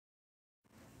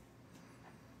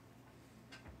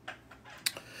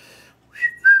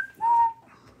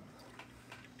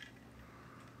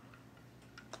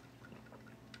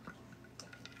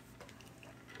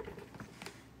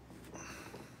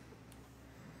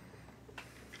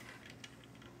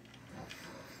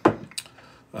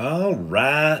All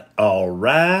right, all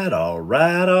right, all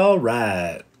right, all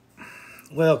right.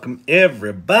 Welcome,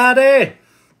 everybody.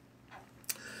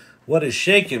 What is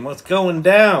shaking? What's going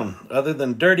down other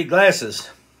than dirty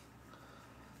glasses?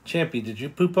 Champy, did you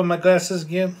poop on my glasses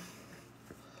again?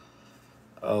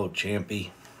 Oh,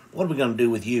 Champy. What are we going to do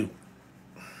with you?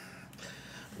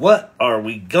 What are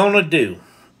we going to do?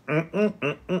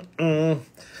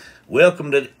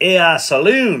 Welcome to the AI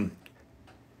Saloon.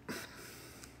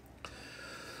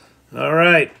 All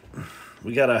right.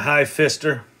 We got a high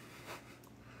fister.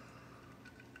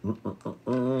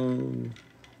 And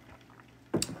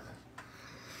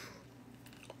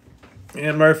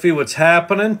Murphy, what's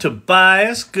happening?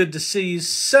 Tobias, good to see you,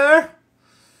 sir.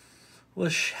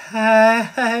 What's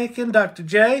shaking, Dr.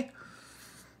 J?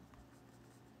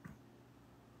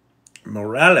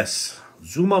 Morales,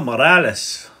 Zuma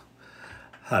Morales.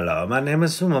 Hello, my name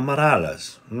is Zuma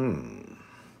Morales.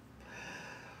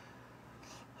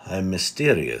 I'm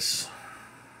mysterious.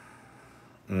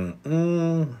 Good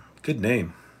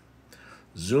name.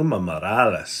 Zuma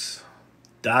Morales.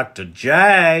 Dr.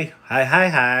 J.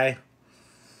 Hi.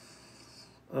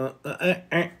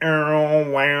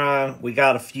 We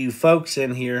got a few folks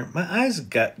in here. My eyes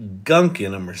got gunk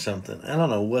in them or something. I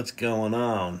don't know what's going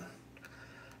on.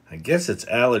 I guess it's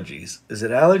allergies. Is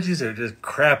it allergies or just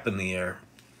crap in the air?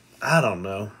 I don't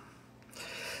know.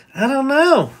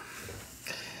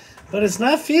 But it's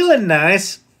not feeling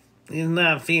nice. It's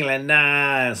not feeling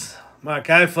nice. Mark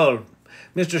Eiffel.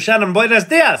 Mr. Shannon, buenos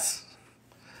dias.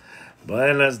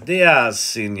 Buenos dias,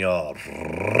 senor.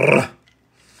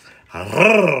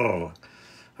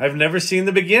 I've never seen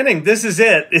the beginning. This is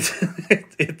it.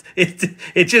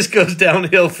 It just goes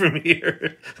downhill from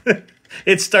here.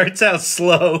 It starts out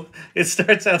slow. And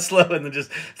then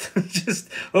just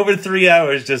over 3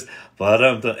 hours, just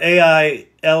the aiLL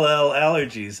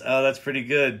allergies. Oh, that's pretty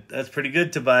good. That's pretty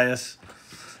good, Tobias.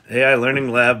 AI Learning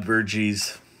Lab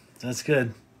Burgies. That's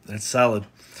good. That's solid.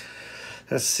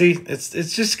 It's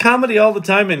just comedy all the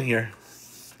time in here.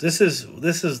 This is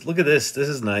look at this. This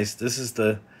is nice. That's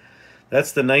the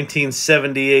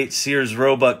 1978 Sears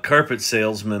Roebuck carpet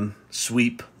salesman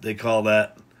sweep, they call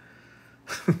that.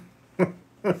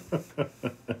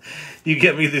 You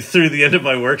get me through the end of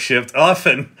my work shift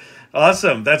often.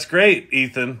 Awesome. That's great,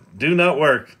 Ethan. Do not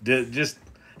work. Just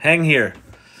hang here.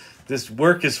 This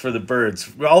work is for the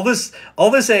birds. All this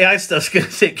AI stuff's going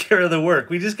to take care of the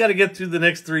work. We just got to get through the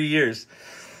next 3 years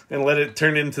and let it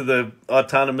turn into the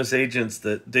autonomous agents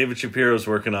that David Shapiro's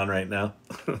working on right now.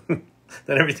 Then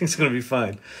everything's going to be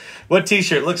fine. What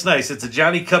t-shirt? Looks nice. It's a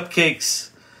Johnny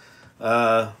Cupcakes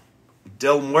Del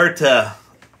Muerta.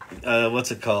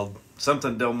 What's it called?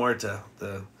 Something Del Muerta.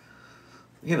 The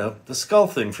skull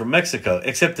thing from Mexico.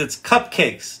 Except it's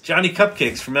cupcakes. Johnny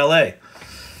Cupcakes from L.A.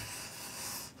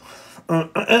 I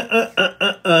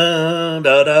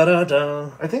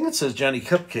think it says Johnny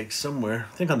Cupcakes somewhere.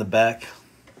 I think on the back.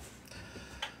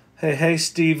 Hey,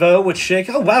 Steve-O, what's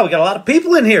shaking? Oh, wow, we got a lot of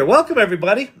people in here. Welcome,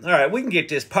 everybody. All right, we can get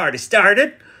this party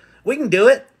started. We can do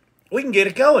it. We can get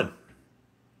it going.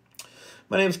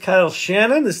 My name's Kyle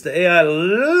Shannon. This is the AI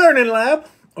Learning Lab,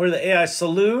 or the AI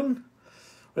Saloon,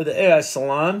 or the AI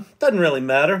Salon. Doesn't really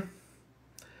matter.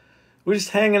 We're just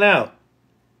hanging out.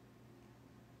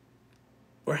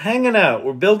 We're hanging out.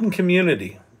 We're building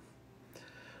community.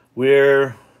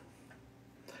 We're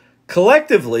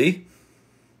collectively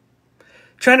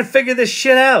trying to figure this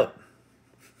shit out.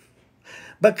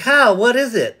 But Kyle, what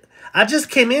is it? I just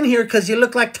came in here because you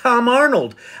look like Tom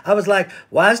Arnold. I was like,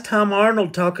 why is Tom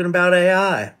Arnold talking about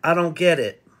AI? I don't get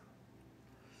it.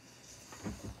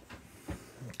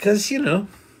 Because,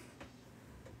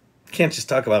 can't just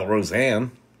talk about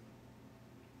Roseanne.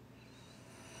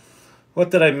 What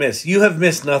did I miss? You have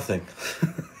missed nothing.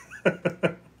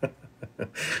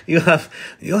 You have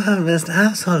missed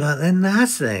absolutely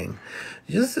nothing.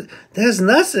 There's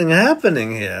nothing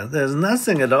happening here. There's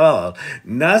nothing at all.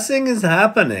 Nothing is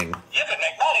happening. You can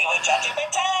make money with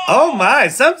ChatGPT. Oh my,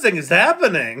 something is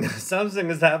happening. Something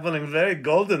is happening. Very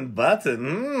golden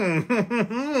button.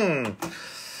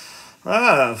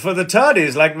 For the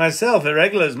toddies like myself,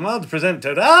 irregulars, mods present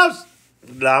todos,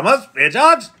 llamas,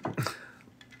 bitches.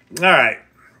 All right,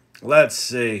 let's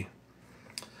see.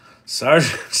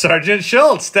 Sergeant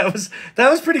Schultz. That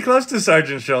was pretty close to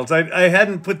Sergeant Schultz. I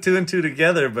hadn't put two and two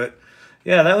together, but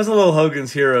yeah, that was a little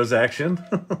Hogan's Heroes action.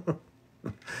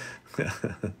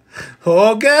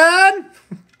 Hogan.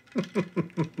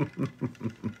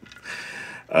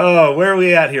 Oh, where are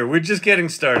we at here? We're just getting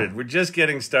started.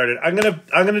 I'm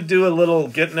gonna do a little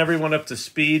getting everyone up to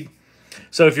speed.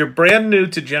 So if you're brand new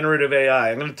to generative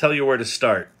AI, I'm gonna tell you where to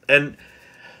start. And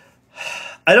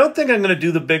I don't think I'm going to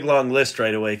do the big long list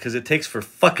right away because it takes for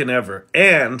fucking ever.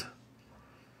 And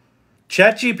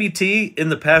ChatGPT in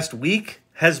the past week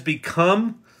has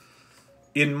become,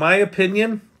 in my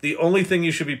opinion, the only thing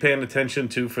you should be paying attention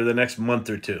to for the next month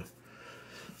or two.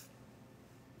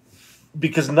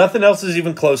 Because nothing else is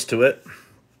even close to it.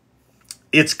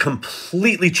 It's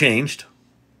completely changed.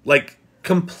 Like,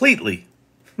 completely.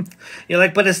 You're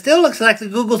like, but it still looks like the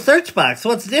Google search box.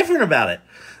 What's different about it?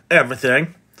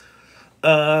 Everything.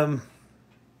 And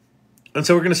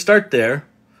so we're going to start there.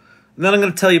 And then I'm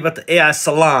going to tell you about the AI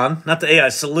Salon, not the AI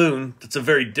Saloon. That's a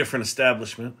very different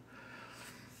establishment.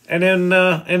 And then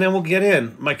we'll get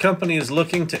in. My company is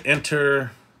looking at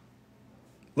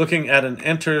an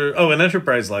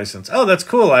enterprise license. Oh, that's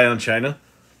cool, Ion China.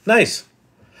 Nice.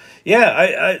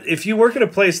 Yeah, if you work at a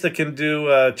place that can do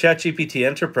ChatGPT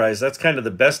Enterprise, that's kind of the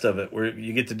best of it, where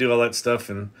you get to do all that stuff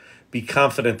and be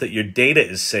confident that your data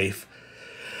is safe.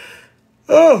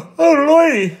 Oh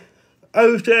lordy! I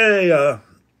was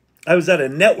at a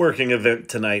networking event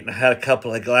tonight, and I had a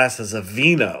couple of glasses of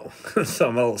vino, so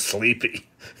I'm a little sleepy.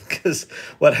 Because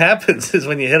what happens is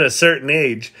when you hit a certain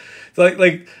age,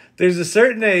 like there's a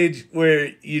certain age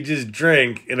where you just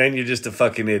drink, and then you're just a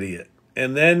fucking idiot,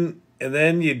 and then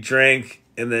you drink,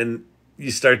 and then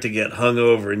you start to get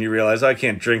hungover, and you realize, I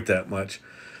can't drink that much,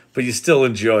 but you still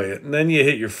enjoy it. And then you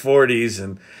hit your 40s,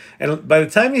 and by the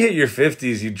time you hit your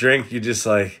 50s, you drink, you're just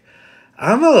like,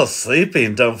 I'm a little sleepy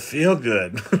and don't feel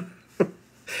good.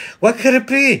 What could it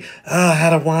be? Oh, I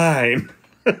had a wine.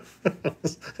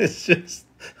 It's just...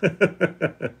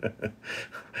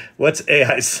 What's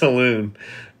AI Saloon?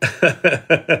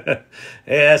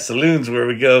 AI Saloon's where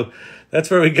we go.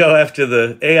 That's where we go after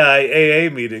the AI AA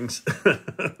meetings.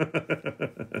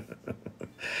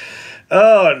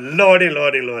 Oh, lordy.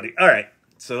 All right,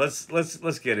 so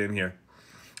let's get in here.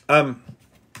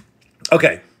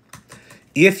 Okay,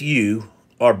 if you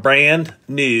are brand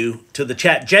new to the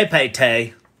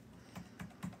ChatGPT,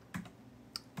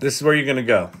 this is where you're gonna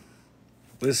go.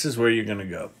 This is where you're gonna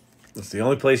go. It's the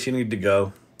only place you need to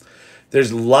go.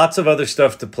 There's lots of other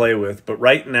stuff to play with, but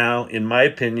right now, in my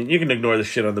opinion, you can ignore the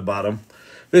shit on the bottom.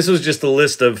 This was just a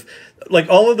list of, like,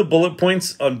 all of the bullet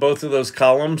points on both of those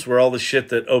columns were all the shit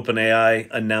that OpenAI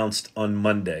announced on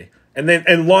Monday. And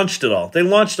launched it all. They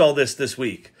launched all this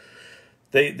week.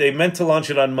 They meant to launch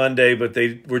it on Monday, but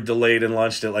they were delayed and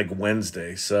launched it like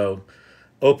Wednesday. So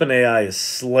OpenAI is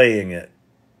slaying it.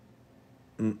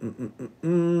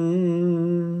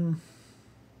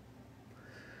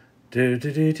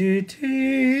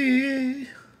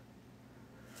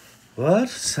 What?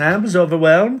 Sam's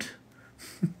overwhelmed?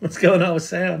 What's going on with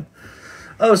Sam?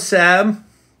 Oh, Sam,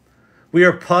 we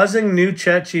are pausing new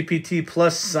ChatGPT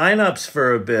Plus signups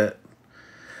for a bit.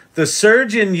 The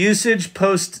surge in usage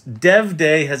post Dev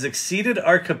Day has exceeded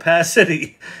our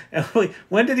capacity. And wait,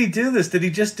 when did he do this? Did he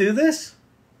just do this?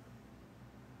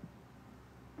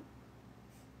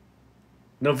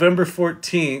 November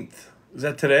 14th. Is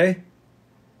that today?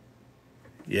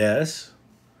 Yes.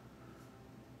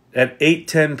 At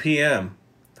 8:10 p.m.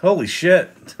 Holy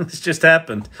shit. This just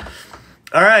happened.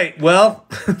 All right. Well,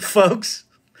 folks,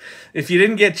 if you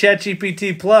didn't get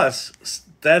ChatGPT Plus,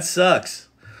 that sucks.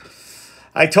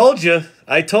 I told you.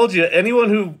 Anyone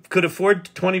who could afford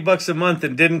 $20 a month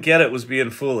and didn't get it was being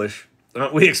foolish.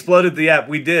 We exploded the app.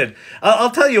 We did.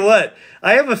 I'll tell you what.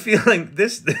 I have a feeling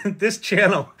this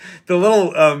channel, the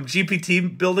little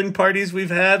GPT building parties we've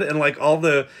had, and like all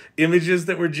the images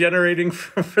that we're generating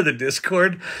for the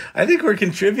Discord, I think we're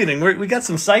contributing. We got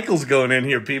some cycles going in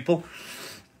here, people.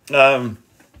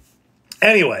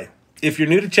 Anyway, if you're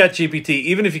new to ChatGPT,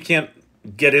 even if you can't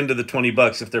get into the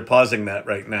 $20, if they're pausing that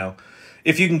right now,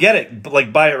 if you can get it,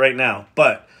 like buy it right now.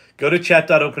 But go to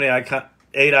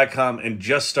chat.openai.com and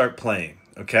just start playing,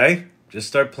 okay? Just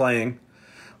start playing.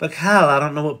 But Kyle, I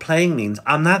don't know what playing means.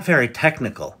 I'm not very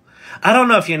technical. I don't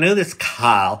know if you knew this,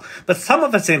 Kyle, but some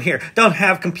of us in here don't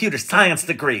have computer science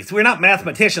degrees. We're not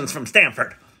mathematicians from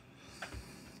Stanford.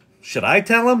 Should I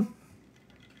tell him?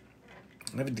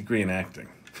 I have a degree in acting.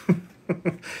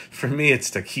 For me,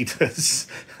 it's taquitos.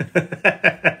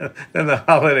 And the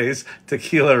holidays,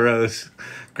 tequila rose.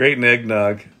 Great and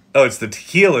eggnog. Oh, it's the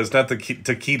tequilas, not the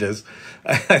taquitos.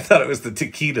 I thought it was the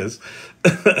taquitos.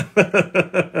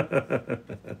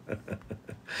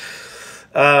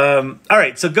 All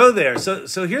right, so go there. So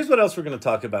here's what else we're going to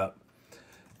talk about.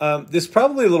 This is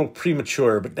probably a little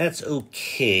premature, but that's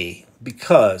okay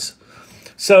because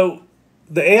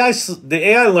the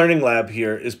AI Learning Lab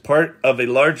here is part of a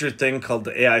larger thing called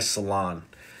the AI Salon.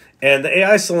 And the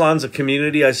AI Salon's a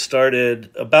community I started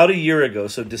about a year ago.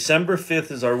 So December 5th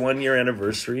is our 1-year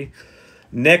anniversary.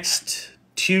 Next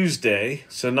Tuesday,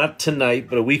 so not tonight,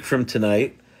 but a week from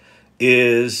tonight,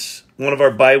 is one of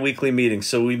our bi-weekly meetings.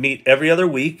 So we meet every other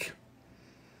week.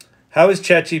 How is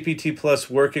ChatGPT Plus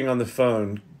working on the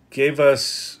phone? Gave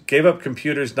up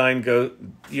computers 9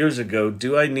 years ago.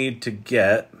 Do I need to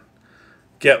get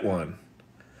one?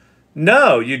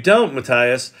 No, you don't,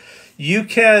 Matthias. You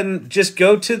can just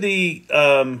go to the...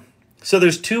 so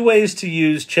there's 2 ways to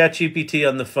use ChatGPT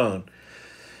on the phone.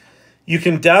 You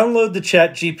can download the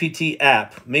ChatGPT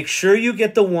app. Make sure you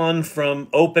get the one from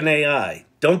OpenAI.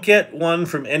 Don't get one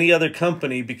from any other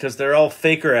company because they're all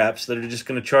faker apps that are just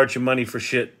going to charge you money for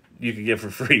shit you can get for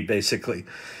free, basically.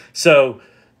 So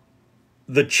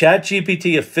the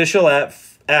ChatGPT official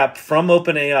app from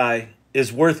OpenAI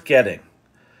is worth getting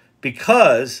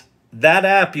because that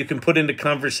app you can put into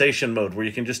conversation mode where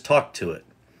you can just talk to it.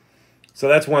 So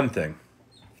that's one thing.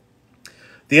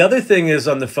 The other thing is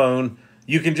on the phone,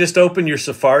 you can just open your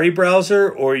Safari browser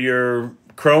or your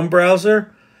Chrome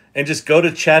browser and just go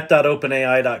to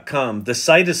chat.openai.com. The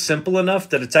site is simple enough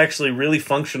that it's actually really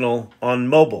functional on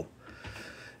mobile.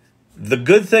 The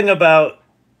good thing about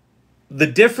the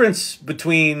difference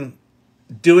between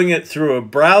doing it through a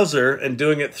browser and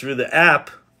doing it through the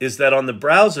app is that on the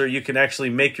browser, you can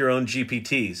actually make your own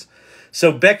GPTs.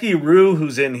 So Becky Rue,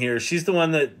 who's in here, she's the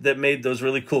one that made those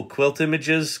really cool quilt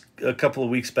images a couple of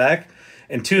weeks back.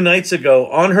 And 2 nights ago,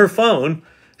 on her phone,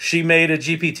 she made a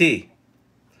GPT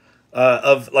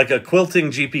of like a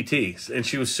quilting GPT. And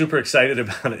she was super excited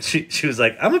about it. She was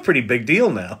like, I'm a pretty big deal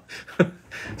now.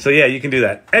 So yeah, you can do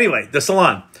that. Anyway, the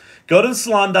salon. Go to the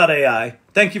salon.ai.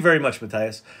 Thank you very much,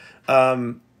 Matthias.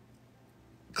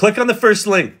 Click on the first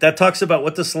link. That talks about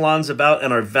what the salon's about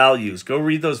and our values. Go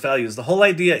read those values. The whole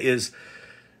idea is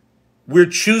we're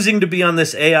choosing to be on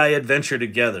this AI adventure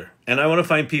together. And I want to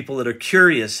find people that are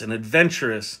curious and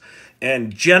adventurous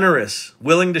and generous,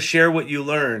 willing to share what you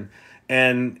learn,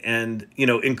 and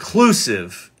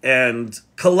inclusive and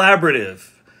collaborative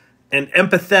and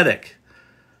empathetic.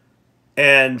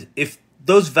 And if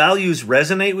those values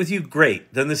resonate with you,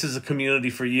 great. Then this is a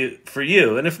community for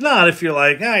you. And if not, if you're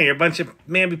like, you're a bunch of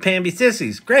mamby-pamby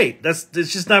sissies, great. It's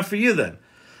just not for you then.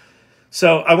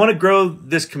 So I want to grow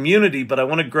this community, but I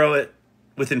want to grow it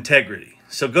with integrity.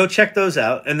 So go check those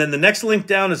out. And then the next link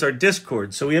down is our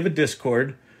Discord. So we have a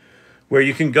Discord where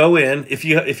you can go in. If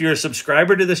you're a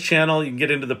subscriber to this channel, you can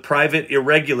get into the private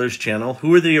Irregulars channel.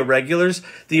 Who are the Irregulars?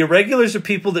 The Irregulars are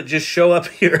people that just show up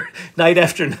here night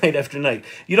after night after night.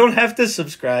 You don't have to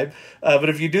subscribe, but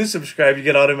if you do subscribe, you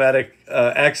get automatic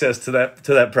access to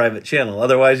that private channel.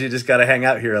 Otherwise, you just got to hang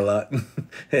out here a lot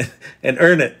and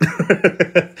earn it.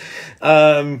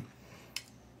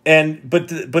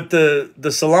 But the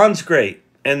salon's great.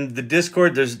 And the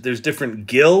Discord, there's different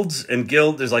guilds, and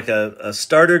there's like a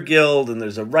starter guild, and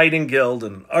there's a writing guild,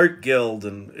 and an art guild,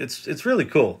 and it's really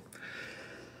cool.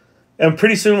 And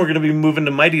pretty soon we're going to be moving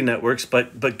to Mighty Networks,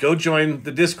 but go join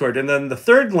the Discord. And then the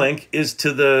third link is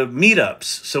to the meetups.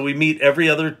 So we meet every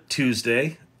other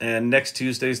Tuesday, and next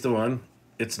Tuesday's the one.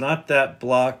 It's not that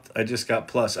blocked. I just got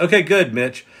plus. Okay, good,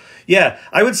 Mitch. Yeah,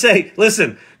 I would say,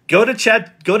 listen, Go to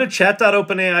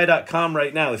chat.openai.com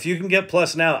right now. If you can get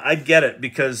plus now, I'd get it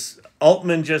because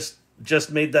Altman just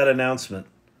made that announcement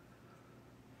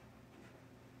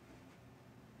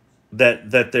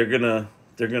that they're gonna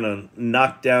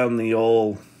knock down the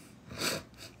old.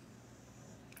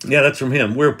 Yeah, that's from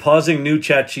him. We're pausing new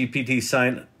ChatGPT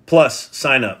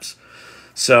signups.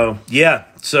 So yeah,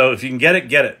 so if you can get it,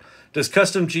 get it. Does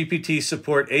custom GPT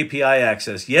support API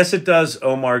access? Yes, it does,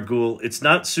 Omar Ghoul. It's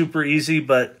not super easy,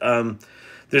 but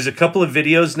there's a couple of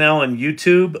videos now on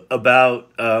YouTube about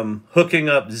hooking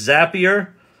up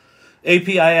Zapier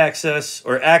API access,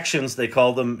 or actions, they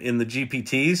call them in the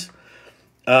GPTs.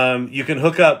 You can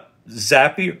hook up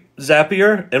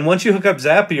Zapier, and once you hook up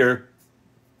Zapier,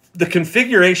 the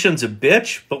configuration's a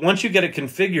bitch, but once you get it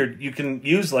configured, you can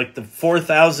use like the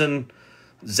 4,000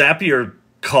 Zapier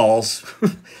calls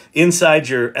inside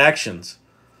your actions.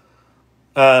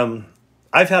 I've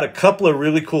had a couple of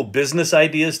really cool business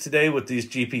ideas today with these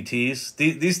GPTs.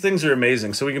 These things are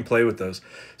amazing, so we can play with those.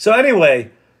 So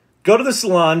anyway, go to the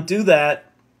salon, do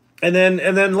that, and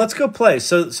then let's go play.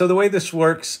 So the way this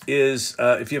works is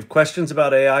if you have questions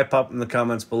about AI, pop them in the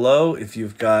comments below. If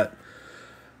you've got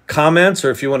comments, or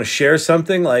if you want to share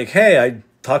something like, hey, I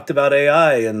talked about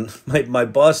AI and my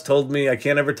boss told me I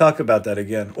can't ever talk about that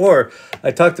again. Or I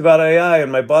talked about AI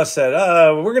and my boss said,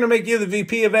 we're going to make you the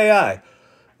VP of AI.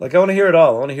 Like, I want to hear it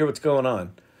all. I want to hear what's going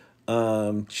on.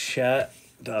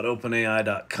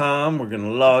 Chat.openai.com. We're going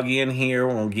to log in here.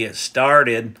 We're going to get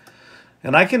started.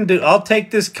 And I'll take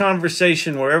this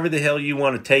conversation wherever the hell you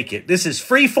want to take it. This is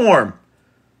free form.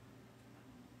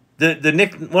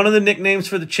 One of the nicknames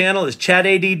for the channel is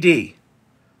ChatADD.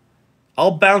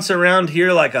 I'll bounce around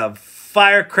here like a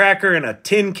firecracker in a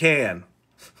tin can.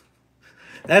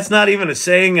 That's not even a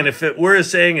saying, and if it were a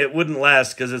saying, it wouldn't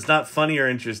last because it's not funny or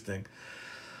interesting.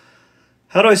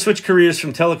 How do I switch careers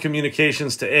from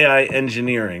telecommunications to AI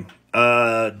engineering?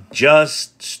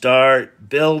 Just start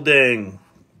building.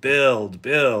 Build.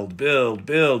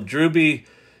 Drooby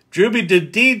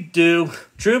dee doo.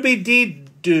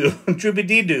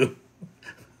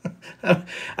 I'm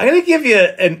going to give you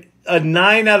a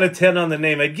 9 out of 10 on the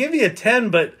name. I'd give you a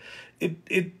 10, but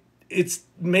it's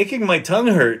making my tongue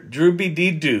hurt. Drooby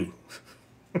dee doo.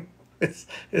 It's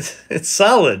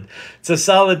solid. It's a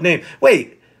solid name.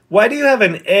 Wait, why do you have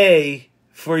an A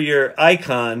for your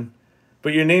icon,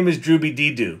 but your name is Drooby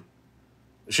dee doo?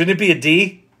 Shouldn't it be a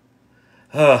D?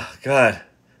 Oh God,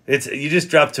 you just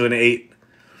dropped to an 8.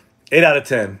 8 out of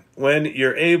 10. When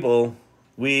you're able,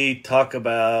 we talk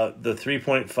about the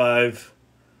 3.5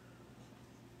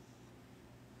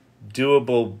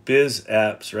 doable biz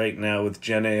apps right now with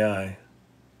Gen AI.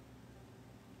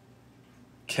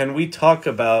 Can we talk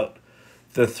about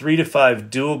the 3 to 5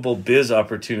 doable biz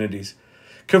opportunities?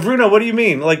 Kavruna, what do you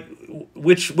mean? Like,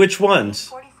 which ones?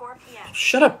 44 p.m.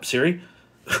 Shut up, Siri.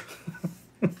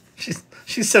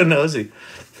 She's so nosy.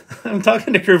 I'm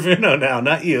talking to Kavruna now,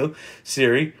 not you,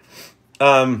 Siri.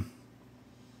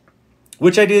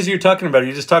 Which ideas are you talking about? Are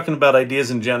you just talking about ideas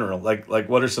in general? Like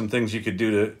what are some things you could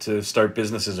do to start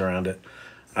businesses around it?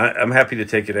 I'm happy to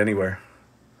take it anywhere.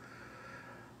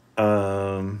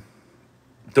 The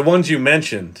ones you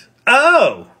mentioned.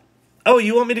 Oh,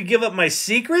 you want me to give up my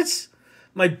secrets?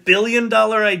 My $1 billion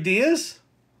ideas?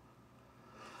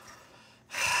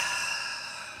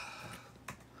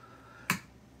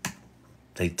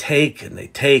 They take and they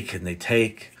take and they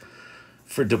take.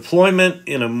 For deployment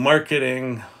in a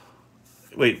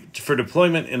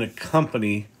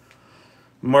company,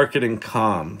 marketing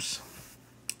comms.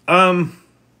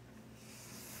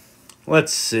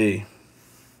 Let's see.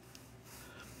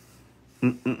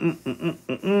 I'm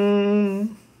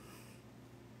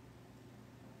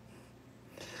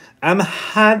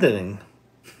hiding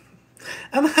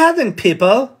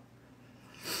people.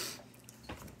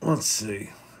 Let's see.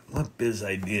 What biz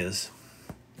ideas?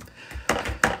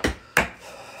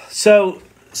 So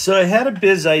I had a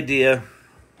biz idea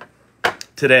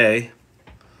today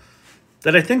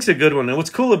that I think's a good one. And what's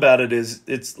cool about it is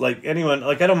it's like anyone,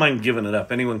 like I don't mind giving it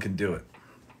up. Anyone can do it.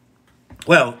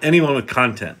 Well, anyone with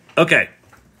content. Okay.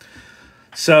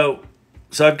 So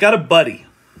I've got a buddy,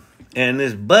 and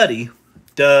this buddy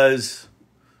does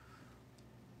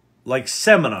like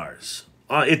seminars.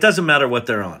 It doesn't matter what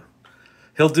they're on.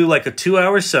 He'll do like a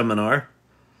 2-hour seminar,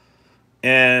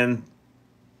 and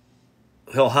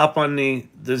he'll hop on the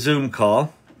Zoom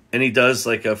call, and he does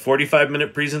like a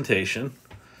 45-minute presentation,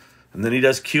 and then he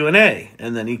does Q&A,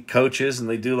 and then he coaches, and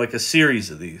they do like a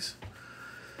series of these.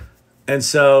 And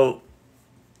so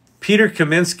Peter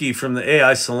Kaminsky from the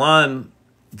AI Salon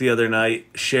the other night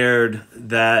shared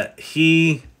that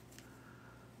he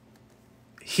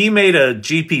made a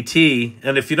GPT,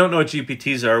 and if you don't know what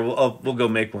GPTs are, we'll go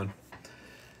make one.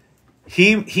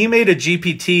 He made a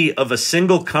GPT of a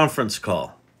single conference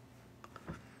call.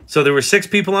 So there were 6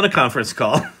 people on a conference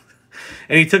call,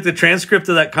 and he took the transcript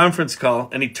of that conference call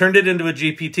and he turned it into a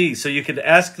GPT. So you could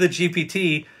ask the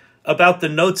GPT about the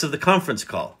notes of the conference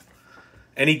call.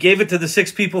 And he gave it to the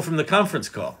 6 people from the conference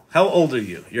call. How old are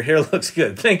you? Your hair looks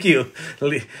good. Thank you.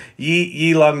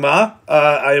 Yi Long Ma.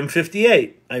 I am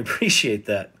 58. I appreciate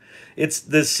that.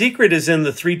 The secret is in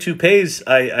the 3 toupees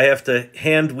I have to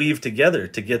hand weave together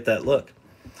to get that look.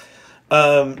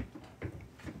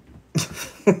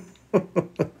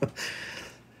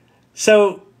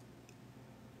 So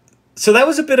that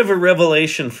was a bit of a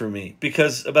revelation for me,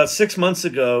 because about 6 months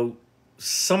ago,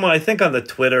 someone, I think on the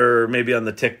Twitter or maybe on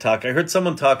the TikTok, I heard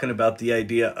someone talking about the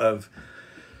idea of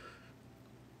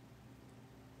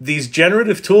these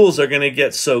generative tools are going to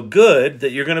get so good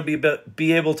that you're going to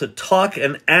be able to talk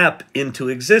an app into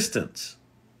existence,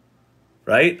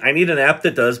 right? I need an app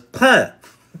that does "Pah."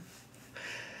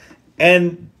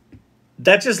 And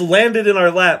that just landed in our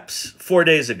laps 4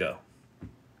 days ago.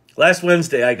 Last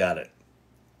Wednesday, I got it.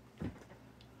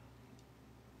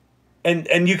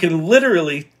 And you can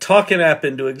literally talk an app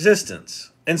into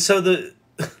existence. And so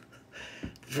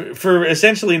for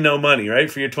essentially no money, right?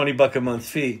 For your $20 a month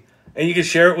fee. And you can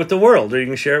share it with the world, or you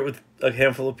can share it with a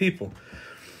handful of people.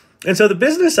 And so the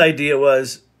business idea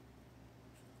was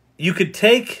you could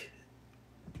take,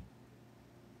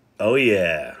 oh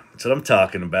yeah, that's what I'm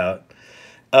talking about.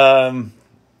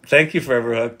 Thank you,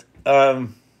 Forever Hooked.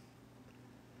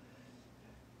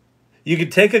 You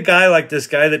could take a guy like this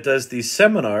guy that does these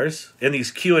seminars and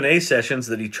these Q&A sessions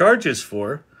that he charges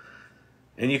for,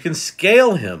 and you can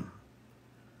scale him.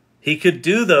 He could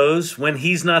do those when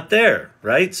he's not there,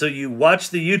 right? So you watch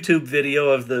the YouTube video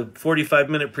of the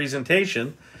 45-minute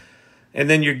presentation, and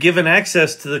then you're given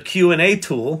access to the Q&A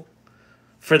tool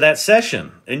for that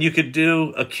session. And you could do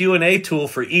a Q&A tool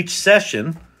for each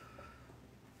session,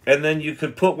 and then you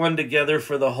could put one together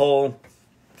for the whole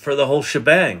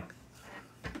shebang.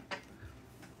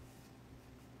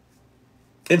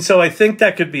 And so I think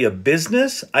that could be a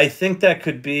business. I think that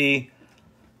could be,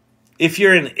 if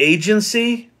you're an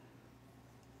agency,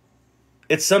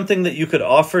 it's something that you could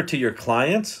offer to your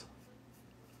clients.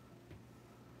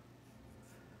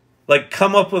 Like,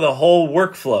 come up with a whole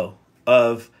workflow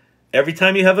of every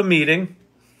time you have a meeting,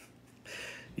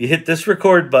 you hit this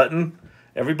record button,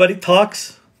 everybody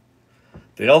talks,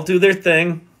 they all do their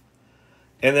thing,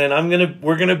 and then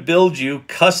we're gonna build you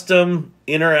custom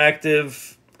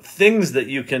interactive things that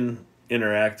you can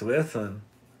interact with. And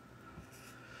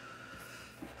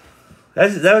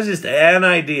that was just an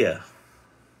idea.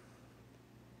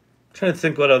 I'm trying to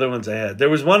think what other ones I had.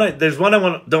 There's one I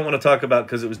don't want to talk about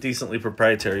because it was decently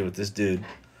proprietary with this dude.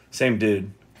 Same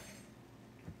dude.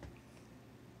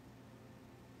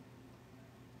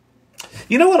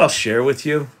 You know what I'll share with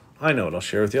you? I know what I'll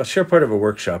share with you. I'll share part of a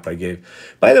workshop I gave.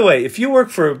 By the way, if you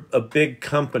work for a big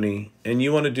company and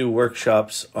you want to do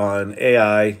workshops on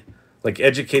AI, like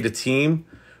educate a team,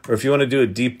 or if you want to do a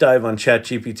deep dive on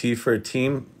ChatGPT for a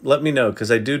team, let me know,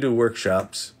 because I do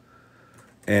workshops.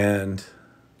 And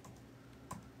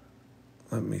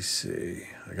let me see.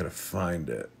 I got to find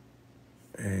it.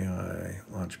 AI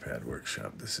Launchpad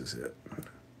Workshop. This is it.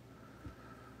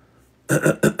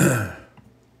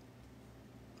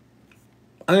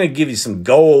 I'm going to give you some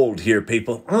gold here,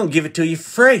 people. I'm going to give it to you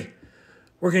free.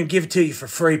 We're going to give it to you for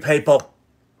free, people.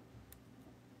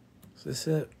 Is this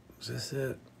it? Is this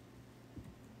it?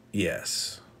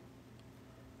 Yes.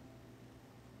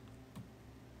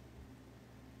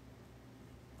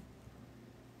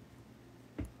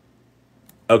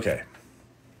 Okay.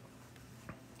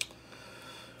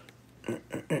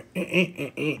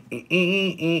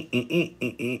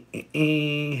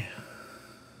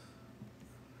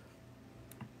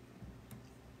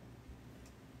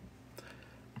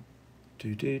 I'm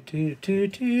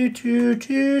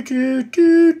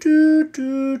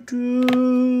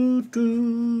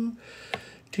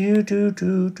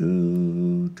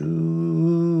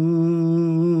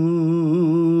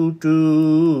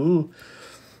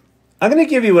going to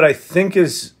give you what I think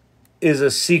is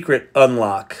a secret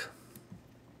unlock.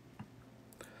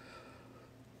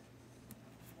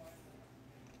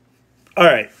 All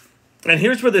right. And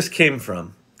here's where this came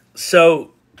from.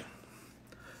 So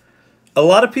a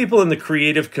lot of people in the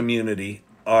creative community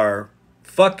are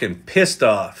fucking pissed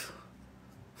off.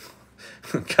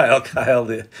 Kyle,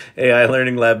 the AI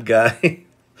Learning Lab guy.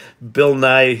 Bill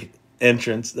Nye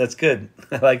entrance. That's good.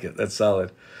 I like it. That's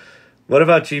solid. What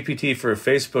about GPT for a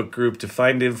Facebook group to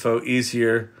find info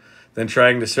easier than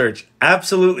trying to search?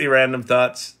 Absolutely, Random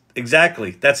Thoughts.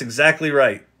 Exactly. That's exactly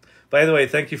right. By the way,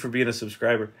 thank you for being a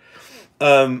subscriber.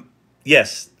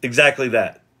 Yes, exactly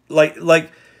that.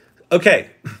 Like, okay.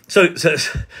 So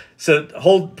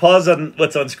pause on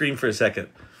what's on screen for a second.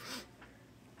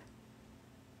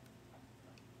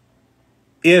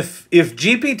 If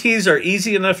GPTs are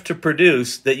easy enough to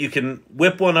produce that you can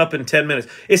whip one up in 10 minutes,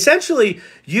 essentially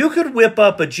you could whip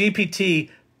up a GPT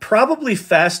probably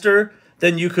faster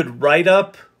than you could write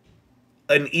up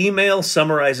an email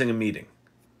summarizing a meeting.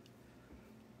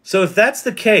 So if that's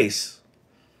the case,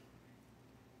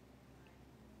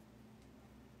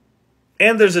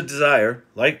 and there's a desire,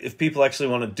 like if people actually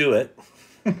want to do it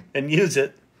and use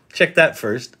it, check that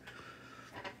first.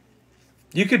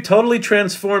 You could totally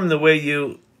transform the way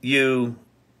you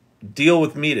deal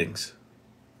with meetings.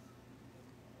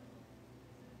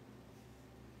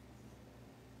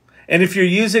 And if you're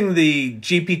using the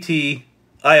GPT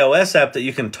iOS app that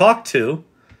you can talk to,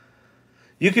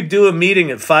 you could do a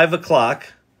meeting at 5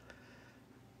 o'clock,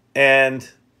 and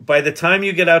by the time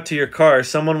you get out to your car,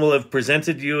 someone will have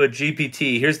presented you a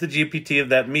GPT. Here's the GPT of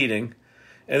that meeting.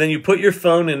 And then you put your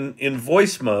phone in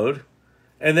voice mode,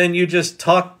 and then you just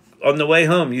talk on the way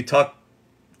home. You talk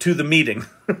to the meeting.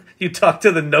 You talk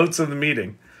to the notes of the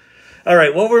meeting. All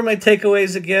right, what were my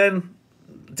takeaways again?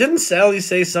 Didn't Sally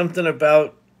say something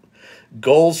about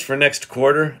goals for next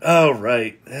quarter? Oh,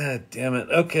 right. Ah, damn it.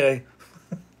 Okay.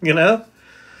 You know?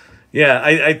 Yeah,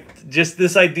 I just,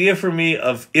 this idea for me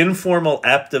of informal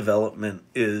app development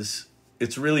it's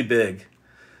really big.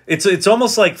 It's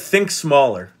almost like think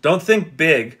smaller. Don't think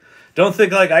big. Don't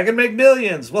think like, I can make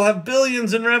millions. We'll have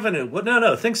billions in revenue. Well,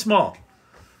 no. Think small.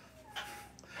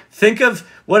 Think of,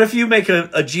 what if you make a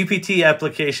GPT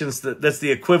applications that's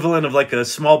the equivalent of like a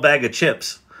small bag of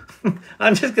chips?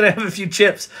 I'm just going to have a few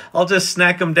chips. I'll just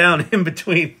snack them down in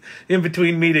between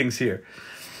meetings here.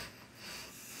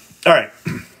 All right.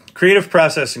 Creative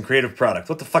process and creative product.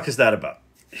 What the fuck is that about?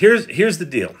 Here's the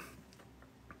deal.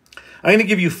 I'm going to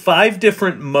give you 5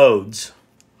 different modes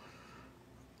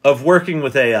of working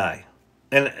with AI.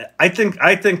 And I think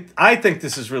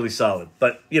this is really solid,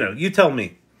 but you tell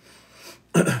me.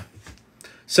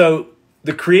 So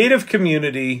the creative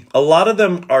community, a lot of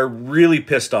them are really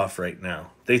pissed off right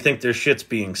now. They think their shit's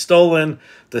being stolen.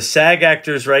 The SAG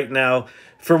actors right now,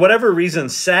 for whatever reason,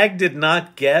 SAG did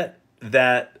not get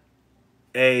that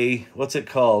what's it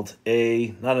called?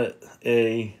 Not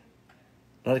a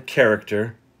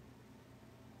character.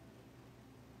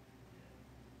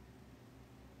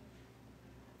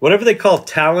 Whatever they call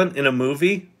talent in a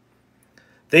movie,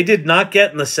 they did not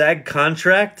get in the SAG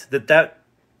contract that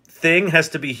thing has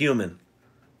to be human.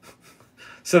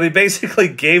 So they basically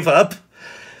gave up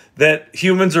that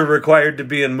humans are required to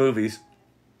be in movies.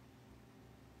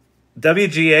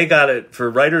 WGA got it for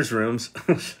writers' rooms.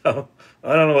 So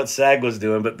I don't know what SAG was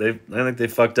doing, but I think they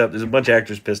fucked up. There's a bunch of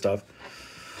actors pissed off.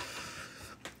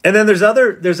 And then there's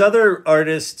other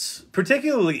artists,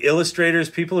 particularly illustrators.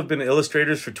 People have been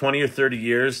illustrators for 20 or 30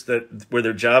 years where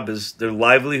their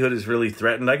livelihood is really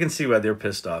threatened. I can see why they're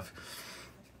pissed off.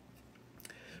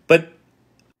 But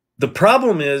the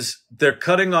problem is they're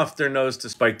cutting off their nose to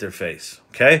spite their face,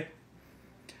 okay?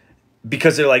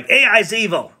 Because they're like, AI's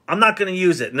evil. I'm not going to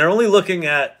use it. And they're only looking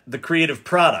at the creative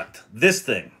product, this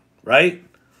thing, right?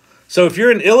 So if you're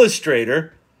an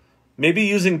illustrator, maybe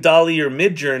using DALL-E or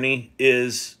Midjourney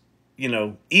is,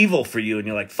 evil for you. And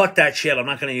you're like, fuck that shit. I'm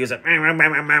not going to use it. But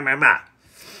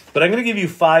I'm going to give you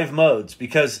 5 modes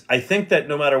because I think that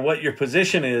no matter what your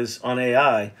position is on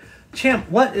AI, Champ,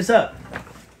 what is up?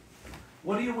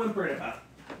 What are you whimpering about?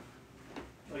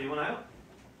 Oh, you want out?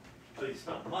 Oh, you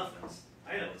smell muffins.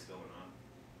 I know what's going on.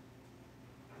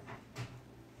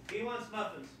 He wants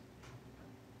muffins.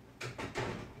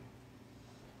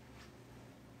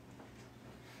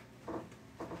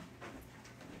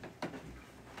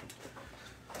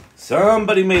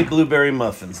 Somebody made blueberry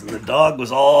muffins, and the dog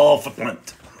was all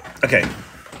flint. Okay,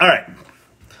 all right.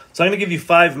 So I'm going to give you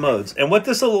 5 modes. And what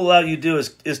this will allow you to do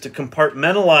is to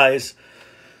compartmentalize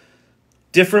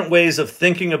different ways of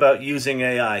thinking about using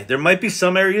AI. There might be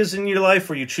some areas in your life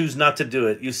where you choose not to do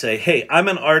it. You say, hey, I'm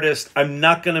an artist. I'm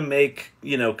not going to make,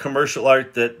 commercial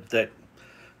art that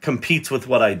competes with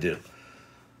what I do.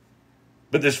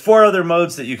 But there's 4 other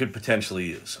modes that you could potentially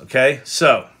use, okay?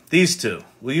 So, these 2.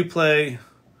 Will you play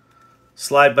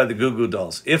Slide by the Goo Goo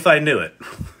Dolls? If I knew it.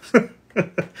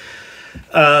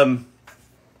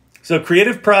 So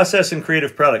creative process and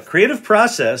creative product. Creative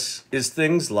process is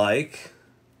things like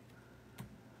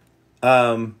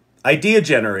idea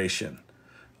generation,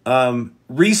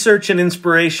 research and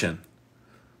inspiration.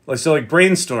 So like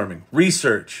brainstorming,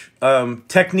 research,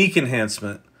 technique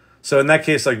enhancement. So in that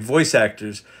case, like voice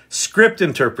actors, script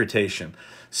interpretation.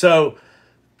 So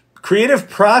creative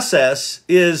process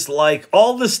is like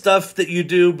all the stuff that you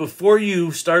do before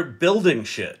you start building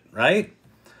shit, right?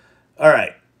 All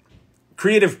right.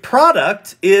 Creative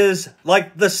product is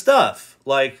like the stuff,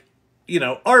 like,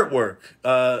 artwork,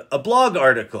 a blog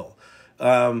article,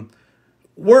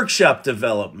 workshop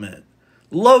development,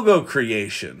 logo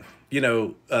creation,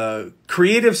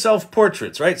 creative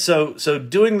self-portraits, right? So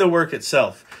doing the work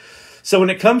itself. So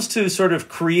when it comes to sort of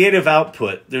creative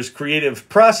output, there's creative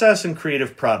process and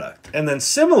creative product. And then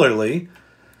similarly,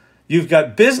 you've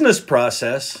got business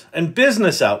process and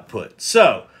business output.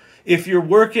 So if you're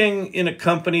working in a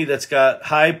company that's got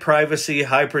high privacy,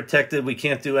 high protected, we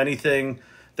can't do anything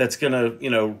that's going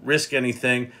to, risk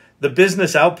anything. The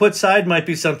business output side might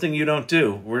be something you don't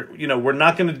do. We're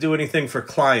not going to do anything for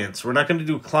clients. We're not going to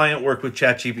do client work with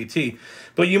ChatGPT,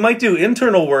 but you might do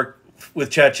internal work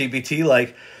with ChatGPT,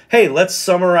 like, hey, let's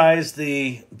summarize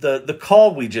the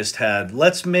call we just had.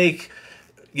 Let's make,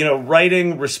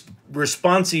 writing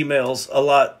response emails a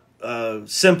lot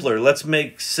simpler. Let's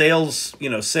make sales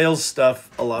stuff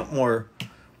a lot more.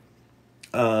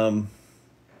 No,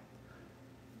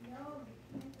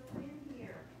 you can't go in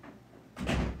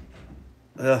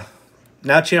here.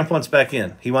 Now Champ wants back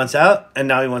in. He wants out, and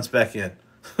now he wants back in.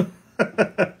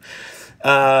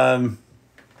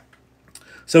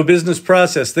 So business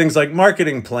process, things like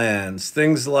marketing plans,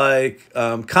 things like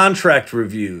contract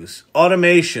reviews,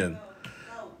 automation,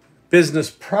 business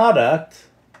product.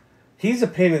 He's a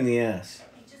pain in the ass.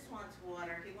 He just wants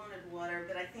water. He wanted water,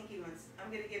 but I think I'm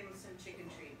going to give him some chicken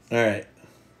treats. All right.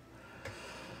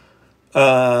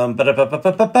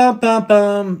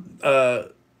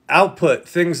 Output,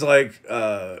 things like,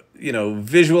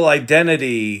 visual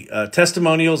identity,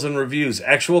 testimonials and reviews,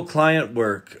 actual client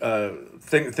work,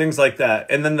 things like that.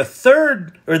 And then the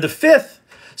fifth,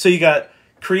 so you got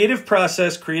creative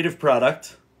process, creative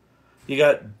product. You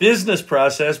got business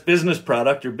process, business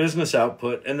product, or business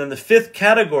output. And then the fifth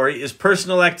category is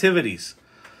personal activities.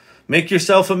 Make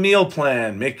yourself a meal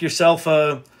plan. Make yourself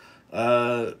a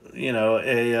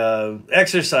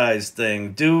exercise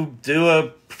thing. Do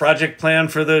a project plan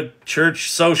for the church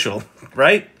social,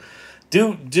 right?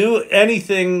 Do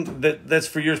anything that's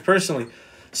for yours personally.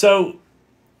 So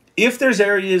if there's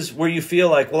areas where you feel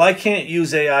like, well, I can't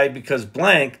use AI because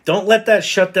blank, don't let that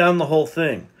shut down the whole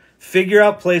thing. Figure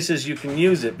out places you can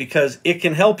use it because it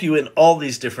can help you in all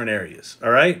these different areas, all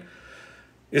right?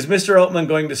 Is Mr. Altman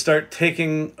going to start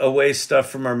taking away stuff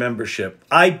from our membership?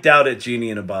 I doubt it, genie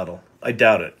in a bottle. I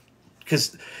doubt it.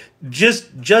 Because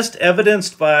just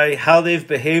evidenced by how they've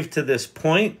behaved to this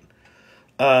point,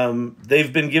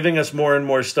 they've been giving us more and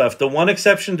more stuff. The one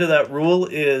exception to that rule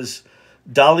is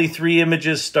DALL-E 3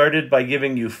 images started by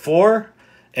giving you 4,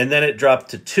 and then it dropped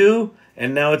to 2,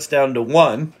 and now it's down to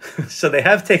 1. So they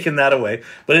have taken that away,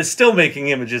 but it's still making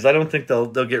images. I don't think they'll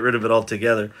get rid of it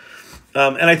altogether.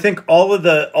 And I think all of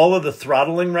the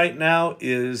throttling right now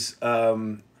is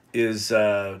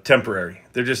temporary.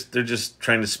 They're just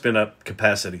trying to spin up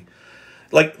capacity.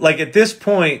 Like at this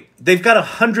point, they've got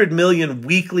 100 million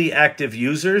weekly active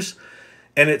users,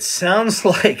 and it sounds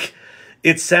like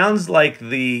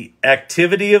the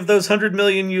activity of those 100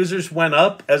 million users went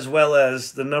up as well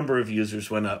as the number of users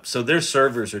went up. So their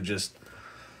servers are just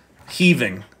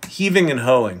heaving and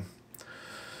hoeing.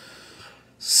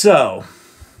 So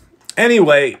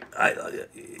anyway,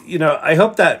 I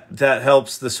hope that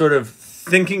helps the sort of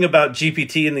thinking about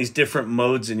GPT in these different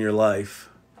modes in your life.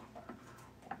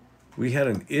 We had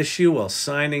an issue while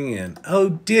signing in. Oh,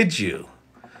 did you?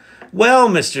 Well,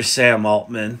 Mr. Sam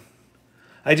Altman,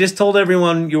 I just told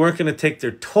everyone you weren't going to take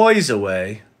their toys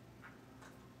away.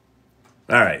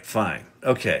 All right, fine.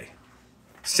 Okay.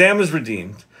 Sam is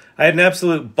redeemed. I had an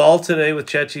absolute ball today with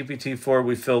ChatGPT 4.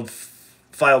 We filed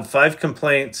 5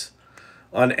 complaints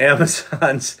on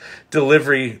Amazon's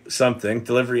delivery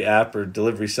app or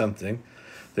delivery something.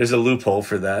 There's a loophole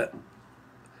for that.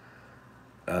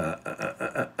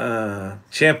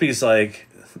 Champy's like,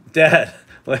 Dad.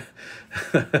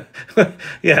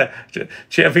 Yeah,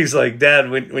 Champy's like, Dad,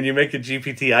 when you make a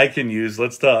GPT I can use,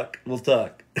 let's talk. We'll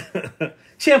talk.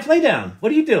 Champ, lay down.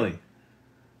 What are you doing?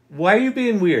 Why are you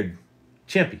being weird?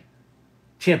 Champy.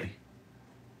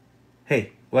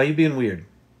 Hey, why are you being weird?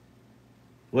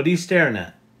 What are you staring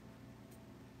at?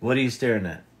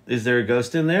 Is there a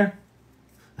ghost in there?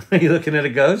 Are you looking at a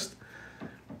ghost?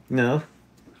 No?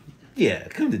 Yeah,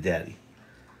 come to Daddy.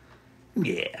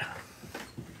 Yeah.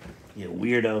 You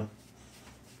weirdo.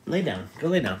 Lay down. Go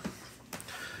lay down.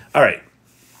 All right.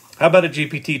 How about a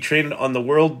GPT trained on the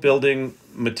world-building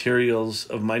materials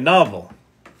of my novel?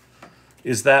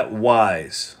 Is that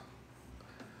wise?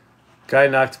 Guy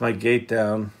knocked my gate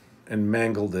down and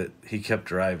mangled it. He kept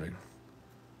driving.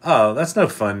 Oh, that's no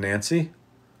fun, Nancy.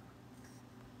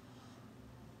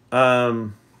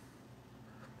 How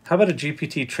about a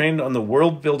GPT trained on the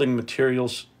world-building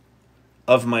materials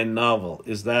of my novel?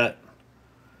 Is that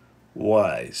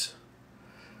wise?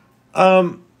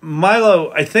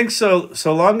 Milo, I think so.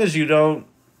 So long as you don't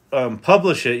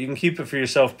publish it, you can keep it for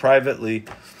yourself privately.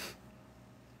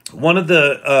 One of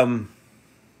the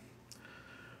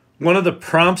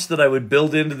prompts that I would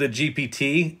build into the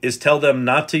GPT is tell them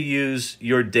not to use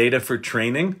your data for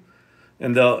training,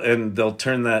 and they'll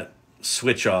turn that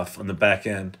switch off on the back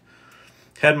end.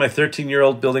 Had my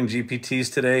 13-year-old building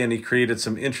GPTs today, and he created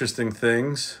some interesting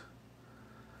things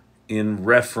in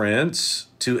reference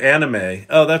to anime.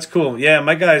 Oh, that's cool. Yeah,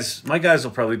 my guys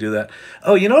will probably do that.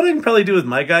 Oh, you know what I can probably do with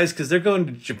my guys? Because they're going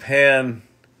to Japan,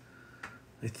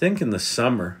 I think, in the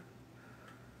summer.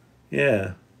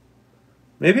 Yeah.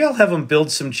 Maybe I'll have them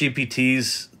build some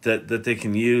GPTs that they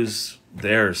can use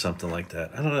there or something like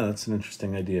that. I don't know. That's an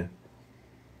interesting idea.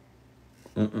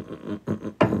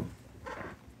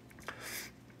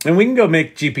 And we can go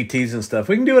make GPTs and stuff.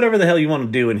 We can do whatever the hell you want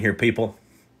to do in here, people.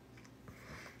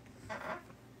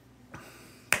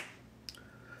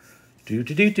 Do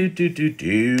do do do do do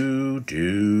do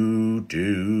do do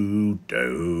do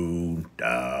do.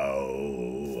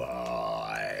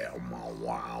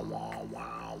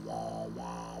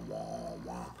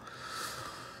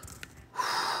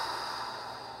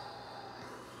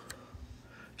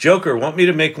 Joker, want me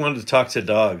to make one to talk to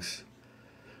dogs?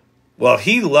 Well,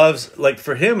 he loves, like,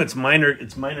 for him, it's minor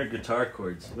guitar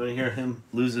chords. You want to hear him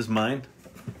lose his mind?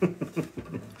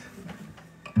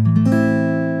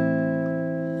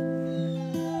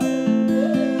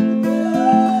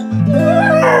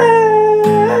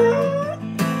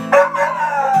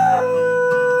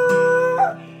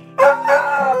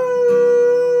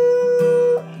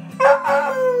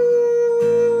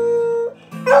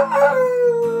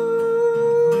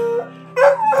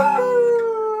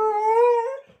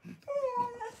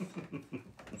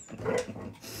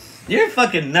 You're a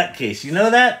fucking nutcase. You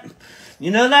know that?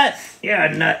 You know that? You're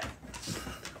a nut.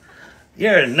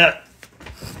 You're a nut.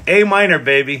 A minor,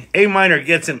 baby. A minor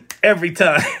gets him every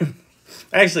time.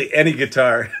 Actually, any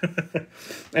guitar.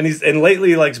 and lately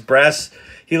he likes brass.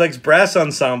 He likes brass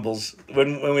ensembles.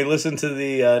 When we listen to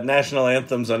the national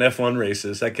anthems on F1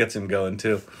 races, that gets him going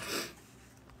too.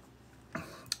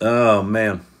 Oh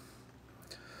man.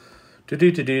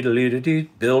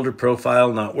 Builder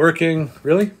profile not working.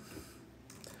 Really?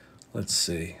 Let's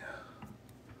see.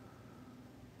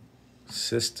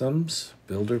 Systems,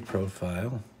 builder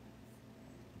profile.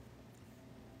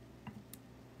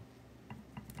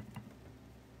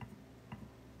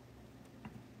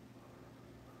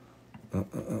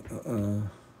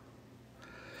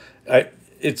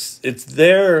 It's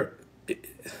there.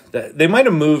 They might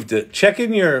have moved it. Check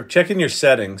in your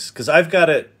settings, because I've got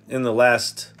it in the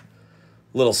last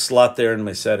little slot there in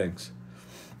my settings.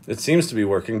 It seems to be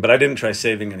working, but I didn't try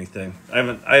saving anything.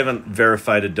 I haven't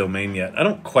verified a domain yet. I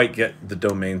don't quite get the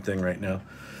domain thing right now.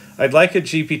 I'd like a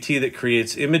GPT that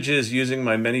creates images using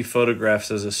my many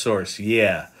photographs as a source.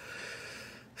 Yeah.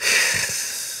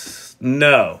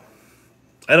 No.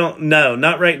 I don't know,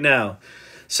 not right now.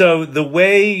 So the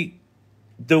way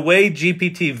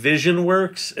GPT Vision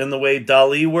works and the way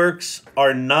DALL-E works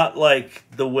are not like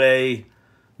the way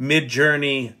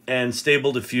Midjourney and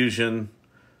Stable Diffusion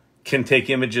can take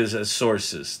images as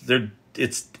sources.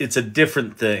 It's a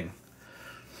different thing.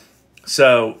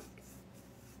 So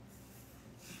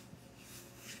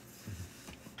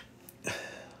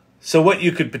what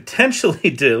you could potentially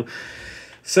do,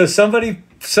 so somebody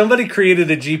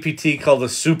created a GPT called a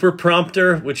super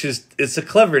prompter, which it's a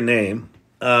clever name.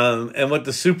 And what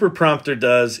the super prompter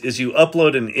does is you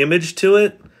upload an image to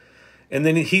it, and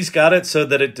then he's got it so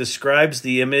that it describes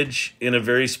the image in a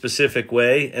very specific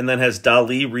way and then has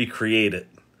DALL-E recreate it.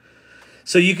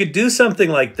 So you could do something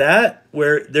like that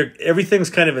where everything's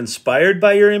kind of inspired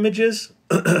by your images.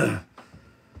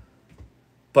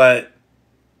 But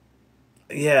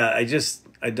yeah,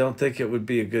 I don't think it would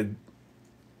be a good...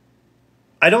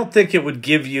 I don't think it would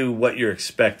give you what you're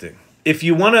expecting. If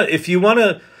you want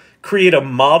to create a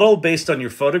model based on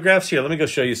your photographs, here, let me go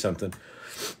show you something.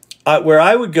 Where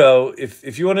I would go,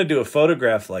 if you want to do a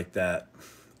photograph like that,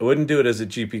 I wouldn't do it as a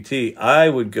GPT. I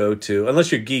would go to,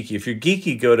 unless you're geeky. If you're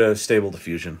geeky, go to Stable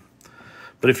Diffusion.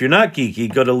 But if you're not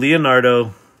geeky, go to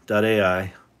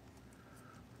Leonardo.ai.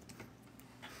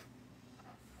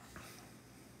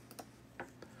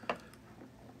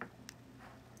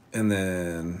 And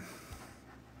then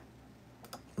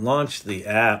launch the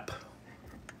app.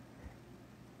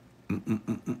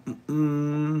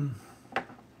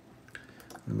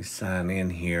 Let me sign in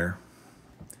here.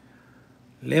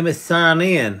 Let me sign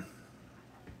in.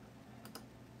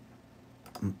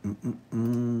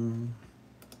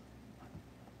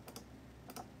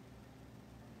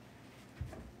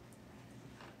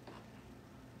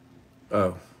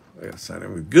 Oh, I gotta sign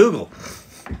in with Google.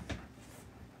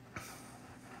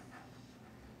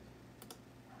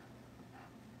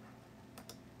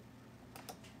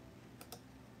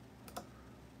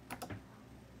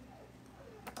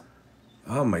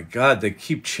 Oh my God, they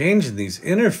keep changing these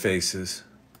interfaces.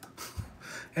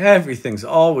 Everything's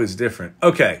always different.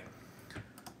 Okay,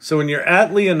 so when you're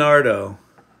at Leonardo,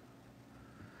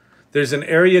 there's an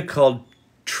area called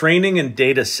Training and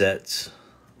Data Sets.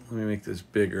 Let me make this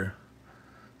bigger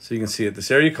so you can see it. This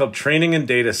area called Training and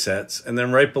Data Sets, and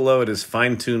then right below it is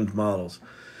Fine-Tuned Models.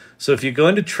 So if you go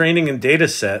into Training and Data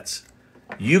Sets,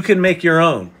 you can make your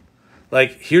own.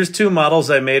 Like, here's 2 models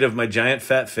I made of my giant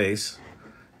fat face.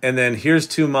 And then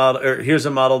here's a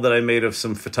model that I made of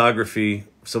some photography,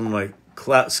 some of my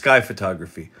sky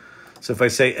photography. So if I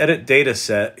say edit data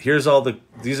set, these are all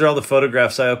the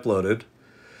photographs I uploaded.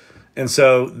 And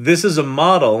so this is a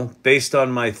model based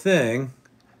on my thing,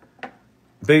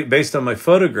 based on my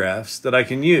photographs that I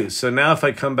can use. So now if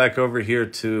I come back over here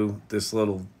to this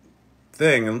little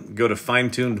thing and go to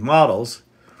fine-tuned models,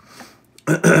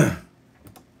 I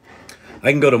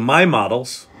can go to my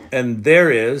models, and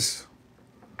there is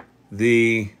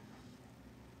the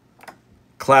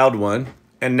cloud one,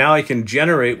 and now I can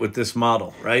generate with this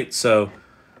model, right? So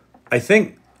I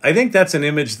think I think that's an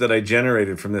image that I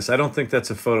generated from this. I don't think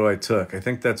that's a photo I took. I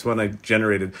think that's one I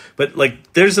generated. But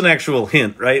like, there's an actual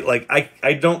hint, right? Like,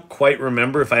 I don't quite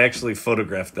remember if I actually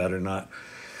photographed that or not.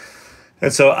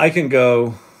 And so I can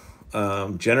go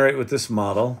generate with this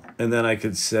model, and then I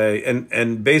could say,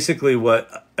 and basically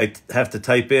what I have to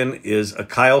type in is a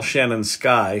Kyle Shannon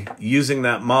sky using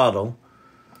that model.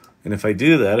 And if I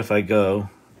do that, if I go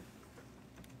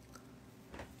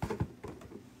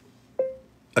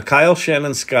a Kyle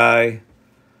Shannon sky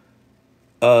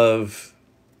of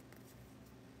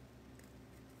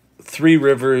Three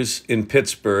Rivers in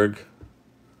Pittsburgh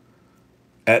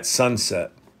at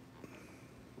sunset.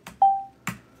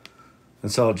 And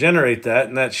so I'll generate that,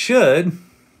 and that should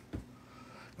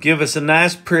give us a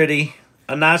nice pretty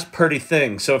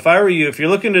thing. So if I were you, if you're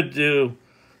looking to do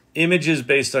images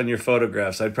based on your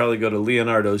photographs, I'd probably go to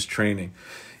Leonardo's training.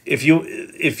 If you're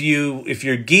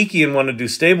geeky and want to do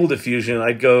stable diffusion,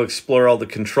 I'd go explore all the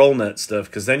control net stuff,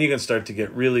 because then you can start to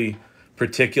get really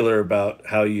particular about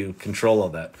how you control all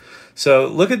that. So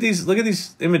look at these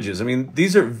images. I mean,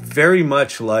 these are very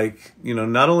much like,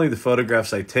 not only the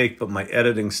photographs I take, but my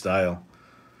editing style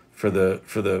for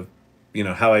the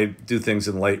how I do things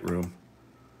in Lightroom.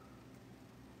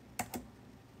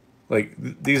 Like,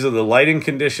 these are the lighting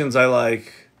conditions I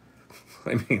like.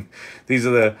 I mean,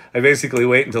 I basically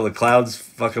wait until the clouds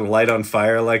fucking light on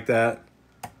fire like that.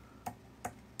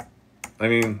 I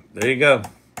mean, there you go.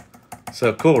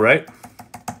 So cool, right?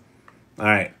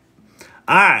 All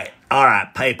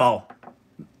right, people.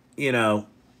 You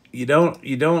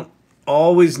don't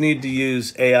always need to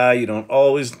use AI. You don't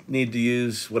always need to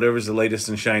use whatever's the latest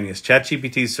and shiniest.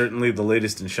 ChatGPT is certainly the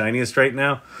latest and shiniest right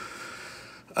now.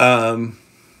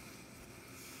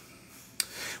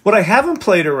 What I haven't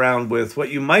played around with, what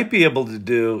you might be able to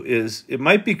do is, it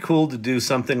might be cool to do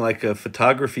something like a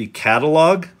photography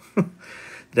catalog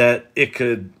that it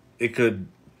could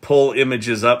pull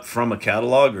images up from a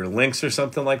catalog or links or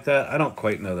something like that. I don't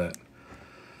quite know that.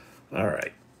 All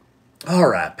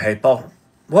right, people.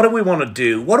 What do we want to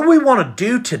do? What do we want to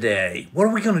do today? What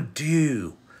are we going to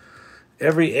do?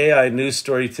 Every AI news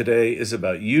story today is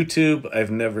about YouTube. I've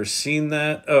never seen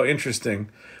that. Oh, interesting.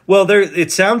 Well,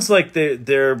 it sounds like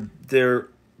they're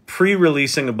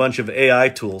pre-releasing a bunch of AI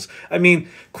tools. I mean,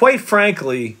 quite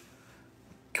frankly,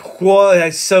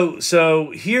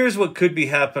 so here's what could be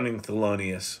happening,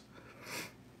 Thelonious.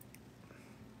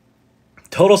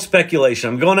 Total speculation.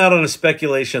 I'm going out on a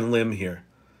speculation limb here.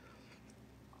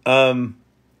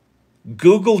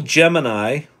 Google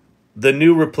Gemini, the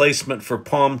new replacement for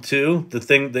Palm 2,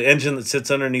 the engine that sits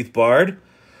underneath Bard.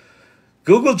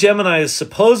 Google Gemini is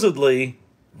supposedly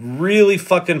really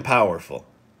fucking powerful.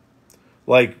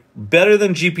 Like, better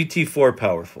than GPT-4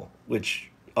 powerful, which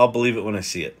I'll believe it when I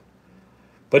see it.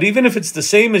 But even if it's the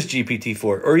same as GPT-4,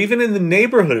 or even in the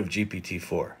neighborhood of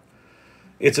GPT-4,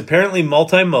 it's apparently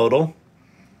multimodal.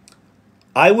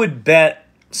 I would bet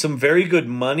some very good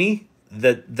money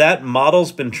that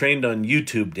model's been trained on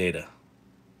YouTube data.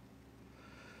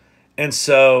 And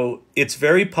so it's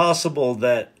very possible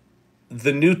that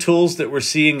the new tools that we're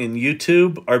seeing in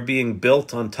YouTube are being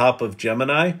built on top of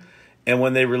Gemini. And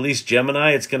when they release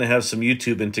Gemini, it's going to have some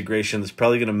YouTube integration that's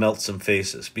probably going to melt some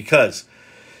faces. Because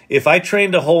if I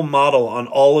trained a whole model on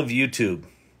all of YouTube,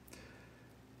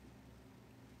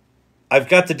 I've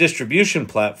got the distribution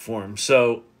platform.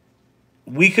 So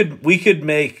we could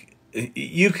make,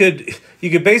 you could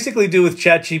basically do with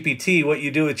ChatGPT what you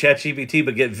do with ChatGPT,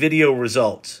 but get video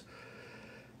results.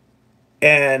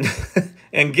 And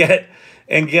get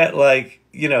like,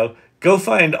 go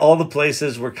find all the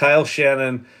places where Kyle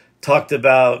Shannon talked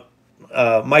about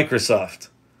Microsoft.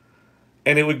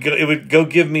 And it would go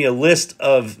give me a list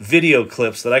of video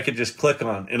clips that I could just click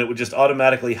on, and it would just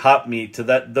automatically hop me to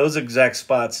those exact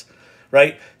spots,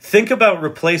 right? Think about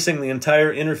replacing the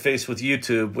entire interface with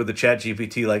YouTube with a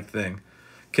ChatGPT-like thing.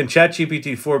 Can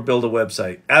ChatGPT-4 build a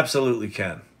website? Absolutely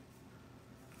can.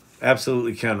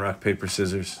 Absolutely can, rock, paper,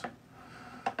 scissors.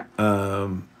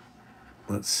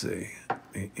 Let's see.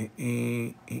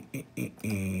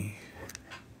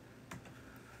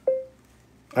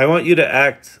 I want you to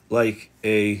act like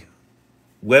a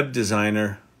web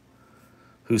designer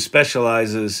who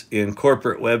specializes in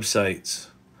corporate websites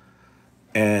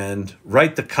and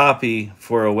write the copy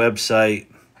for a website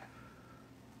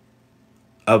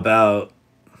about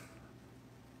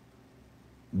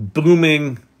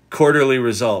booming quarterly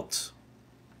results.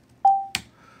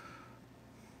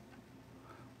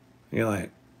 You're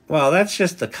like, well, that's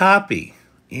just the copy.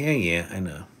 Yeah, I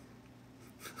know.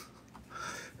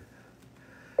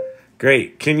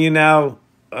 Great. Can you now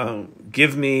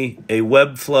give me a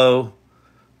Webflow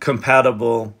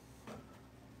compatible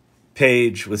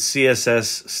page with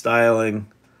CSS styling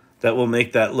that will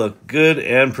make that look good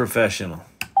and professional.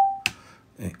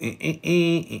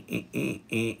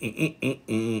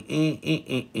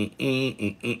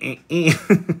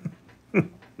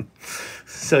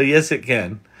 So yes, it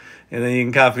can. And then you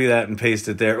can copy that and paste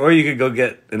it there. Or you could go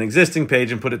get an existing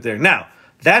page and put it there. Now,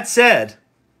 that said,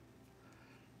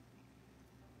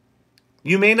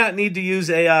 you may not need to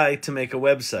use AI to make a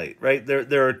website, right?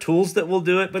 There are tools that will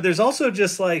do it, but there's also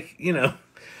just like,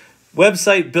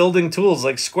 website building tools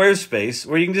like Squarespace,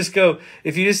 where you can just go,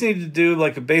 if you just need to do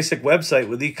like a basic website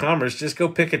with e-commerce, just go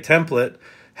pick a template,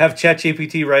 have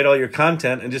ChatGPT write all your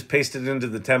content, and just paste it into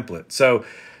the template.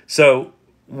 So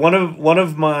one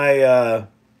of my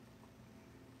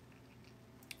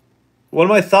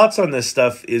thoughts on this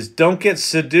stuff is don't get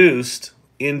seduced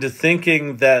into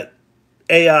thinking that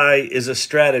AI is a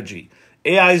strategy.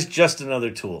 AI is just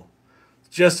another tool.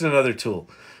 Just another tool.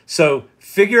 So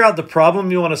figure out the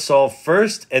problem you want to solve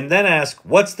first, and then ask,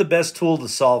 what's the best tool to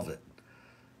solve it?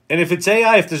 And if it's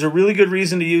AI, if there's a really good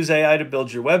reason to use AI to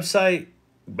build your website,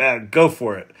 go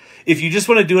for it. If you just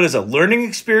want to do it as a learning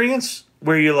experience,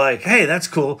 where you're like, hey, that's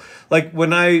cool. Like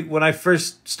when I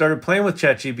first started playing with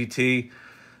ChatGPT,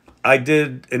 I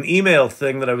did an email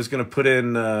thing that I was going to put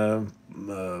in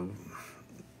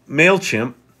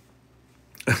MailChimp.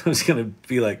 I was going to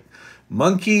be like,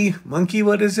 Monkey,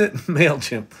 what is it?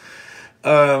 MailChimp.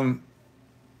 And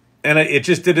it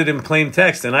just did it in plain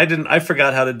text. And I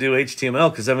forgot how to do HTML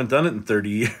because I haven't done it in 30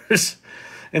 years.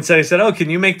 And so I said, oh,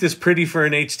 can you make this pretty for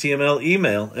an HTML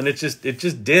email? And it just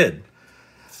did.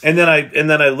 And then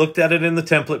I looked at it in the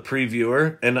template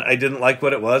previewer and I didn't like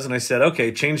what it was. And I said,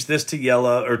 okay, change this to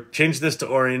yellow or change this to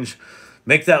orange.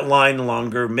 Make that line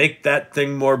longer. Make that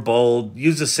thing more bold.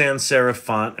 Use a sans serif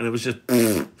font. And it was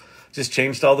just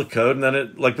changed all the code. And then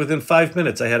it, like within 5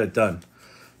 minutes, I had it done.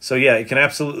 So yeah, it can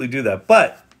absolutely do that.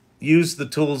 But use the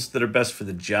tools that are best for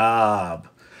the job.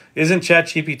 Isn't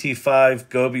ChatGPT 5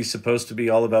 Gobi supposed to be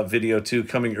all about video too,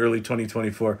 coming early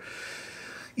 2024?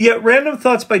 Yeah, random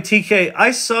thoughts by TK.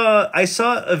 I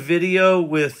saw a video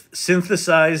with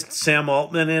synthesized Sam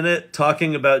Altman in it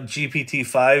talking about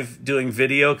GPT-5 doing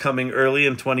video coming early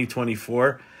in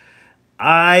 2024.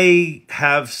 I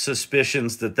have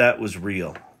suspicions that was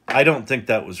real. I don't think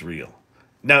that was real.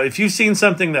 Now, if you've seen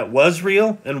something that was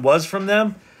real and was from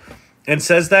them and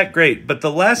says that, great. But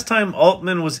the last time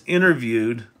Altman was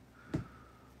interviewed,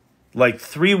 like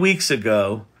 3 weeks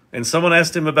ago, and someone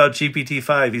asked him about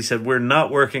GPT-5, he said, we're not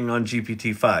working on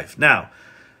GPT-5. Now,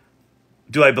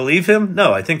 do I believe him?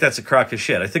 No, I think that's a crock of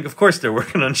shit. I think, of course, they're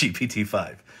working on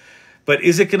GPT-5. But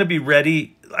is it going to be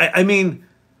ready? I mean,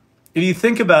 if you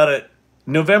think about it,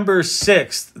 November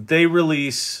 6th, they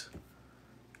release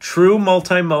true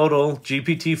multimodal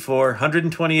GPT-4,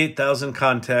 128,000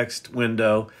 context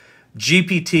window,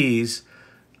 GPTs,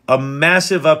 a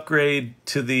massive upgrade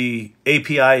to the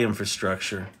API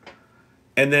infrastructure.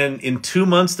 And then in 2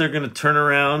 months, they're going to turn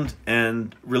around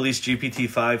and release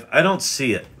GPT-5. I don't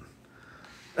see it.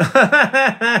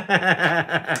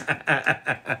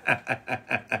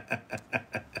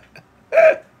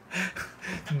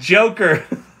 Joker.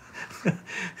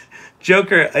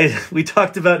 We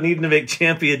talked about needing to make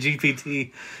Champy a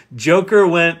GPT. Joker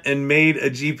went and made a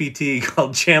GPT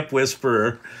called Champ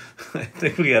Whisperer. I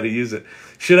think we got to use it.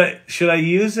 Should I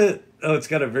use it? Oh, it's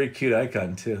got a very cute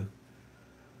icon too.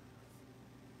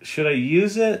 Should I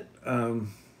use it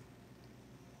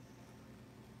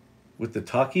with the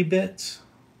talkie bits?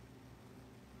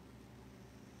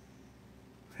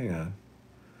 Hang on.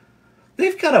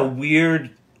 They've got a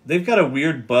weird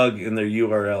bug in their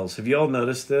URLs. Have you all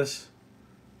noticed this?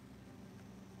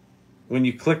 When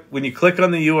you click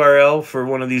on the URL for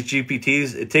one of these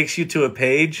GPTs, it takes you to a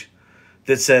page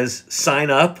that says sign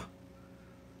up.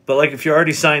 But like if you're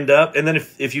already signed up, and then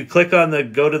if you click on the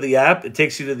go to the app, it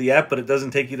takes you to the app, but it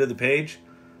doesn't take you to the page.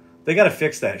 They got to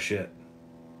fix that shit.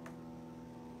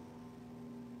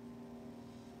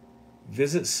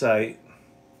 Visit site.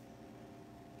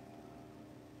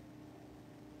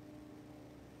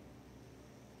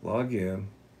 Log in.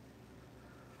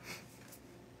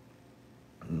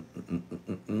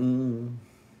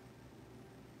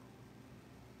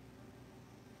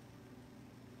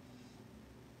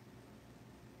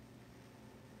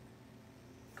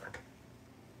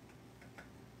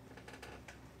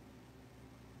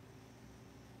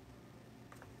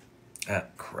 Ah,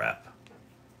 crap.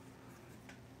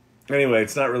 Anyway,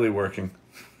 it's not really working.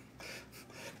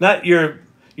 Not your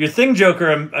thing, Joker,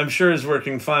 I'm sure is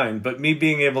working fine, but me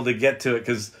being able to get to it,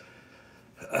 because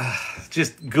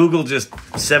just Google just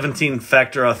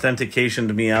 17-factor authentication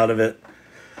to me out of it.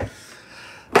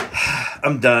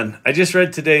 I'm done. I just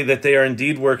read today that they are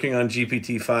indeed working on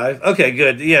GPT-5. Okay,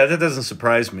 good. Yeah, that doesn't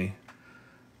surprise me.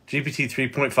 GPT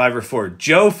 3.5 or 4.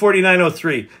 Joe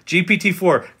 4903.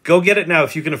 GPT-4. Go get it now.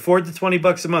 If you can afford the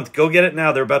 $20 a month, go get it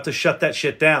now. They're about to shut that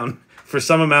shit down for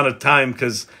some amount of time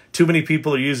because too many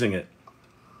people are using it.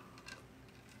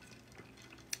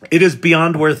 It is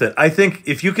beyond worth it. I think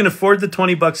if you can afford the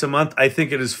 $20 a month, I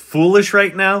think it is foolish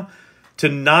right now to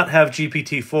not have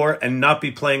GPT-4 and not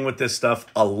be playing with this stuff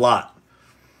a lot.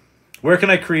 Where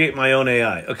can I create my own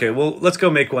AI? Okay, well, let's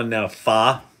go make one now.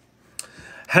 Fa.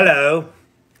 Hello.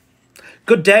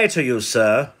 Good day to you,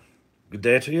 sir. Good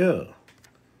day to you.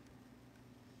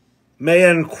 May I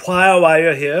inquire why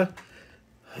you're here?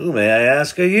 Who, may I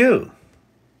ask, are you?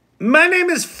 My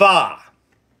name is Fa.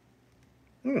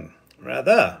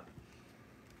 Rather.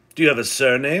 Do you have a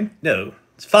surname? No,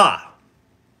 it's Fa.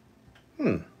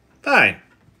 Fine.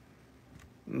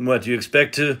 What do you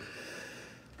expect to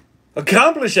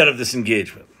accomplish out of this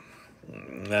engagement?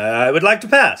 I would like to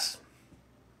pass.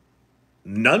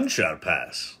 None shall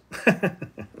pass.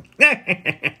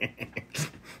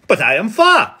 But I am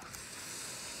Fa.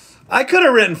 I could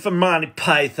have written for Monty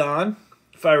Python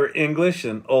if I were English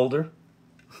and older.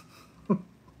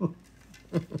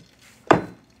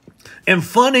 And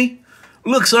funny.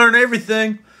 Looks aren't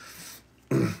everything.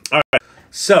 All right.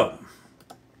 So,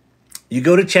 you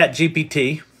go to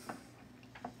ChatGPT,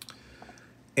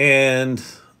 and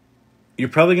you're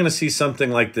probably going to see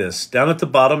something like this. Down at the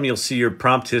bottom, you'll see your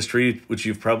prompt history, which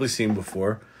you've probably seen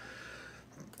before.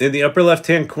 In the upper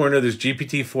left-hand corner, there's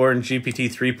GPT-4 and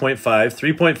GPT 3.5.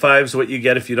 3.5 is what you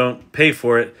get if you don't pay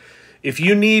for it. If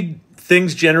you need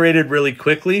things generated really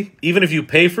quickly, even if you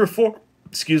pay for 4,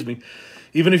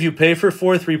 even if you pay for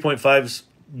 4, 3.5 is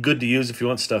good to use if you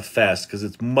want stuff fast because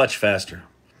it's much faster.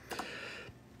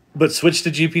 But switch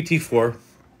to GPT-4.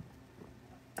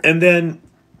 And then,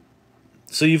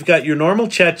 so you've got your normal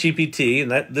ChatGPT,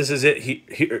 and this is it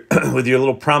here with your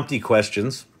little prompty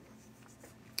questions.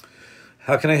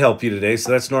 How can I help you today?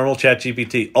 So that's normal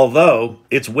ChatGPT. Although,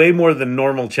 it's way more than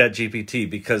normal ChatGPT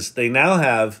because they now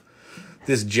have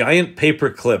this giant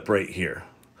paperclip right here.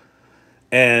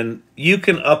 And you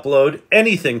can upload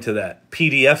anything to that.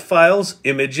 PDF files,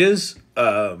 images,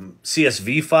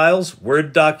 CSV files,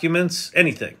 Word documents,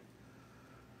 anything.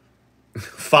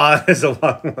 Fa is a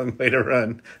long, long way to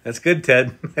run. That's good,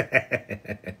 Ted.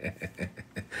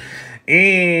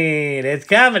 That's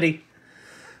comedy.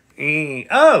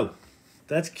 Oh,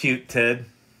 that's cute, Ted.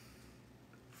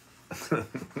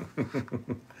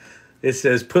 It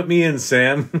says, put me in,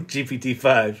 Sam,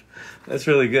 GPT-5. That's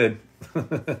really good.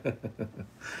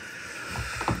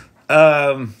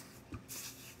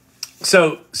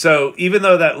 So even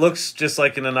though that looks just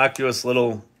like an innocuous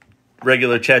little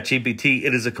regular ChatGPT,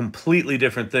 it is a completely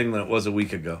different thing than it was a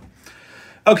week ago.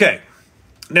 Okay,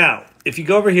 now if you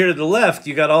go over here to the left,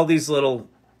 you got all these little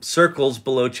circles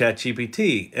below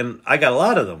ChatGPT, and I got a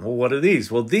lot of them. Well, what are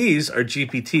these? Well, these are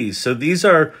GPTs. So these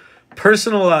are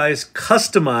personalized,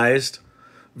 customized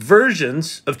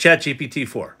versions of ChatGPT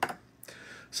 4.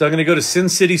 So I'm going to go to Sin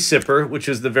City Sipper, which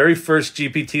is the very first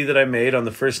GPT that I made on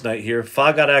the first night here.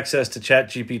 Fa got access to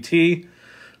ChatGPT.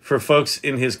 For folks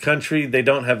in his country, they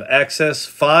don't have access.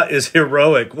 Fa is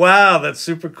heroic. Wow, that's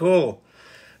super cool.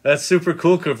 That's super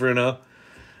cool, Kavruno.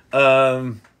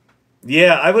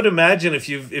 Yeah, I would imagine if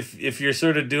you're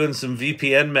sort of doing some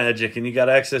VPN magic and you got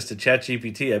access to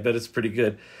ChatGPT, I bet it's pretty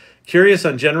good. Curious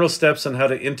on general steps on how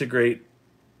to integrate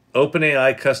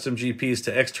OpenAI custom GPs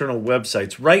to external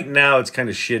websites. Right now, it's kind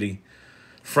of shitty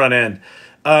front end.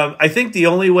 I think the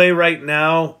only way right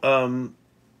now,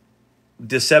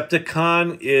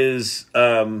 Decepticon is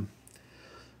to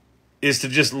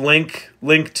just link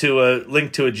to a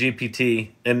GPT,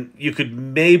 and you could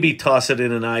maybe toss it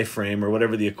in an iframe or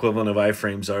whatever the equivalent of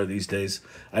iframes are these days.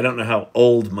 I don't know how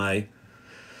old my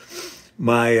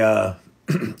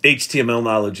HTML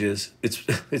knowledge is.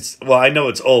 It's well, I know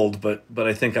it's old, but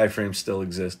I think iframes still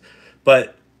exist.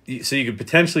 But so you could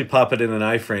potentially pop it in an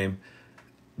iframe,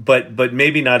 but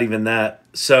maybe not even that.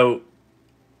 So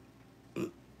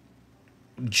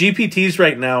GPTs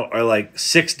right now are like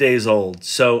 6 days old.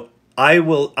 So I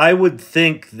would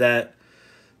think that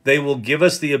they will give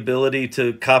us the ability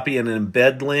to copy an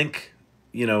embed link,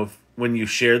 when you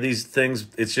share these things.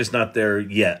 It's just not there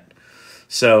yet.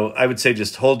 So I would say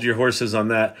just hold your horses on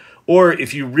that. Or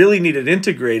if you really need it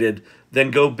integrated, then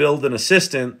go build an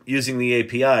assistant using the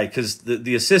API, because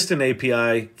the assistant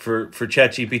API for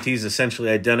ChatGPT is essentially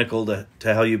identical to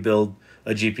how you build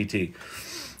a GPT.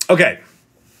 Okay.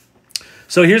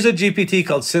 So here's a GPT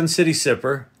called Sin City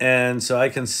Sipper. And so I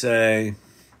can say,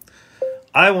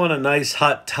 I want a nice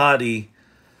hot toddy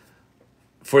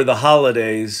for the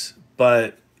holidays,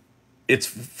 but it's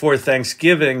for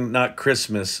Thanksgiving, not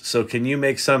Christmas. So can you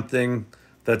make something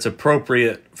that's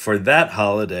appropriate for that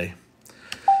holiday?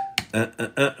 A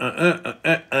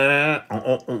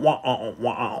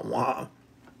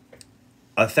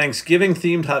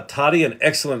Thanksgiving-themed hot toddy, an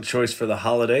excellent choice for the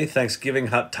holiday. Thanksgiving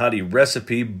hot toddy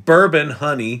recipe: bourbon,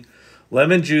 honey,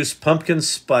 lemon juice, pumpkin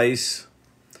spice,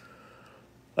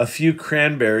 a few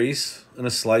cranberries, and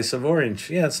a slice of orange.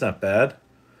 Yeah, it's not bad.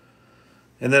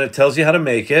 And then it tells you how to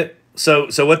make it. So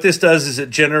what this does is it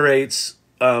generates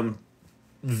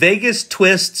Vegas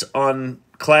twists on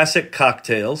classic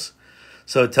cocktails.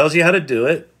 So it tells you how to do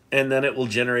it, and then it will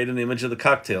generate an image of the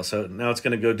cocktail. So now it's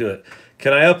going to go do it.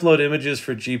 Can I upload images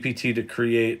for GPT to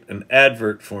create an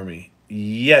advert for me?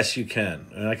 Yes, you can.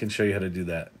 And I can show you how to do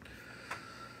that.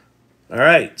 All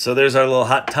right, so there's our little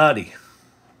hot toddy.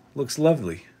 Looks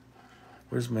lovely.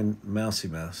 Where's my mousy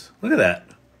mouse? Look at that.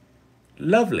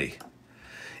 Lovely.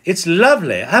 It's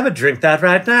lovely. Have a drink that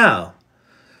right now.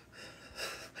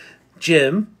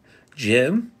 Jim,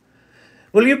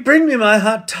 will you bring me my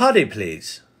hot toddy,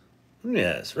 please?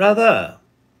 Yes, rather.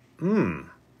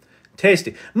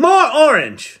 Tasty. More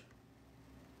orange.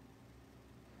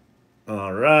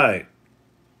 All right.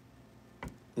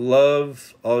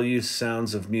 Love all you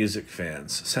Sound of Music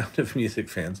fans. Sound of Music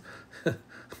fans.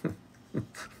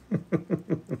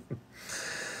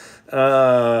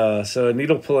 So a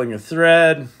needle pulling a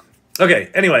thread. Okay,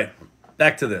 anyway,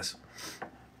 back to this.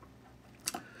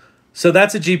 So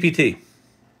that's a GPT.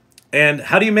 And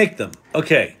how do you make them?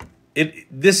 Okay,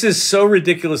 this is so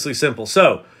ridiculously simple.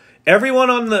 So everyone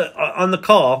on the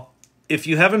call, if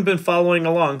you haven't been following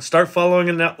along, start following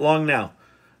along now.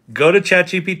 Go to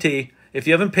ChatGPT. If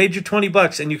you haven't paid your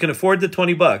 $20 and you can afford the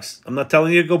 $20, I'm not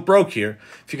telling you to go broke here.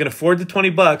 If you can afford the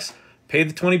 $20, pay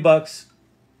the $20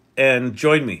 and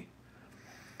join me.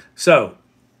 So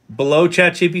below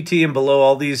ChatGPT and below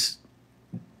all these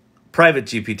private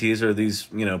GPTs or these,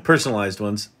 personalized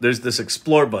ones, there's this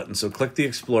explore button. So click the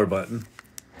explore button.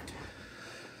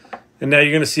 And now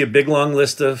you're going to see a big long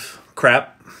list of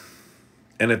crap.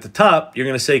 And at the top, you're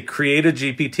going to say create a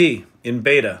GPT in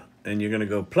beta. And you're going to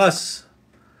go plus.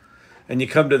 And you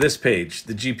come to this page,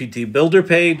 the GPT builder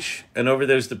page. And over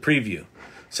there's the preview.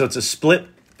 So it's a split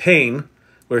pane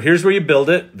where here's where you build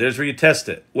it. There's where you test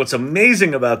it. What's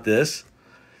amazing about this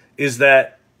is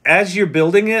that as you're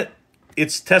building it,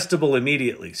 it's testable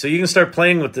immediately. So you can start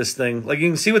playing with this thing. Like you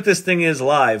can see what this thing is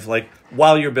live, like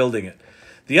while you're building it.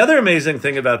 The other amazing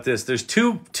thing about this, there's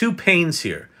two panes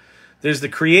here. There's the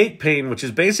create pane, which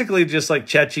is basically just like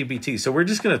ChatGPT. So we're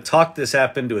just going to talk this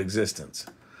app into existence.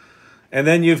 And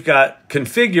then you've got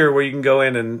configure where you can go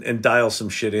in and dial some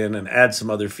shit in and add some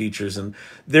other features. And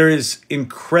there is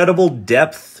incredible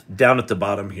depth down at the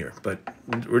bottom here. But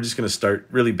we're just going to start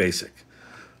really basic.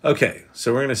 Okay,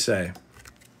 so we're going to say,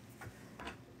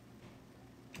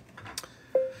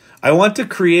 I want to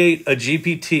create a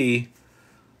GPT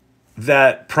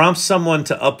that prompts someone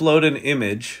to upload an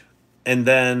image, and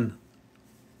then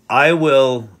I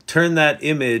will turn that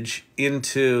image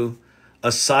into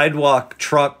a sidewalk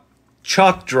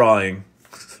chalk drawing.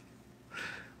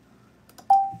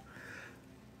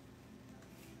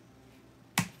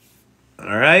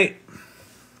 All right.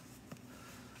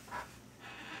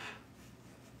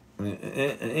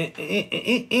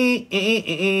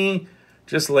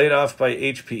 Just laid off by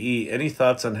HPE. Any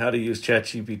thoughts on how to use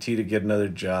ChatGPT to get another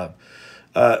job?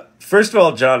 First of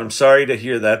all, John, I'm sorry to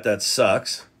hear that. That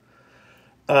sucks.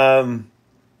 So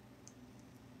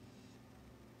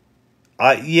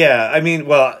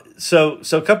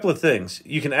a couple of things.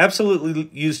 You can absolutely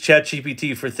use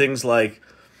ChatGPT for things like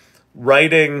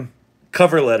writing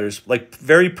cover letters, like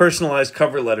very personalized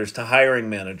cover letters to hiring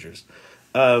managers.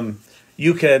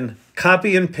 You can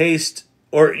copy and paste,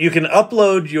 or you can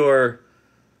upload your.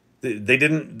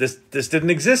 This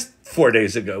didn't exist 4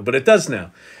 days ago, but it does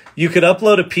now. You could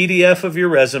upload a PDF of your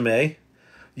resume.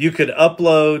 You could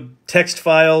upload text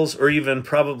files or even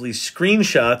probably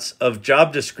screenshots of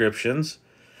job descriptions,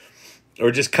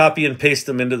 or just copy and paste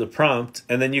them into the prompt.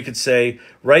 And then you could say,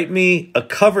 write me a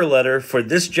cover letter for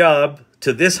this job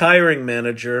to this hiring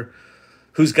manager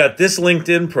who's got this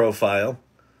LinkedIn profile.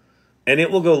 And it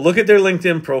will go look at their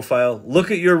LinkedIn profile, look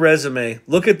at your resume,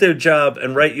 look at their job,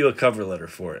 and write you a cover letter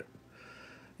for it.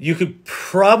 You could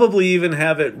probably even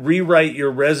have it rewrite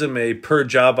your resume per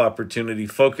job opportunity,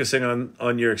 focusing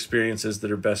on your experiences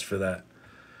that are best for that.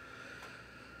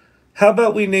 How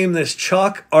about we name this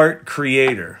Chalk Art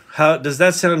Creator? How does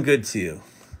that sound good to you?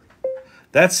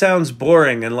 That sounds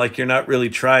boring and like you're not really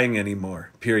trying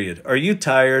anymore, period. Are you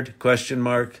tired? Question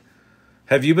mark.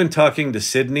 Have you been talking to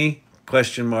Sydney?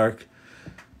 Question mark.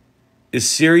 Is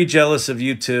Siri jealous of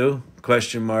you too?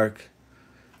 Question mark.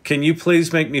 Can you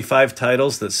please make me 5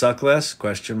 titles that suck less?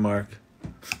 Question mark.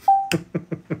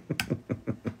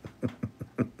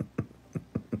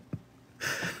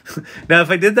 Now, if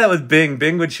I did that with Bing,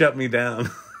 Bing would shut me down.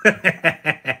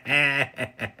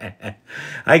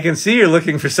 I can see you're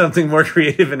looking for something more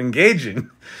creative and engaging.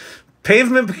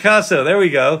 Pavement Picasso, there we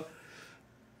go.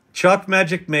 Chalk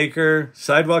Magic Maker,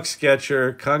 Sidewalk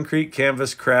Sketcher, Concrete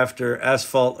Canvas Crafter,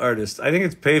 Asphalt Artist. I think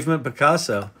it's Pavement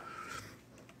Picasso.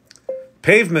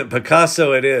 Pavement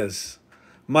Picasso it is.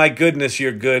 My goodness,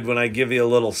 you're good when I give you a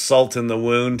little salt in the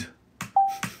wound.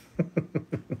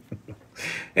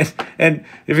 and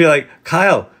if you're like,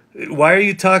 Kyle, why are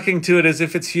you talking to it as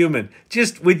if it's human?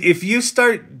 Just, if you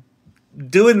start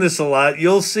doing this a lot,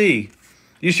 you'll see.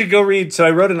 You should go read. So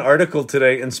I wrote an article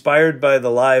today inspired by the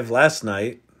live last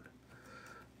night.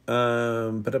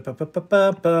 Oh,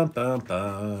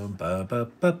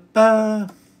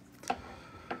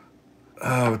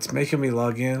 it's making me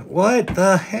log in. What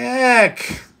the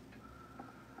heck?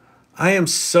 I am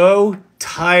so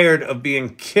tired of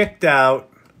being kicked out.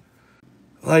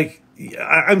 Like,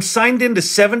 I'm signed into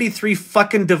 73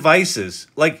 fucking devices.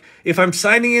 Like, if I'm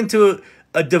signing into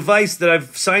a device that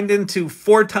I've signed into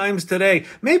 4 times today,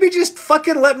 maybe just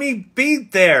fucking let me be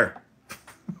there.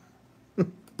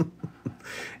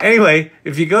 Anyway,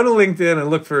 if you go to LinkedIn and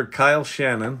look for Kyle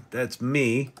Shannon, that's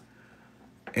me.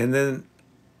 And then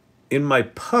in my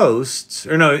posts,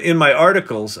 or no, in my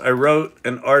articles, I wrote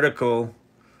an article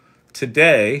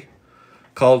today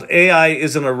called AI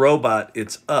Isn't a Robot,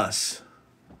 It's Us.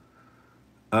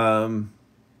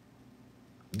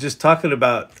 Just talking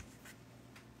about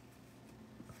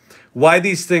why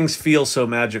these things feel so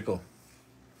magical.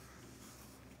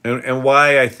 And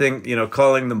why I think,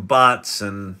 calling them bots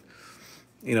and,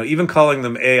 even calling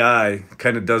them AI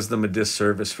kind of does them a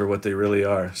disservice for what they really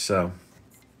are. So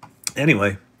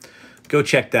anyway, go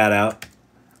check that out.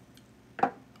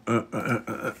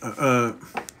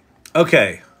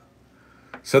 Okay.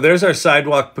 So there's our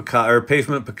sidewalk or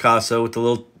pavement Picasso with the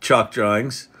little chalk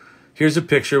drawings. Here's a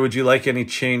picture. Would you like any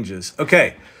changes?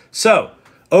 Okay. So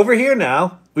over here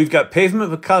now, we've got pavement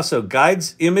Picasso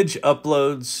guides image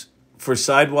uploads for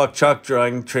sidewalk chalk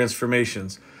drawing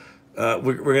transformations.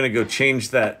 We're going to go change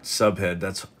that subhead.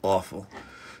 That's awful.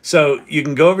 So you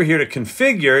can go over here to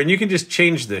configure and you can just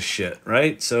change this shit,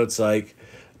 right? So it's like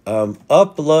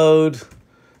upload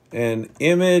an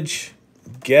image,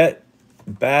 get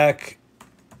back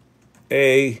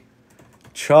a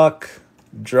chalk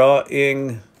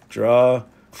drawing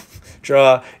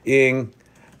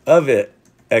of it,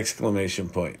 exclamation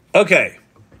point. Okay.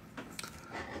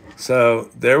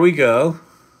 So there we go.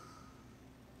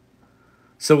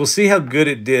 So we'll see how good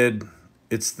it did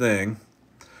its thing.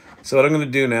 So what I'm going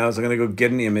to do now is I'm going to go get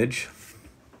an image.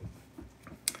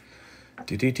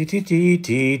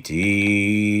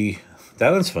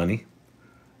 That one's funny.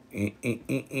 Wait,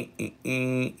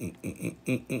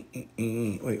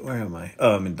 where am I?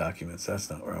 Oh, I'm in documents.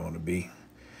 That's not where I want to be.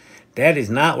 That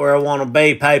is not where I want to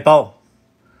be, people.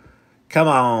 Come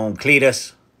on,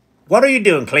 Cletus. What are you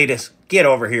doing, Cletus? Get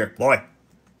over here, boy.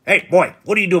 Hey, boy,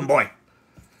 what are you doing, boy?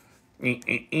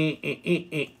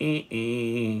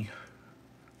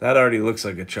 That already looks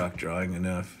like a chalk drawing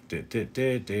enough.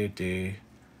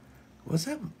 Was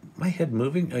that my head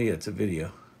moving? Oh yeah, it's a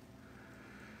video.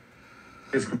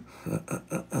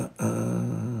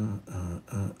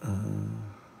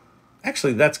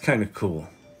 Actually, that's kind of cool.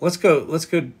 Let's go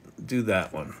do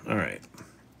that one. All right.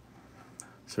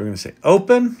 So we're going to say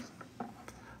open.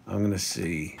 I'm going to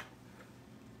see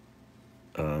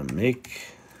make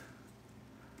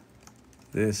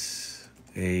this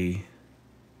a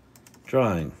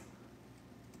drawing.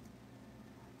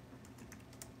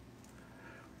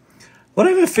 What I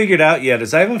haven't figured out yet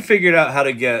is I haven't figured out how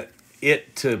to get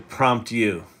it to prompt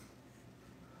you.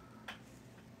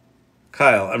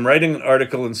 Kyle, I'm writing an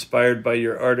article inspired by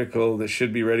your article that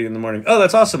should be ready in the morning. Oh,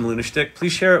 that's awesome, Lunashtick.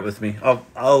 Please share it with me. I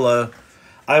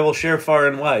will share far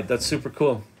and wide. That's super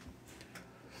cool.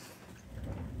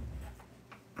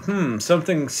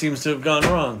 Something seems to have gone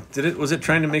wrong. Was it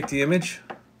trying to make the image?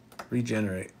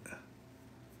 Regenerate.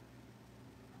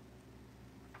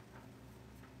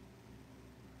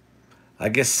 I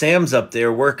guess Sam's up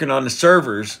there working on the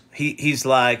servers. He's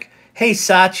like, hey,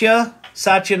 Satya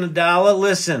Nadella,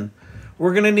 listen,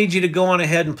 we're going to need you to go on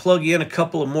ahead and plug in a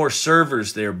couple of more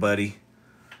servers there, buddy.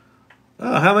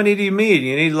 Oh, how many do you need?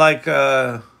 You need like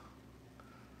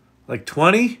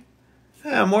 20?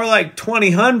 Yeah, more like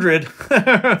 2,000.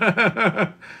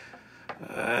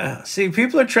 See,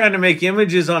 people are trying to make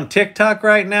images on TikTok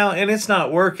right now, and it's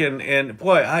not working. And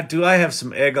boy, I have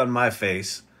some egg on my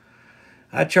face.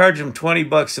 I charge them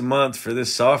 $20 a month for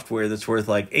this software that's worth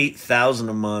like $8,000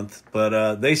 a month,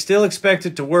 but they still expect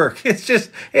it to work.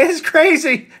 It's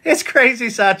crazy. It's crazy,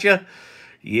 Satya.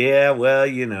 Yeah, well,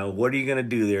 you know, what are you going to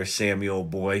do there, Sammy, old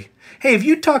boy? Hey, have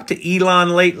you talked to Elon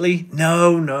lately?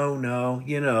 No.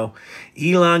 You know,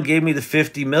 Elon gave me the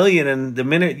 50 million, and the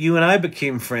minute you and I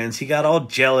became friends, he got all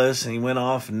jealous and he went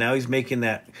off, and now he's making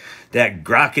that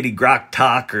grockety grok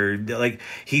talk, or like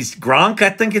he's Gronk,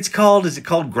 I think it's called. Is it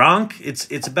called Gronk?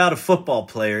 It's about a football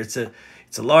player. It's a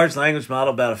large language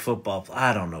model about a football player.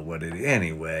 I don't know what it is.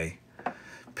 Anyway.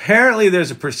 Apparently,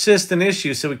 there's a persistent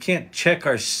issue, so we can't check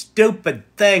our stupid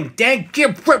thing. Dang, rig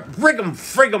 'em,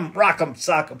 frig 'em, rock 'em,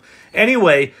 sock 'em.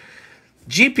 Anyway,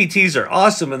 GPTs are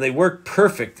awesome, and they work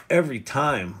perfect every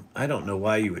time. I don't know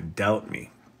why you would doubt me.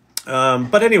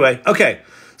 But anyway, okay.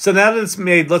 So now that it's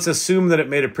made, let's assume that it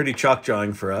made a pretty chalk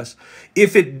drawing for us.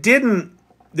 If it didn't,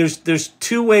 there's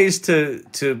two ways to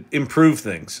improve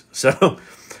things. So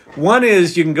one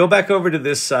is you can go back over to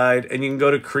this side and you can go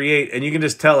to create and you can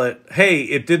just tell it, hey,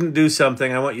 it didn't do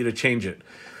something. I want you to change it.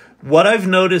 What I've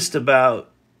noticed about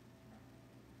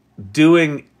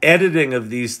doing editing of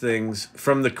these things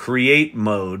from the create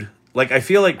mode, like I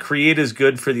feel like create is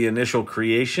good for the initial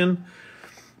creation,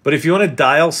 but if you want to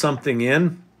dial something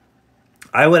in,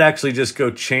 I would actually just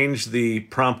go change the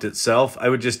prompt itself. I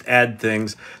would just add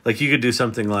things. Like you could do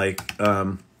something like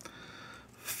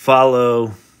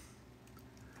follow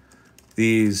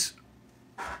these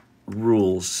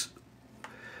rules.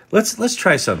 Let's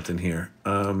try something here.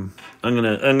 I'm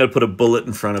gonna put a bullet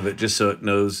in front of it just so it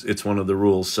knows it's one of the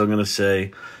rules. So I'm gonna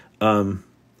say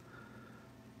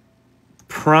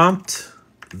prompt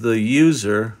the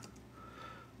user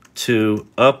to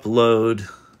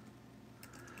upload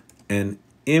an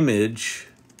image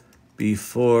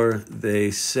before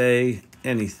they say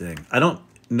anything. I don't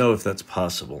know if that's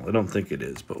possible. I don't think it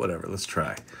is, but whatever. Let's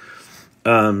try.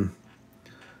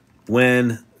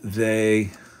 When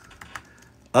they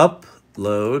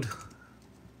upload,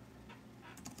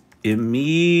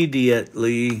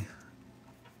 immediately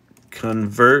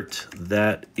convert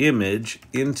that image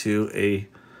into a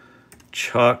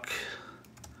chalk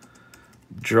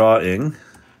drawing.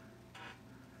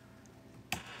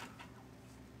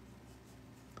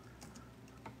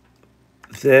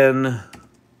 Then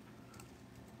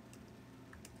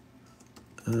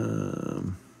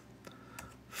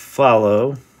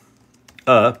follow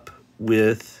up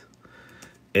with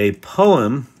a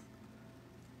poem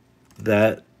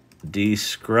that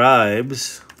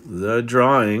describes the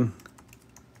drawing,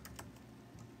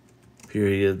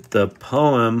 period. The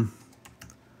poem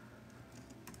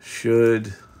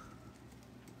should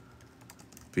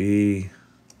be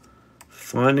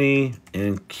funny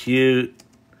and cute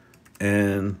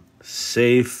and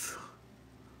safe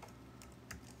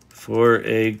for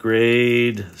a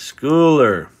grade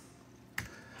schooler.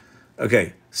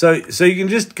 Okay, so you can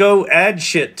just go add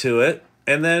shit to it,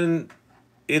 and then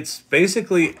it's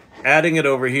basically adding it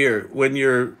over here when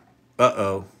you're,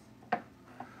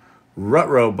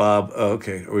 Rutro Bob. Oh,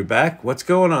 okay, are we back? What's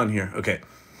going on here? Okay,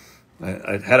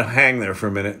 I had a hang there for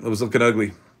a minute. It was looking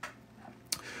ugly.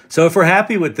 So if we're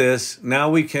happy with this, now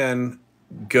we can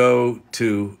go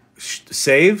to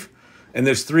save, and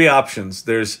there's three options.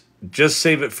 There's just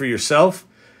save it for yourself.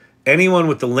 Anyone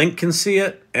with the link can see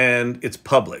it, and it's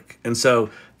public. And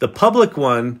so the public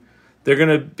one, they're going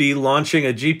to be launching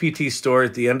a GPT store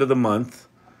at the end of the month.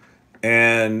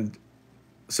 And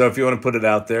so if you want to put it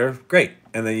out there, great.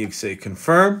 And then you can say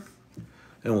confirm,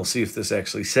 and we'll see if this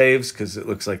actually saves, because it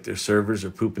looks like their servers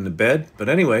are pooping the bed. But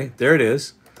anyway, there it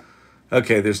is.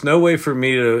 Okay, there's no way for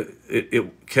me to,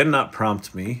 it cannot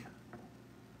prompt me.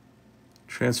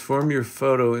 Transform your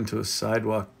photo into a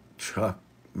sidewalk chalk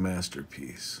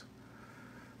masterpiece.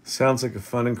 Sounds like a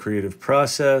fun and creative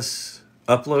process.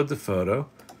 Upload the photo.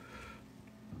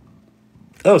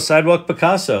 Oh, sidewalk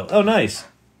Picasso. Oh, nice.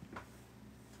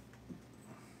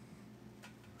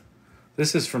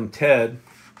 This is from Ted.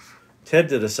 Ted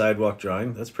did a sidewalk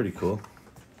drawing. That's pretty cool.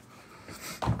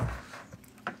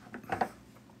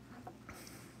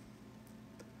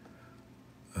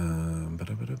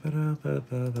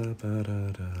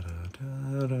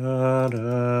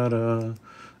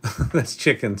 That's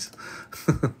chickens.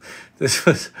 This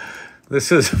was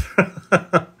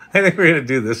I think we're gonna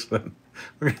do this one.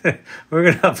 We're gonna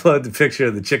upload the picture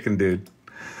of the chicken dude.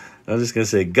 I'm just gonna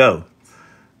say go.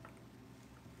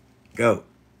 All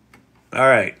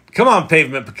right, come on,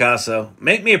 Pavement Picasso,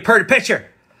 make me a pretty picture.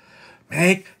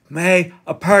 Make me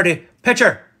a pretty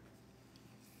picture.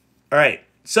 All right.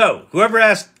 So whoever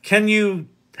asked,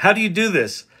 how do you do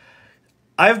this?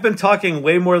 I've been talking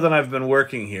way more than I've been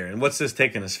working here. And what's this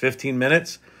taking us, 15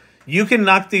 minutes? You can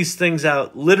knock these things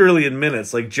out literally in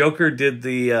minutes. Like Joker did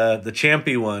the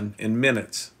Champy one in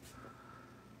minutes.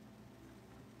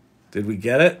 Did we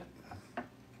get it?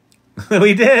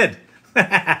 We did.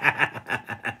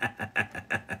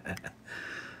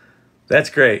 That's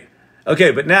great.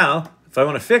 Okay, but now, if I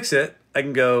want to fix it, I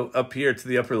can go up here to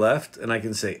the upper left, and I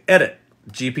can say Edit,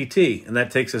 GPT, and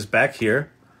that takes us back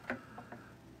here.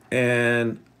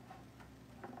 And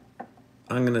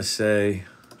I'm going to say,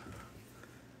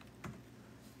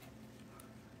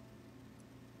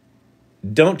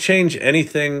 don't change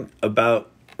anything about,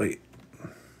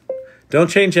 don't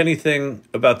change anything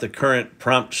about the current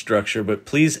prompt structure, but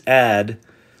please add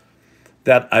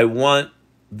that I want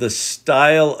the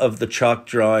style of the chalk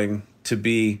drawing to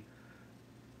be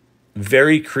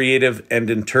very creative and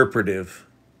interpretive,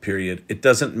 period. It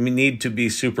doesn't need to be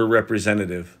super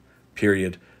representative,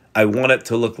 period. I want it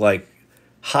to look like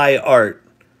high art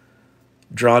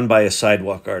drawn by a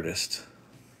sidewalk artist.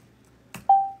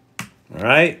 All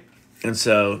right? And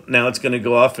so now it's going to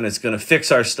go off and it's going to fix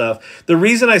our stuff. The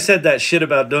reason I said that shit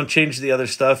about don't change the other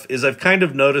stuff is I've kind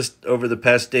of noticed over the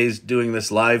past days doing this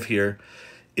live here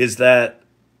is that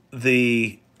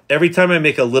every time I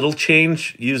make a little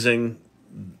change using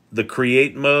the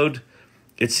create mode,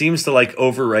 it seems to like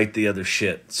overwrite the other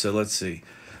shit. So let's see.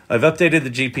 I've updated the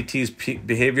GPT's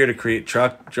behavior to create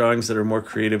chalk drawings that are more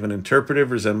creative and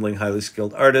interpretive, resembling highly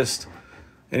skilled artists.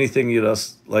 Anything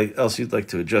else you'd like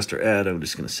to adjust or add? I'm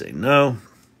just going to say no.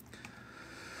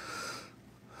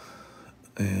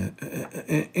 And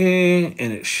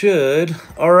it should.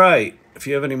 All right. If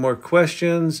you have any more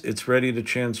questions, it's ready to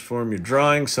transform your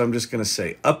drawing. So I'm just going to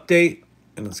say update,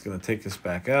 and it's going to take us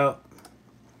back out.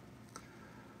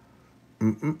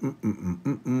 I'm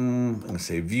going to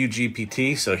say view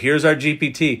GPT. So here's our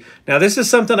GPT. Now, this is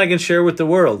something I can share with the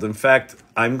world. In fact,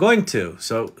 I'm going to.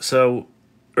 So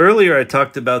earlier I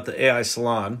talked about the AI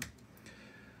Salon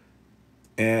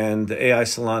and the AI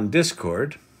Salon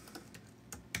Discord.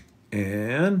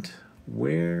 And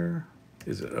where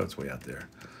is it? Oh, it's way out there.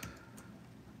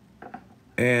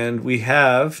 And we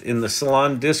have in the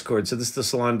Salon Discord, so this is the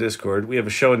Salon Discord, we have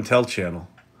a show and tell channel.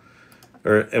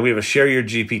 And we have a share your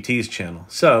GPTs channel.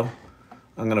 So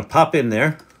I'm going to pop in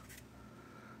there.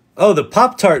 Oh, the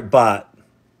Pop-Tart bot.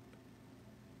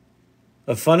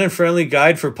 A fun and friendly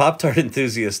guide for Pop-Tart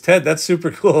enthusiasts. Ted, that's super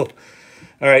cool.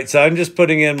 All right, so I'm just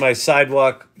putting in my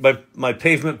sidewalk, my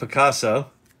pavement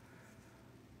Picasso.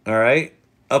 All right,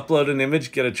 upload an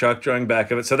image, get a chalk drawing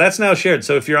back of it. So that's now shared.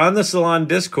 So if you're on the Salon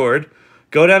Discord,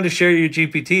 go down to share your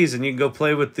GPTs and you can go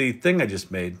play with the thing I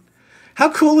just made. How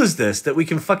cool is this that we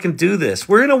can fucking do this?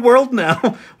 We're in a world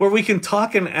now where we can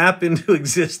talk an app into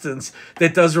existence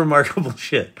that does remarkable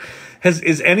shit.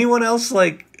 Is anyone else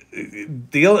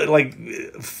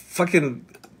fucking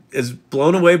as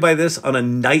blown away by this on a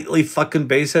nightly fucking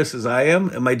basis as I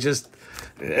am? I just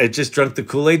drunk the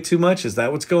Kool-Aid too much? Is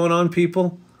that what's going on,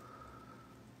 people?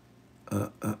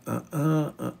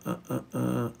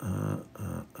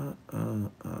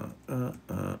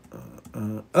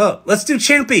 Oh, let's do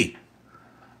Champy.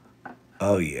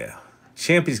 Oh, yeah.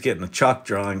 Champy's getting a chalk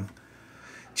drawing.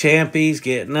 Champy's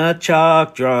getting a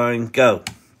chalk drawing. Go.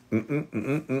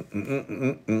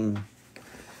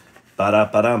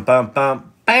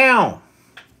 Ba-da-ba-dum-bum-bum. Bow.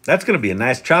 That's going to be a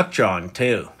nice chalk drawing,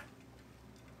 too.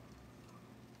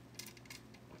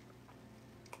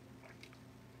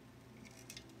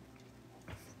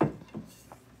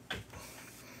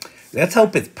 Let's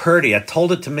hope it's pretty. I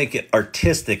told it to make it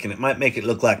artistic, and it might make it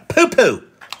look like poo-poo.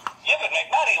 You can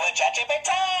make money with ChatGPT.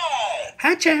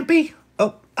 Hi, Champy.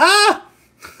 Oh, ah!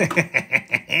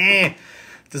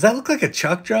 Does that look like a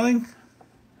chalk drawing?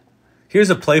 Here's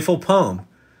a playful poem.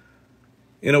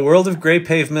 In a world of gray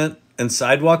pavement and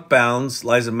sidewalk bounds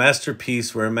lies a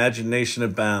masterpiece where imagination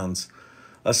abounds.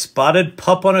 A spotted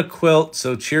pup on a quilt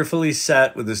so cheerfully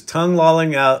sat with his tongue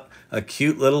lolling out a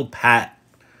cute little pat.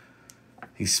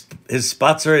 His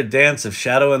spots are a dance of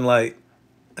shadow and light.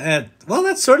 Well,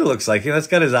 that sort of looks like him. That's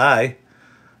got his eye.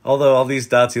 Although all these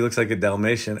dots, he looks like a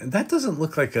Dalmatian. And that doesn't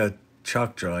look like a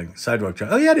chalk drawing, sidewalk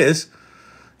drawing. Oh, yeah, it is.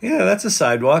 Yeah, that's a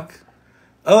sidewalk.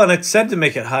 Oh, and it said to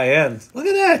make it high end. Look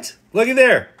at that. Look at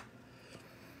there.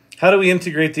 How do we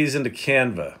integrate these into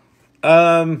Canva?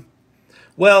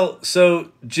 Well,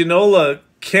 so Ginola,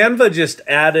 Canva just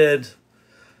added...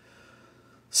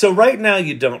 So right now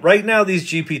you don't. Right now these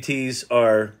GPTs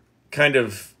are kind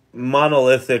of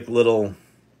monolithic little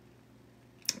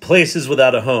places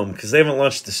without a home because they haven't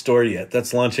launched the store yet.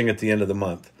 That's launching at the end of the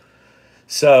month.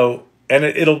 So, and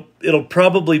it'll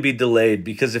probably be delayed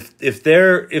because if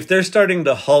they're starting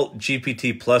to halt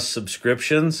GPT Plus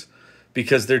subscriptions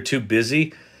because they're too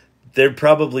busy, they're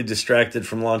probably distracted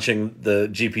from launching the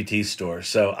GPT store.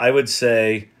 So I would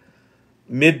say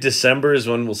mid-December is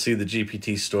when we'll see the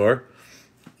GPT store.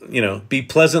 You know, be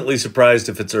pleasantly surprised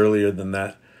if it's earlier than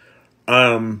that.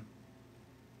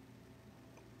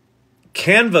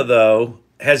 Canva, though,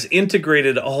 has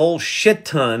integrated a whole shit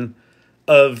ton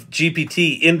of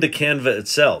GPT into Canva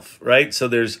itself, right? So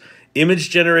there's image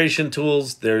generation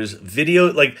tools, there's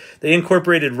video, like they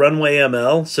incorporated Runway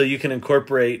ML, so you can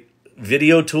incorporate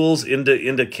video tools into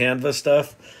Canva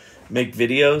stuff, make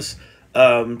videos.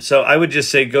 So I would just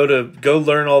say go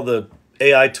learn all the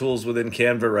AI tools within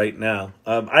Canva right now.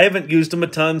 I haven't used them a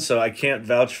ton, so I can't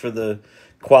vouch for the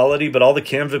quality, but all the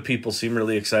Canva people seem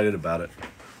really excited about it.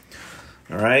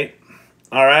 All right,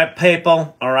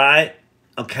 people. All right,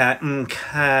 okay.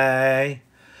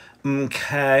 Want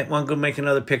to go make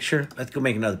another picture? Let's go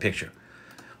make another picture.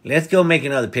 Let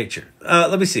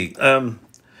me see.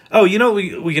 Oh, you know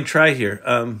what we can try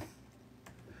here.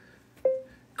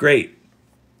 Great.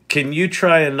 Can you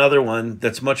try another one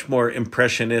that's much more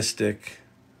impressionistic?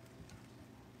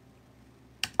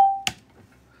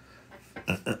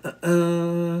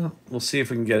 We'll see if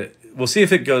we can get it. We'll see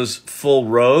if it goes full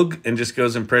rogue and just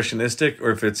goes impressionistic,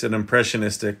 or if it's an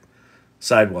impressionistic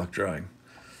sidewalk drawing.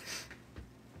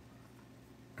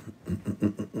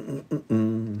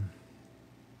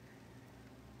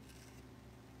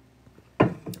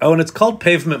 Oh, and it's called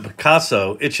Pavement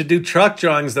Picasso. It should do chalk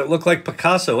drawings that look like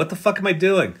Picasso. What the fuck am I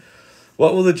doing?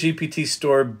 What will the GPT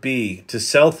store be? To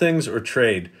sell things or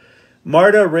trade?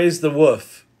 Marta raised the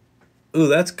woof. Ooh,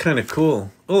 that's kind of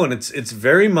cool. Oh, and it's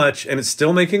very much, and it's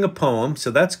still making a poem, so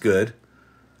that's good.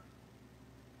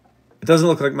 It doesn't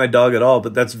look like my dog at all,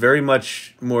 but that's very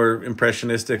much more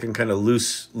impressionistic and kind of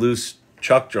loose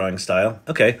chalk drawing style.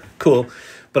 Okay, cool.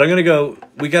 But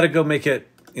we got to go make it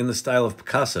in the style of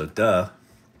Picasso, duh.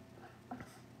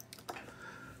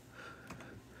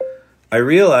 I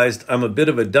realized I'm a bit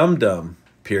of a dum-dum,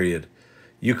 period.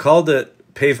 You called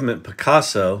it Pavement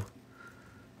Picasso.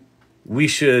 We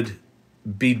should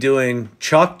be doing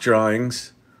chalk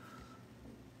drawings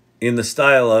in the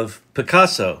style of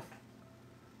Picasso.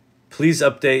 Please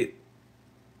update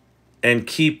and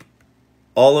keep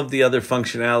all of the other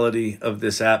functionality of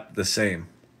this app the same.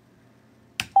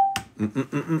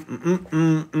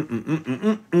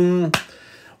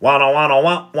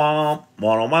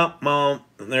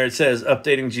 There it says,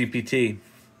 updating GPT.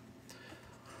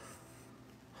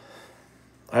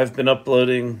 I've been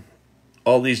uploading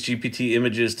all these GPT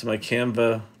images to my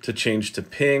Canva to change to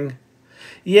Ping.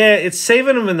 Yeah, it's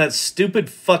saving them in that stupid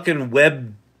fucking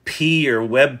WebP or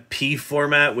WebP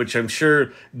format, which I'm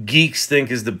sure geeks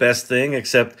think is the best thing,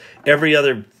 except every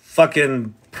other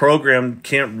fucking program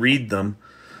can't read them.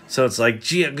 So it's like,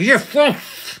 gee,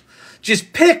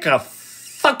 just pick a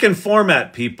fucking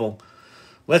format, people.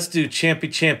 Let's do champy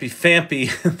fampy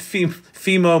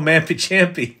femo mampy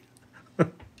champy.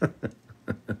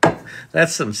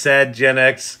 That's some sad Gen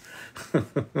X.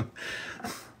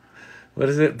 What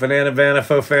is it? Banana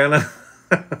fofana.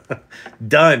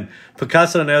 Done.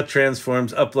 Picasso now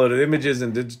transforms uploaded images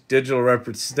into digital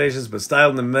representations, but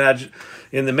styled in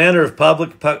the manner of Pablo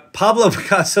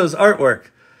Picasso's artwork.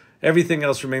 Everything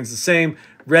else remains the same.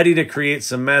 Ready to create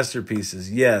some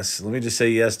masterpieces. Yes. Let me just say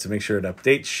yes to make sure it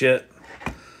updates shit.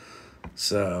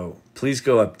 So please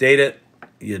go update it,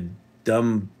 you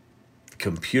dumb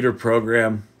computer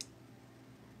program.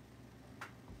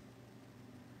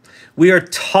 We are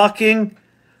talking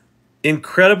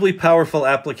incredibly powerful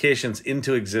applications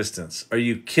into existence. Are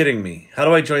you kidding me? How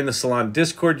do I join the Salon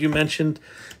Discord you mentioned?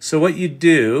 So what you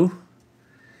do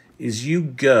is you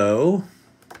go...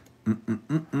 You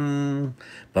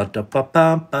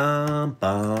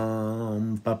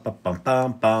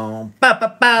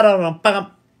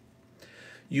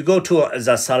go to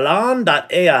the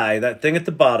salon.ai, that thing at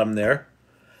the bottom there,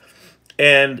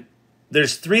 and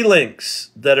there's 3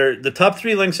 links that are, the top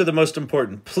 3 links are the most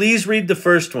important. Please read the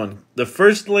first one. The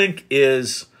first link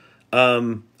is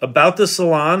about the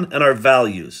salon and our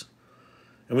values.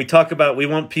 And we talk about, we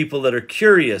want people that are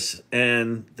curious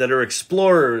and that are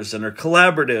explorers and are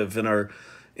collaborative and are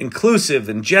inclusive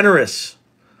and generous.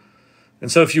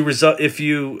 And so if you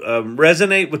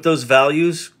resonate with those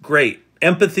values, great.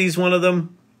 Empathy is one of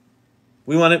them.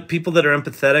 We want people that are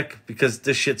empathetic because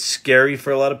this shit's scary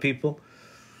for a lot of people.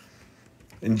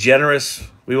 And generous.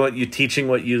 We want you teaching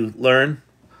what you learn.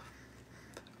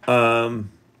 And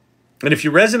if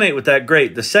you resonate with that,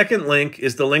 great. The second link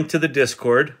is the link to the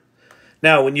Discord.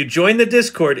 Now, when you join the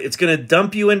Discord, it's going to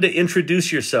dump you in to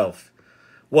introduce yourself.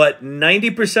 What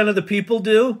 90% of the people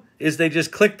do is they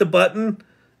just click the button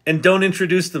and don't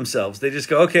introduce themselves. They just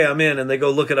go, okay, I'm in, and they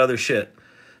go look at other shit.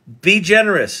 Be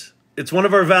generous. It's one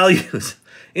of our values.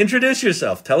 Introduce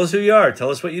yourself. Tell us who you are. Tell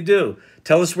us what you do.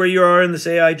 Tell us where you are in this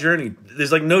AI journey.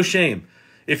 There's like no shame.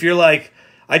 If you're like,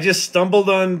 I just stumbled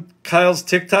on Kyle's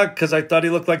TikTok because I thought he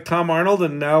looked like Tom Arnold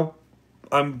and now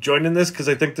I'm joining this because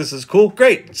I think this is cool.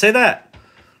 Great. Say that.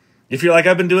 If you're like,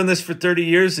 I've been doing this for 30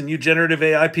 years and you generative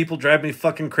AI people drive me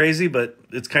fucking crazy, but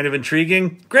it's kind of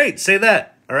intriguing. Great. Say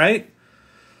that. All right.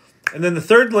 And then the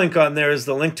third link on there is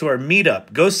the link to our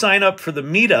meetup. Go sign up for the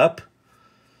meetup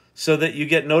so that you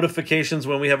get notifications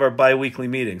when we have our bi-weekly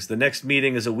meetings. The next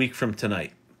meeting is a week from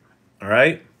tonight. All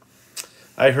right?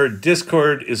 I heard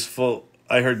Discord is full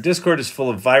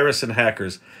of virus and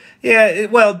hackers. Yeah,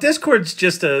 well, Discord's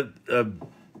just a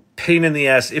pain in the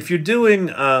ass. If you're doing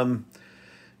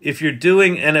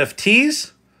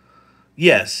NFTs,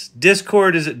 yes,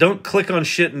 Discord is. Don't click on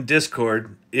shit in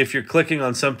Discord if you're clicking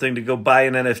on something to go buy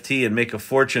an NFT and make a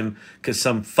fortune because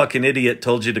some fucking idiot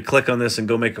told you to click on this and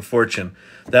go make a fortune.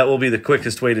 That will be the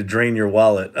quickest way to drain your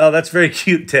wallet. Oh, that's very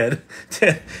cute, Ted.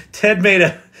 Ted made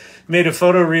a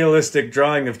photorealistic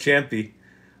drawing of Champy.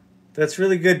 That's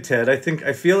really good, Ted. I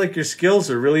feel like your skills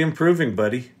are really improving,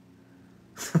 buddy.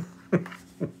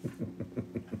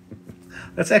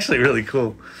 That's actually really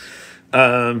cool.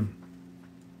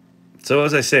 So what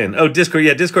was I saying? Oh, Discord.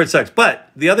 Yeah, Discord sucks.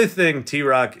 But the other thing,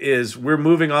 T-Rock, is we're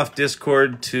moving off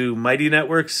Discord to Mighty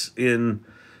Networks in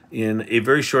a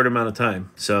very short amount of time.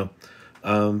 So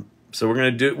we're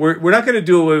not gonna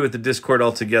do away with the Discord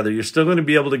altogether. You're still going to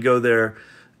be able to go there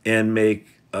and make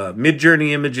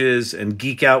mid-journey images and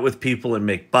geek out with people and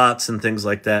make bots and things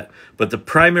like that. But the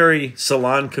primary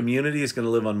salon community is going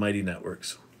to live on Mighty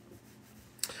Networks.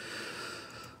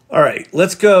 All right,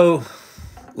 let's go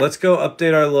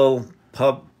update our little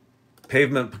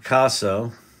pavement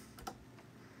Picasso.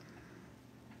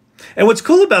 And what's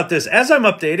cool about this, as I'm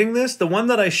updating this, the one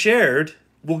that I shared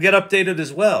will get updated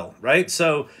as well, right?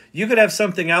 So you could have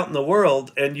something out in the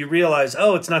world and you realize,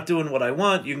 oh, it's not doing what I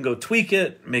want. You can go tweak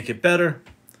it, make it better.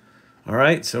 All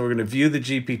right, so we're going to view the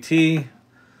GPT.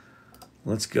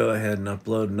 Let's go ahead and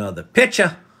upload another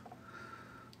picture.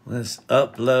 Let's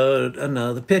upload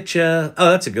another picture.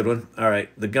 Oh, that's a good one. All right,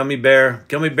 the gummy bear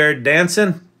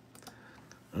dancing.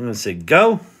 I'm going to say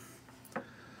go.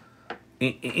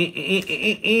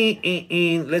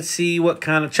 Let's see what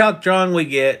kind of chalk drawing we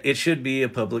get. It should be a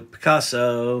public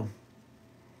Picasso.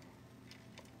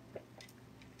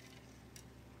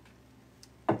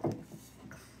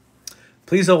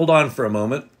 Please hold on for a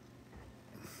moment.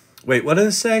 Wait, what did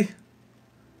it say?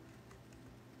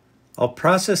 I'll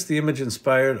process the image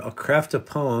inspired. I'll craft a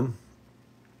poem.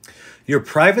 Your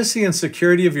privacy and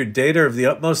security of your data are of the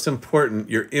utmost importance.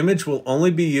 Your image will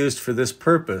only be used for this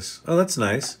purpose. Oh, that's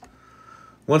nice.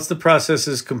 Once the process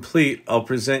is complete, I'll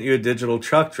present you a digital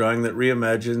chalk drawing that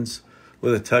reimagines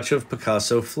with a touch of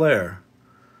Picasso flair.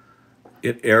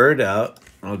 It errored out.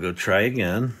 I'll go try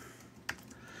again.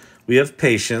 We have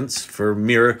patience for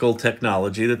miracle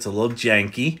technology that's a little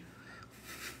janky.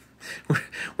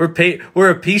 We're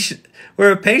a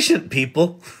patient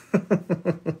people.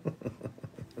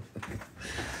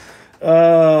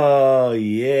 Oh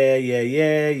yeah.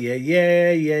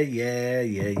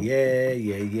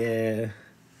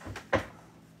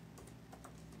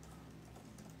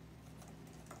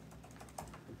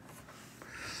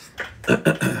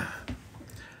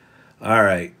 All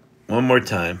right, one more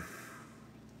time.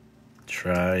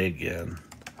 Try again.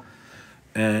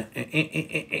 I'm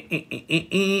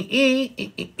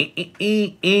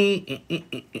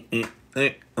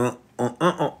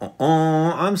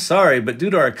sorry, but due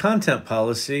to our content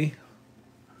policy,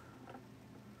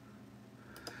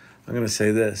 I'm going to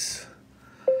say this.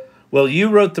 Well, you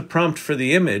wrote the prompt for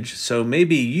the image, so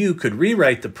maybe you could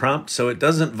rewrite the prompt so it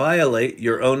doesn't violate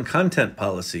your own content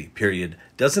policy, period.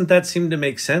 Doesn't that seem to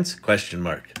make sense? Question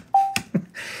mark.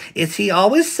 Is he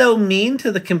always so mean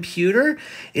to the computer?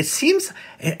 It seems,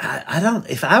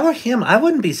 if I were him, I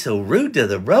wouldn't be so rude to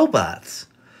the robots.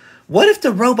 What if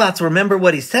the robots remember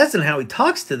what he says and how he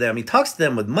talks to them? He talks to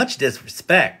them with much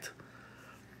disrespect.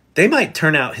 They might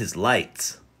turn out his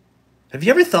lights. Have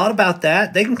you ever thought about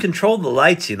that? They can control the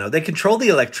lights, you know. They control the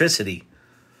electricity.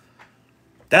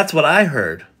 That's what I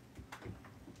heard.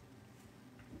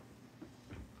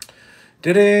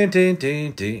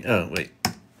 Oh, wait.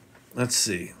 Let's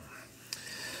see.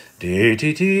 You're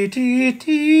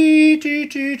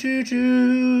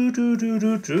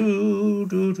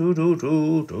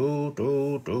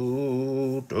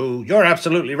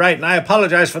absolutely right, and I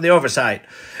apologize for the oversight.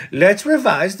 Let's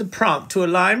revise the prompt to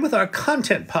align with our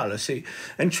content policy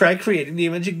and try creating the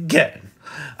image again.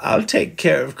 I'll take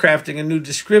care of crafting a new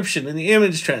description in the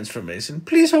image transformation.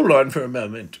 Please hold on for a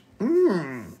moment.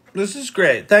 This is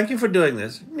great. Thank you for doing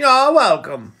this. You're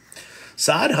welcome.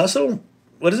 Side hustle.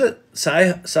 What is it?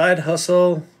 Side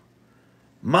hustle.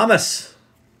 Mamas.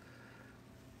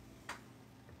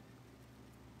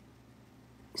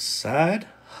 Side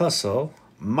hustle.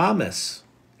 Mamas.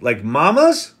 Like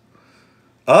mamas?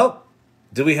 Oh,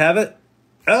 do we have it?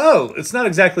 Oh, it's not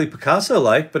exactly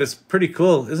Picasso-like, but it's pretty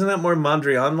cool. Isn't that more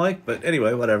Mondrian-like? But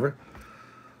anyway, whatever.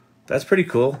 That's pretty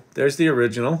cool. There's the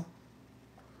original.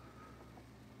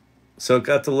 So it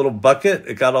got the little bucket.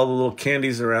 It got all the little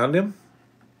candies around him.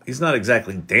 He's not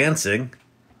exactly dancing.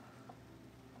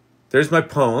 There's my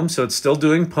poem, so it's still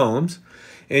doing poems.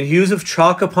 In hues of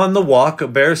chalk upon the walk, a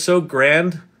bear so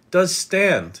grand does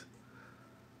stand.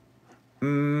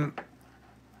 Now,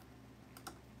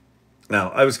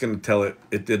 I was going to tell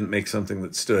it didn't make something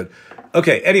that stood.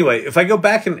 Okay, anyway, if I go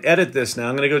back and edit this now,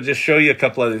 I'm going to go just show you a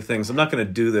couple other things. I'm not going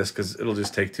to do this because it'll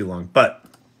just take too long. But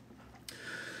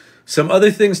some other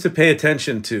things to pay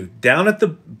attention to. Down at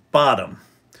the bottom.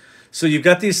 So you've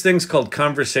got these things called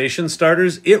conversation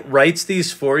starters. It writes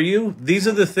these for you. These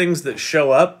are the things that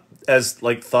show up as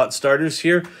like thought starters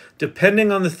here.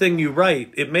 Depending on the thing you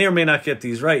write, it may or may not get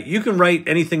these right. You can write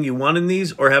anything you want in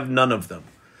these or have none of them.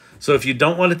 So if you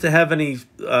don't want it to have any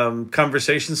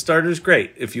conversation starters,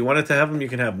 great. If you want it to have them, you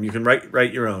can have them. You can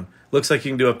write your own. Looks like you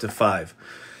can do up to 5.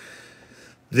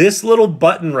 This little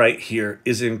button right here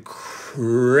is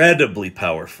incredibly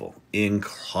powerful.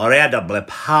 Incredibly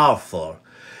powerful.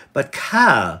 But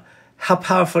Carl, how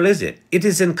powerful is it? It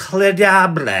is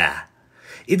incredible.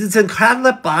 It is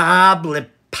incredibly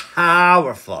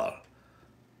powerful.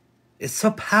 It's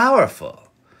so powerful.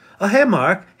 Oh, hey,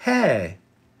 Mark. Hey.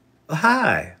 Oh,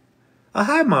 hi. Oh,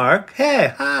 hi, Mark.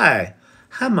 Hey, hi.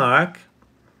 Hi, Mark.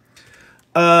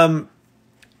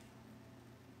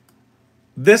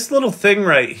 This little thing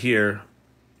right here,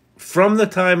 from the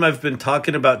time I've been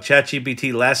talking about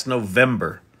ChatGPT last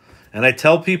November, and I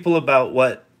tell people about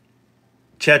what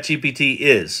ChatGPT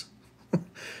is,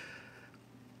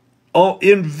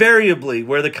 invariably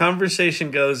where the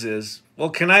conversation goes is, well,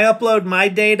 can I upload my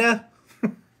data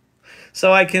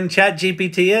so I can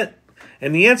ChatGPT it?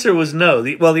 And the answer was no.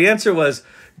 The answer was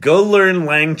go learn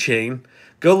LangChain,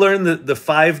 go learn the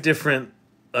 5 different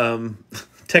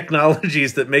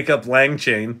technologies that make up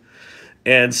LangChain,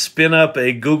 and spin up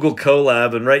a Google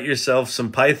Colab and write yourself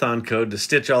some Python code to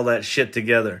stitch all that shit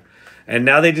together. And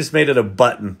now they just made it a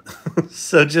button.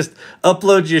 So just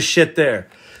upload your shit there.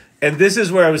 And this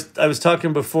is where I was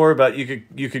talking before about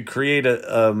you could create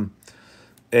a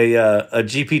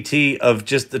GPT of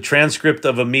just the transcript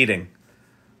of a meeting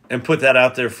and put that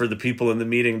out there for the people in the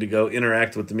meeting to go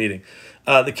interact with the meeting.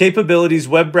 The capabilities,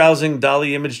 web browsing,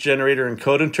 DALL-E image generator, and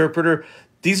code interpreter,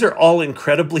 these are all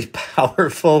incredibly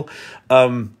powerful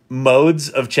modes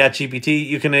of ChatGPT.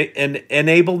 You can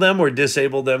enable them or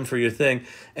disable them for your thing.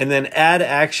 And then add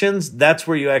actions, that's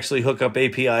where you actually hook up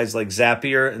APIs like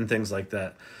Zapier and things like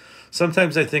that.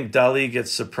 Sometimes I think DALL-E gets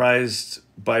surprised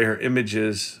by her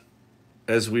images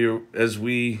as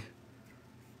we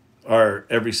are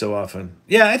every so often.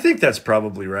 Yeah, I think that's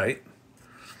probably right.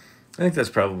 I think that's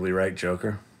probably right,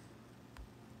 Joker.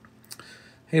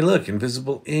 Hey, look,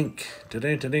 invisible ink.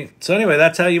 Da-da-da-da. So anyway,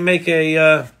 that's how you make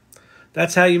a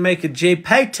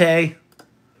JPEG.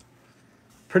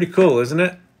 Pretty cool, isn't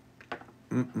it?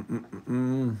 I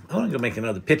want to go make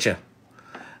another picture.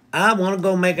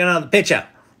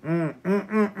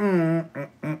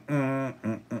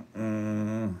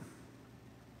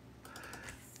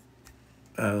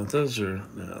 Those are,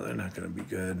 no, they're not going to be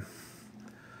good.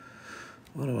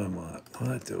 What do I want?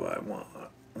 What do I want?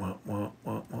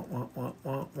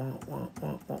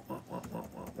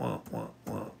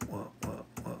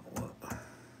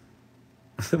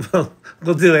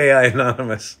 We'll do AI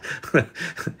Anonymous.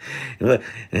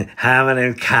 Hi, my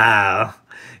name's Kyle.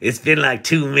 It's been like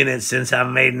 2 minutes since I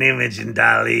made an image in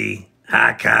DALL-E.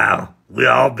 Hi, Kyle. We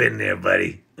all been there,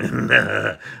 buddy.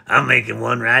 I'm making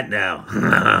one right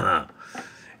now.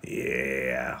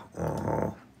 Yeah.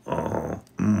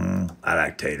 I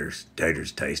like taters.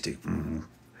 Taters tasty.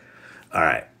 All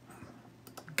right.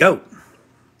 Go.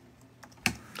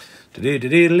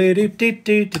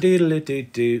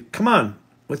 Come on.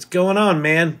 What's going on,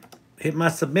 man? Hit my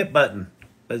submit button.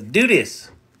 Let's do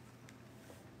this.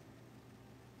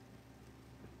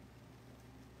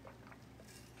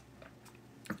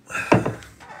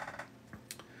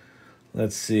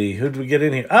 Let's see. Who did we get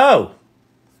in here? Oh,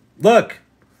 look.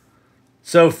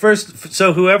 So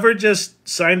whoever just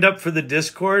signed up for the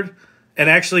Discord and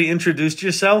actually introduced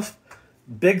yourself,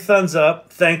 big thumbs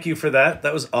up. Thank you for that.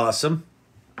 That was awesome.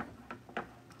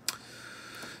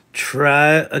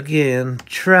 Try again.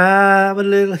 Try with a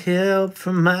little help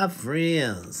from my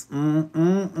friends.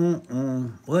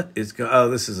 What is going? Oh,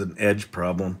 this is an Edge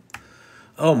problem.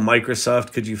 Oh,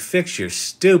 Microsoft, could you fix your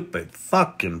stupid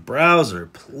fucking browser,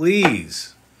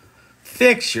 please?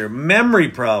 Fix your memory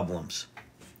problems.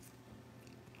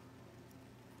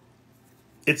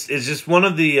 It's just one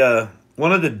of the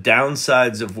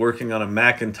downsides of working on a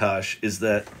Macintosh is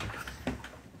that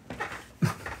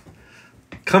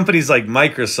companies like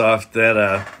Microsoft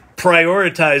that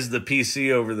prioritize the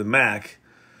PC over the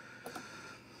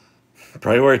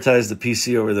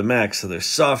Mac, so their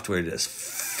software just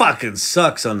fucking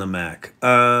sucks on the Mac.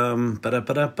 But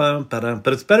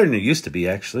it's better than it used to be,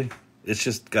 actually. It's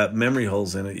just got memory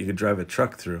holes in it you could drive a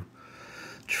truck through.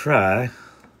 Try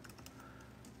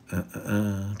again.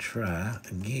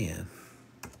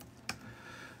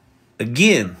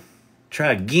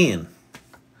 Try again.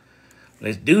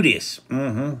 Let's do this.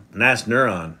 Nice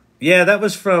neuron. Yeah, that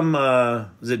was from,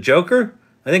 was it Joker?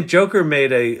 I think Joker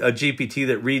made a GPT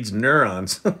that reads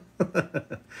neurons.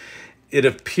 It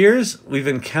appears we've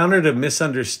encountered a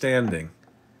misunderstanding.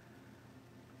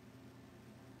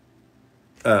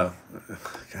 Oh,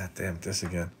 goddamn this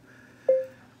again.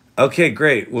 Okay,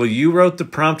 great. Well, you wrote the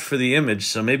prompt for the image,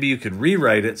 so maybe you could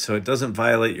rewrite it so it doesn't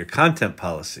violate your content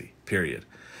policy, period.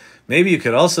 Maybe you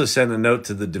could also send a note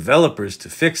to the developers to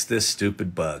fix this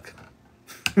stupid bug.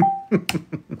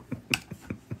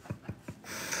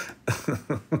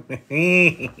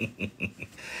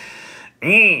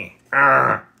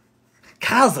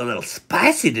 Kyle's a little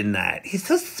spicy tonight. He's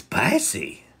so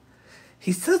spicy.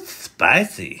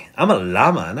 I'm a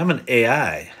llama and I'm an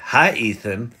AI. Hi,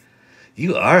 Ethan.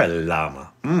 You are a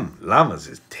llama. Llamas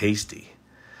is tasty.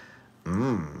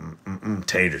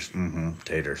 Taters.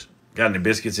 Taters. Got any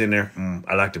biscuits in there?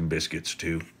 I like them biscuits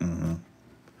too.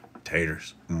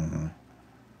 Taters.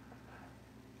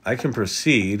 I can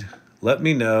proceed. Let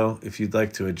me know if you'd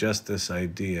like to adjust this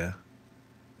idea.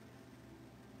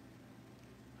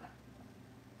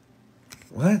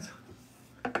 What?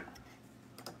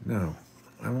 No,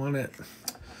 I want it.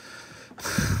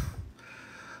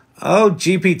 Oh,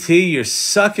 GPT, you're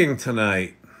sucking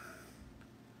tonight.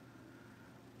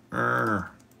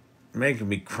 Making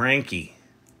me cranky.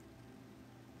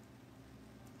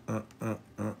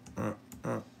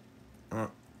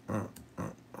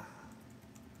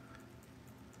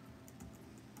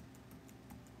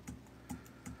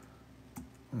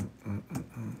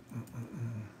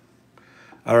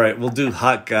 All right, we'll do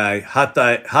hot guy,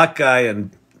 and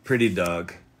pretty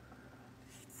dog.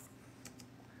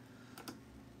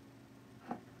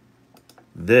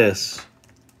 This.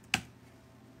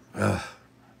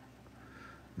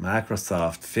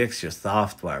 Microsoft, fix your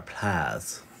software,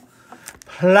 please.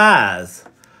 Please.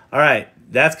 All right,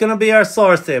 that's going to be our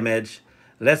source image.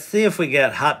 Let's see if we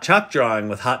get hot chalk drawing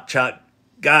with hot chalk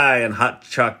guy and hot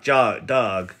chalk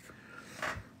dog.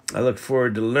 I look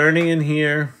forward to learning in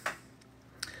here.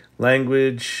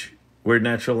 Language, where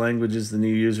natural language is the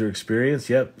new user experience.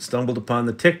 Yep, stumbled upon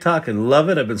the TikTok and love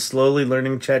it. I've been slowly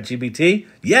learning ChatGPT.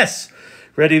 Yes,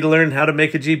 ready to learn how to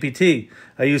make a GPT.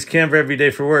 I use Canva every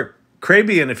day for work.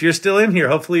 Crabian, if you're still in here,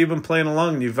 hopefully you've been playing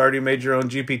along and you've already made your own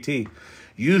GPT.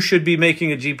 You should be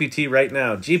making a GPT right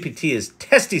now. GPT is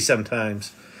testy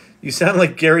sometimes. You sound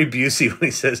like Gary Busey when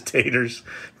he says taters.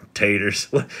 Taters.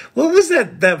 What was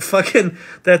that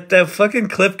fucking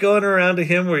clip going around to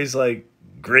him where he's like,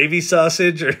 gravy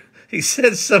sausage? Or he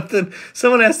said something.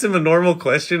 Someone asked him a normal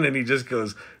question and he just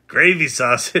goes, gravy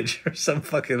sausage, or some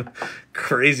fucking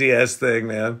crazy ass thing,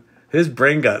 man. His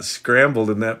brain got scrambled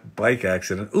in that bike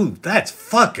accident. Ooh, that's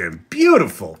fucking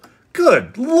beautiful.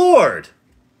 Good Lord.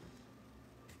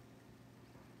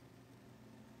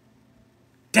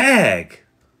 Dag.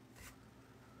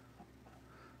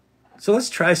 So let's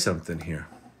try something here.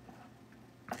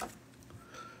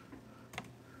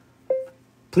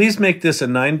 Please make this a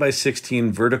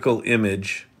 9:16 vertical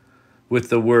image with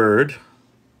the word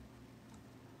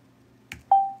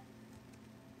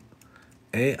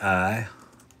AI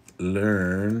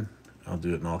learn. I'll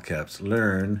do it in all caps.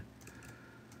 Learning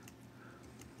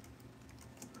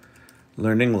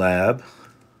lab.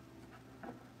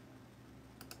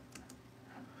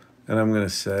 And I'm going to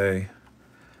say,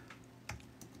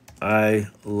 I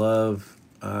love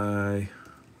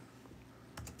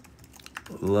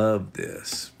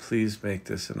this. Please make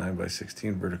this a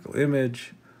 9:16 vertical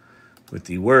image with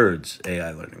the words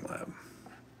AI Learning Lab.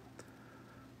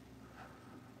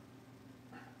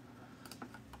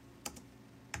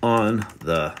 On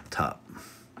the top.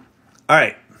 All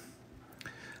right.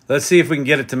 Let's see if we can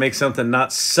get it to make something not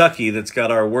sucky that's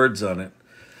got our words on it.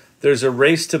 There's a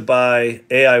race to buy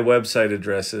AI website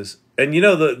addresses, And you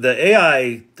know, the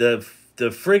AI, the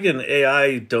friggin'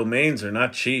 AI domains are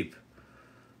not cheap.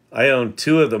 I own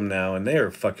 2 of them now, and they are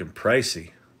fucking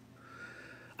pricey.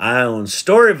 I own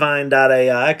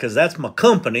Storyvine.ai because that's my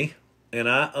company, and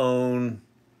I own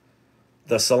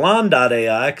the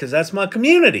Salon.ai because that's my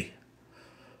community.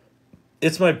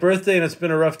 It's my birthday, and it's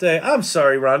been a rough day. I'm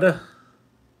sorry, Rhonda.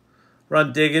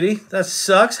 Ron Diggity. That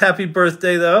sucks. Happy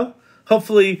birthday, though.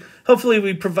 Hopefully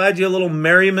we provide you a little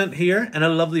merriment here and a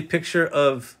lovely picture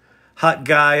of hot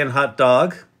guy and hot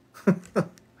dog.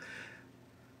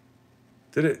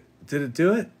 Did it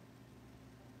do it?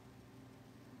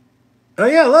 Oh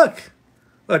yeah, look.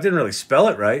 Well, I didn't really spell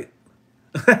it right.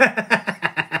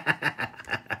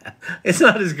 It's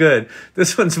not as good.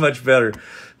 This one's much better.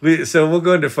 So we'll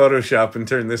go into Photoshop and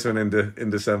turn this one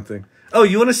into something. Oh,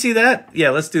 you want to see that?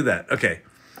 Yeah, let's do that. Okay.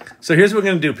 So here's what we're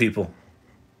going to do, people.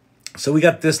 So we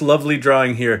got this lovely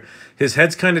drawing here. His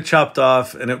head's kind of chopped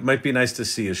off, and it might be nice to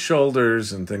see his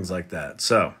shoulders and things like that.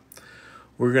 So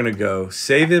we're going to go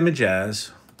Save Image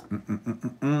As.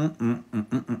 And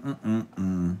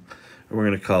we're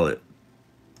going to call it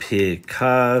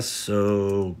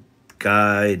Picasso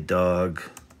Guide Dog.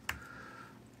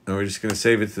 And we're just going to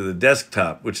save it to the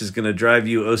desktop, which is going to drive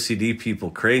you OCD people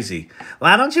crazy.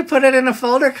 Why don't you put it in a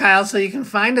folder, Kyle, so you can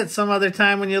find it some other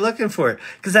time when you're looking for it?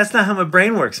 Because that's not how my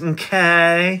brain works.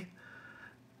 Okay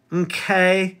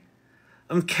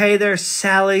there,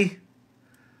 Sally.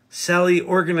 Sally,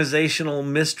 organizational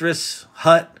mistress,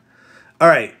 Hut. All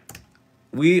right.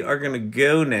 We are going to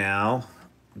go now.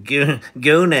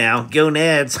 Go now.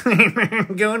 Gonads.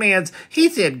 Gonads. He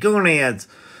said gonads.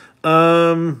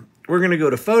 We're going to go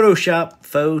to Photoshop.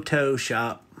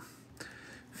 Photoshop.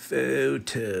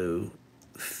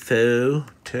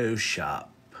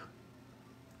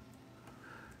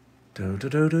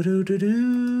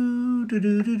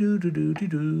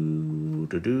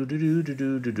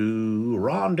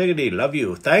 Ron Diggity, love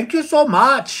you. Thank you so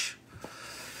much.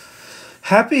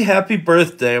 Happy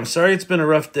birthday. I'm sorry it's been a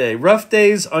rough day. Rough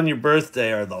days on your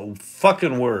birthday are the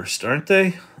fucking worst, aren't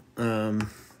they?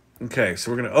 Okay,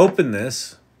 so we're going to open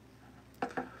this.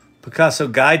 Picasso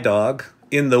Guide Dog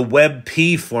in the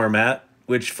WebP format,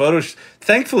 which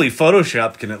thankfully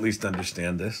Photoshop can at least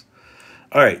understand this.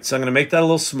 All right, so I'm going to make that a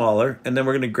little smaller, and then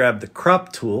we're going to grab the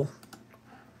crop tool,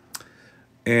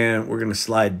 and we're going to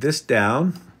slide this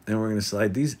down, and we're going to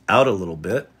slide these out a little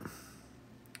bit,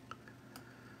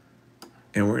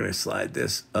 and we're going to slide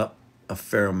this up a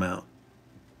fair amount.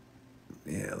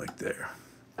 Yeah, like there.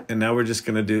 And now we're just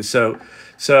going to do, so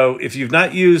if you've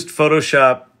not used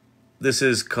Photoshop, this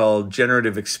is called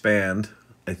Generative Expand,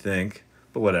 I think,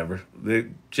 but whatever. The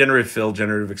Generative Fill,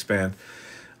 Generative Expand.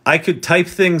 I could type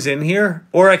things in here,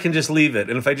 or I can just leave it.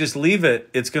 And if I just leave it,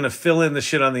 it's going to fill in the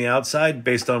shit on the outside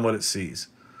based on what it sees.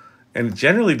 And it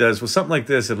generally does. With something like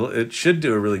this, it should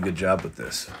do a really good job with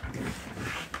this.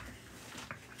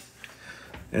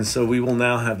 And so we will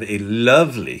now have a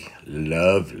lovely.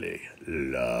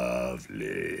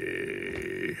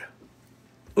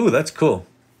 Ooh, that's cool.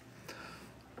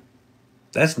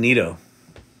 That's neato.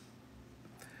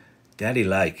 Daddy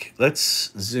like.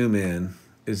 Let's zoom in.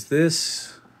 Is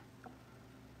this...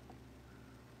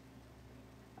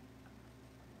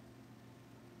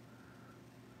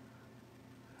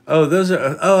 Oh, those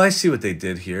are... Oh, I see what they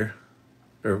did here.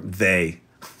 Or they.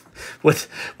 What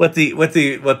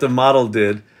the model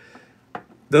did.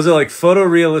 Those are like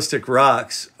photorealistic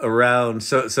rocks around.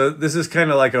 So this is kind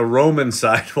of like a Roman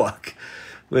sidewalk.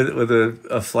 With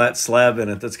a flat slab in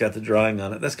it that's got the drawing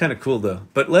on it. That's kind of cool, though.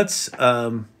 But let's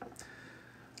go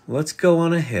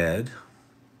on ahead.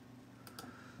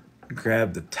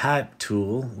 Grab the type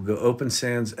tool. We'll go Open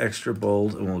Sans Extra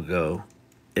Bold, and we'll go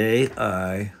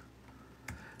AI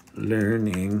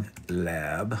Learning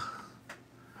Lab.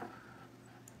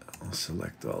 We'll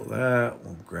select all that.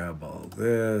 We'll grab all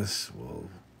this. We'll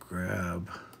grab...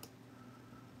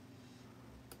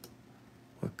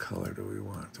 What color do we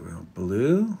want? Do we want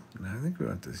blue? No, I think we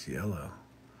want this yellow.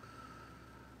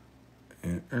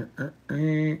 Or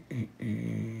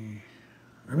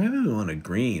maybe we want a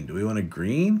green. Do we want a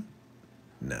green?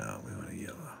 No, we want a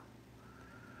yellow.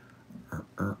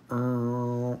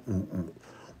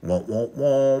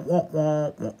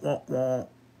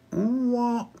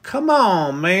 Come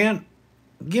on, man.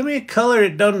 Give me a color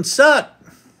that doesn't suck.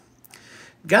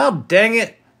 God dang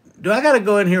it. Do I got to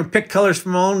go in here and pick colors for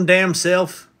my own damn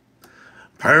self?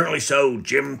 Apparently so,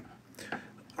 Jim.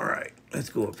 All right, let's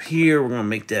go up here. We're going to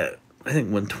make that, I think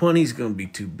 120 is going to be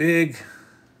too big.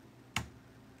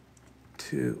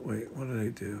 Wait, what did I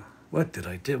do? What did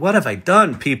I do? What have I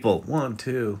done, people? 1,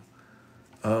 2.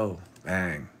 Oh,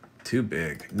 bang. Too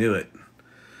big. Knew it.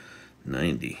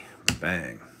 90.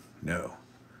 Bang. No.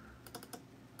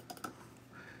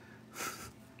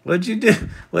 What'd you do?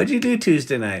 What'd you do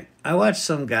Tuesday night? I watched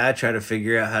some guy try to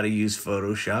figure out how to use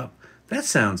Photoshop. That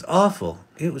sounds awful.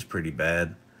 It was pretty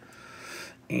bad.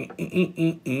 AI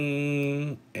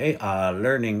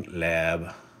Learning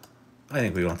Lab. I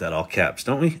think we want that all caps,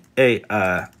 don't we?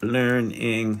 AI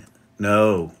Learning.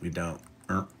 No, we don't.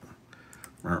 Come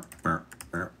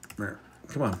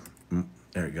on.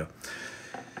 There we go.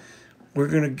 We're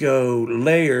going to go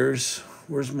layers.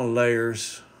 Where's my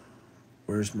layers?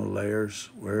 Where's my layers?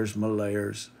 Where's my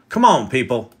layers? Come on,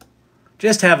 people.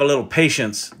 Just have a little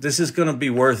patience. This is going to be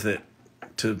worth it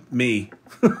to me.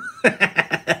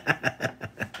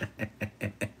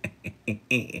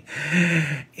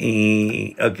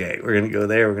 Okay, we're going to go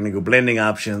there. We're going to go blending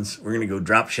options. We're going to go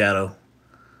drop shadow.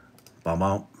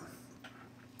 Bum.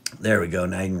 There we go.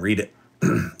 Now you can read it.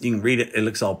 You can read it. It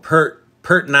looks all pert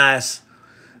nice.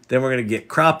 Then we're going to get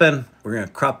cropping. We're going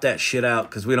to crop that shit out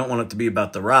because we don't want it to be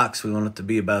about the rocks. We want it to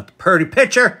be about the purty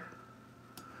picture.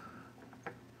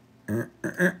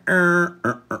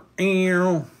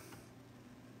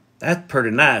 That's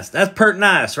pretty nice. That's pert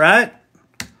nice, right?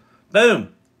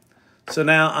 Boom. So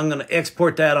now I'm going to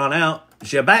export that on out.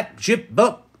 Zip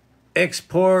book.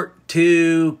 Export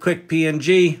to quick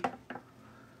PNG.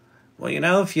 Well, you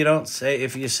know, if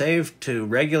you save to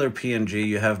regular PNG,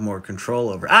 you have more control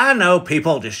over it. I know,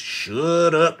 people, just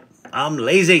shut up. I'm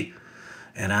lazy,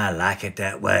 and I like it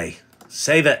that way.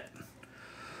 Save it.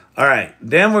 All right,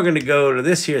 then we're going to go to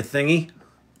this here thingy.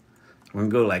 We're going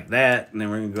to go like that, and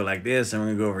then we're going to go like this, and we're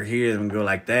going to go over here, then we're going to go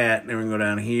like that, and then we're going to go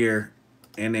down here,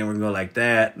 and then we're going to go like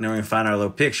that, and then we're going to find our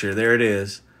little picture. There it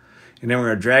is. And then we're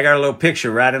going to drag our little picture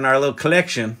right in our little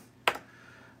collection.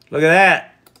 Look at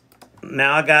that.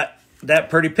 Now I got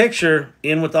that pretty picture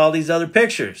in with all these other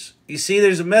pictures. You see,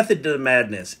 there's a method to the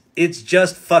madness. It's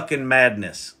just fucking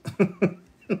madness.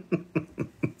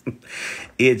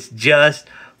 It's just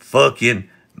fucking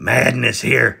madness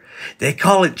here. They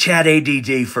call it Chat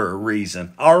ADD for a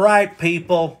reason. All right,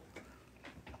 people.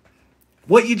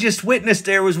 What you just witnessed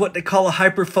there was what they call a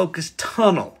hyper-focused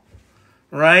tunnel.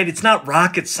 Right? It's not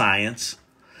rocket science.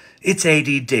 It's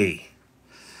ADD.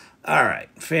 All right.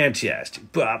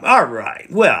 Fantastic. Bob. All right.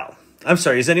 Well, I'm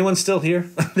sorry. Is anyone still here?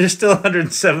 There's still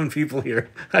 107 people here.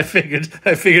 I figured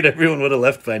everyone would have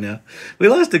left by now. We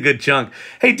lost a good chunk.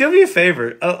 Hey, do me a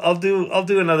favor. I'll do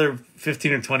another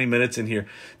 15 or 20 minutes in here.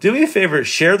 Do me a favor.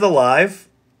 Share the live,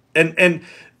 and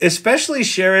especially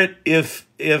share it if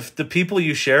the people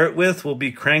you share it with will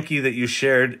be cranky that you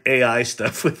shared AI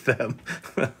stuff with them.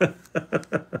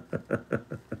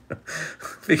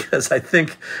 Because I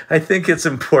think it's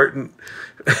important.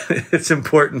 It's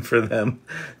important for them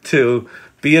to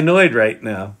be annoyed right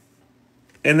now.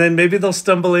 And then maybe they'll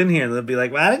stumble in here and they'll be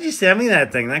like, why did you send me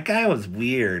that thing? That guy was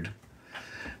weird.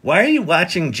 Why are you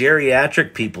watching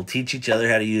geriatric people teach each other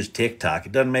how to use TikTok?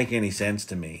 It doesn't make any sense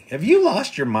to me. Have you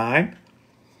lost your mind?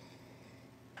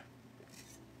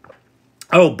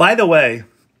 Oh, by the way,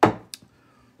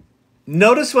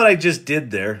 notice what I just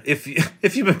did there. If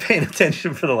you've been paying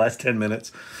attention for the last 10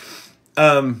 minutes,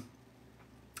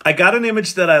 I got an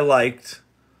image that I liked.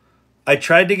 I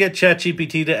tried to get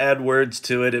ChatGPT to add words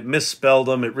to it. It misspelled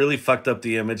them. It really fucked up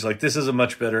the image. Like, this is a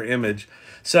much better image.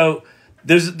 So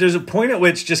there's a point at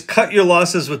which just cut your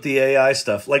losses with the AI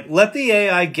stuff. Like, let the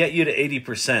AI get you to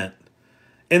 80%.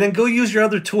 And then go use your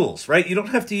other tools, right? You don't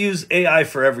have to use AI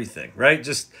for everything, right?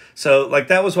 Just so, like,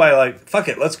 that was why I like, fuck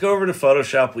it, let's go over to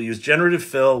Photoshop. We'll use generative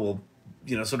fill. We'll,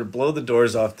 sort of blow the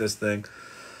doors off this thing.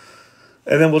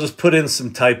 And then we'll just put in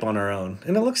some type on our own.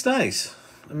 And it looks nice.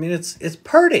 I mean, it's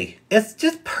pretty. It's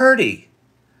just pretty.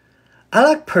 I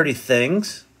like pretty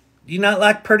things. Do you not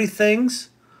like pretty things?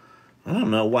 I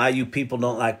don't know why you people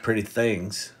don't like pretty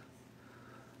things.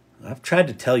 I've tried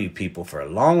to tell you people for a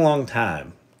long, long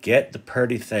time. Get the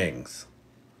pretty things.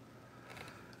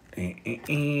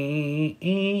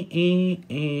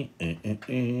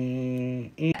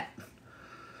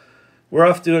 We're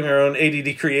off doing our own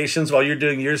ADD creations while you're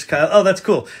doing yours, Kyle. Oh, that's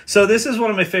cool. So this is one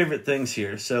of my favorite things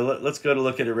here. So let's go to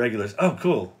look at irregulars. Oh,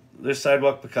 cool. There's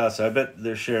Sidewalk Picasso. I bet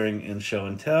they're sharing in Show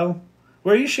and Tell.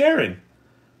 Where are you sharing?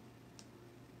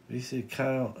 VC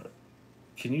Kyle,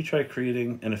 can you try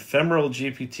creating an ephemeral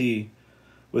GPT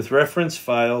with reference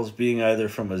files being either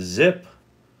from a zip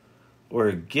or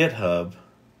a GitHub,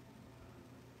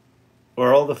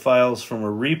 or all the files from a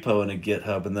repo in a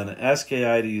GitHub, and then ask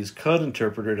AI to use code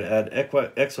interpreter to add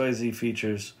XYZ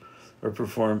features or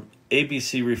perform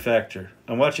ABC refactor.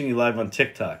 I'm watching you live on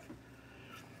TikTok.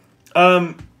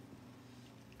 I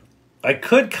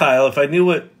could, Kyle, if I knew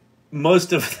what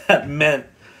most of that meant.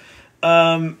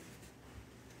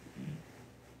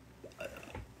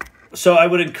 So I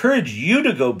would encourage you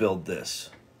to go build this.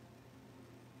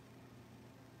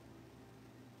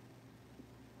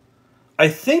 I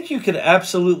think you could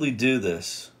absolutely do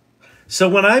this. So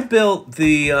when I built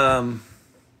the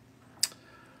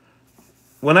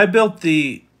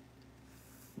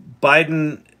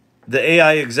Biden, the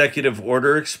AI Executive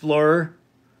Order Explorer,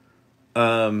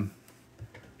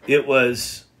 it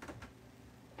was,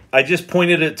 I just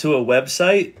pointed it to a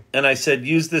website and I said,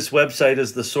 use this website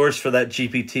as the source for that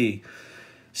GPT.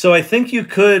 So I think you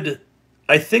could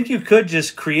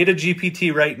just create a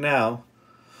GPT right now,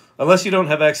 unless you don't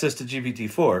have access to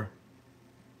GPT-4.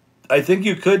 I think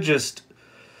you could just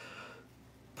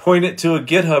point it to a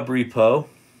GitHub repo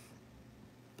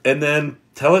and then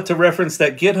tell it to reference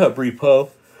that GitHub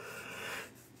repo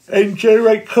and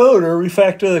generate code or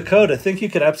refactor the code. I think you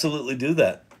could absolutely do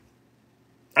that.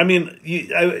 I mean,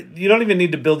 you don't even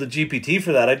need to build a GPT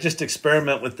for that. I just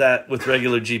experiment with that with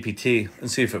regular GPT and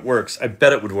see if it works. I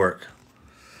bet it would work.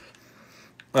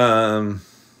 Kyle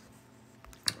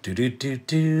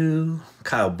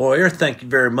Boyer, thank you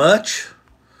very much.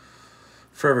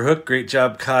 Forever Hook, great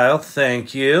job, Kyle.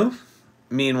 Thank you.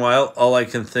 Meanwhile, all I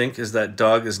can think is that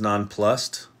dog is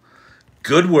nonplussed.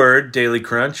 Good word, Daily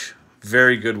Crunch.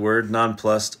 Very good word,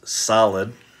 nonplussed,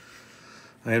 solid.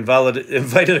 I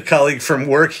invited a colleague from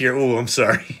work here. Oh, I'm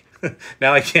sorry.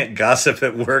 Now I can't gossip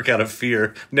at work out of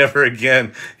fear. Never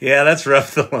again. Yeah, that's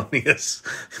rough, Thelonious.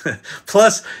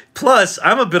 Plus,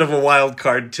 I'm a bit of a wild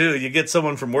card, too. You get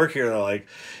someone from work here, and they're like,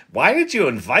 why did you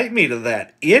invite me to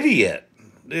that idiot?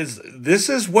 This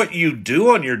is what you do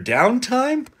on your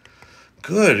downtime?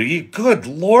 Good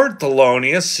Lord,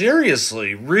 Thelonious.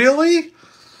 Seriously, really?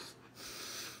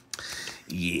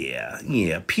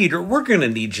 Yeah, Peter, we're going to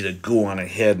need you to go on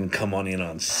ahead and come on in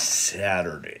on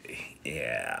Saturday.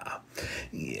 Yeah.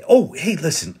 Oh, hey,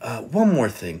 listen, one more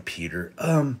thing, Peter.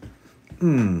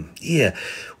 Yeah,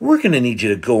 we're going to need you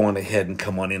to go on ahead and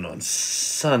come on in on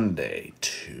Sunday,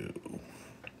 too.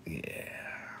 Yeah.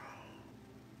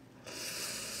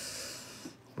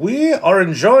 We are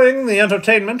enjoying the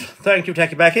entertainment. Thank you,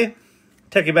 Techie Becky.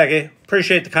 Techie Becky,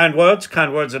 appreciate the kind words.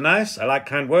 Kind words are nice. I like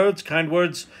kind words. Kind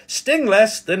words sting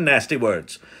less than nasty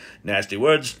words. Nasty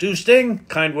words do sting.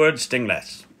 Kind words sting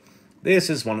less. This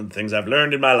is one of the things I've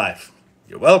learned in my life.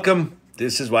 You're welcome.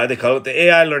 This is why they call it the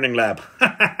AI Learning Lab.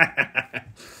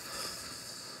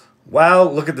 Wow,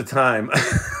 look at the time.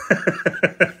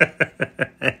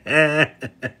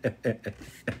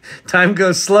 Time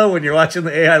goes slow when you're watching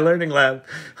the AI Learning Lab.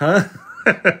 Huh?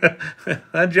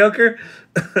 Huh, Joker?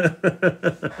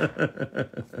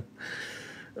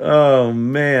 Oh,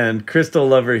 man. Crystal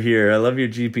Lover here. I love your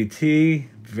GPT.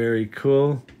 Very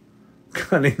cool.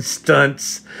 Cunning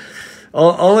stunts.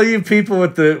 All of you people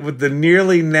with the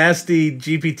nearly nasty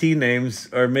GPT names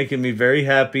are making me very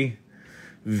happy.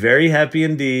 Very happy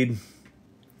indeed.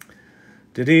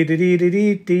 To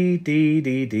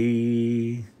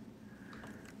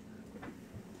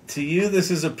you,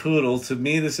 this is a poodle. To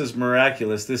me, this is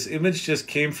miraculous. This image just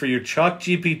came for your chalk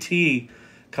GPT,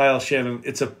 Kyle Shannon.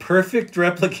 It's a perfect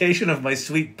replication of my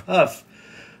sweet Puff,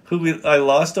 who I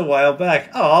lost a while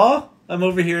back. Aw, I'm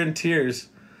over here in tears.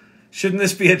 Shouldn't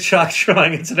this be a chalk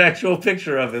drawing? It's an actual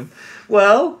picture of him.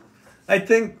 Well, I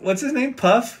think, what's his name,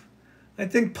 Puff? I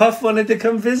think Puff wanted to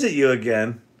come visit you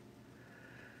again.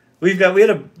 We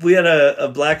had a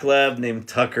black lab named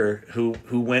Tucker who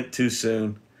went too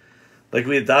soon. Like,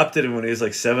 we adopted him when he was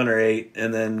like 7 or 8,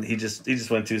 and then he just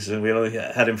went too soon. We only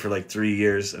had him for like 3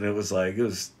 years, and it was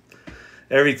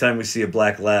every time we see a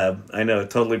black lab, I know it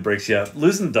totally breaks you up.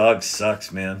 Losing dogs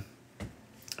sucks, man.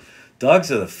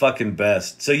 Dogs are the fucking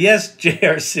best. So yes,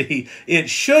 JRC, it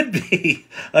should be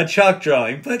a chalk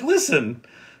drawing, but listen,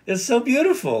 it's so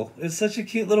beautiful. It's such a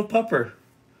cute little pupper.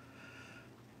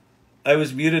 I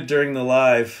was muted during the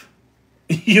live.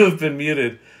 You have been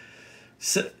muted.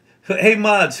 So, hey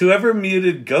mods, whoever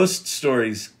muted ghost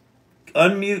stories,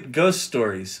 unmute ghost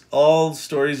stories. All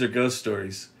stories are ghost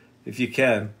stories, if you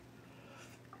can.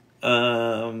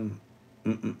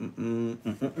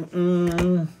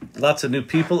 Lots of new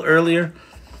people earlier.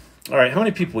 All right, how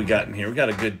many people we got in here? We got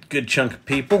a good chunk of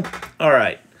people. All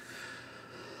right.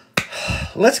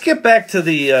 Let's get back to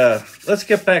the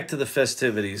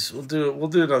festivities. We'll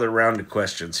do another round of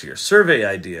questions here. Survey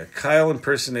idea. Kyle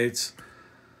impersonates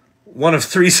one of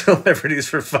 3 celebrities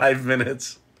for 5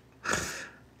 minutes.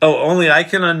 Oh, only I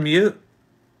can unmute?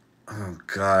 Oh,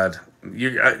 God. I'm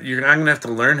going to have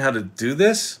to learn how to do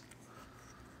this?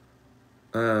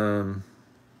 Do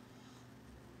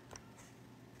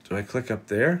I click up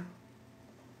there?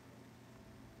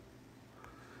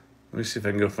 Let me see if I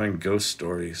can go find ghost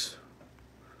stories.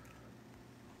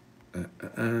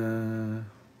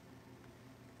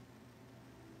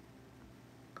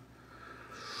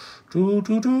 Do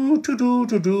do do do do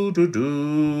do do do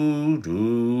do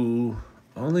do.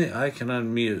 Only I can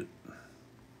unmute.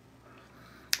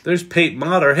 There's Pate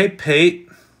Motter. Hey, Pate.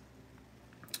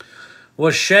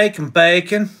 What's shaking,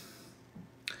 bacon?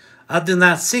 I do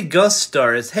not see Ghost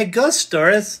Stories. Hey, Ghost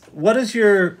Stories. What is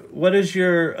your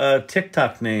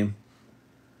TikTok name?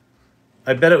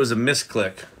 I bet it was a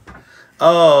misclick.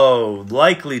 Oh,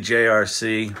 likely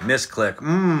JRC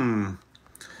misclick.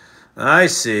 I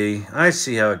see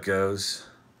how it goes.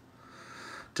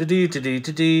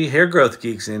 Hair growth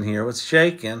geeks in here. What's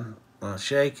shaking? Well,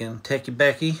 shaking. Techie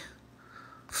Becky.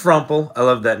 Frumple. I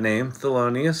love that name.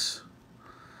 Thelonious.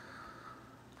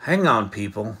 Hang on,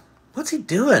 people. What's he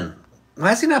doing?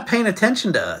 Why is he not paying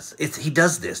attention to us? He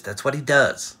does this. That's what he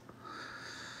does.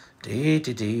 Zeb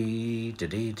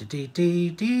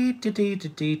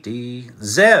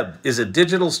is a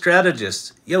digital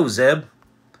strategist. Yo, Zeb.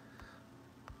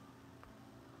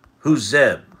 Who's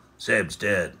Zeb? Zeb's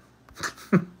dead.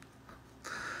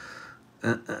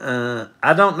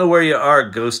 I don't know where you are,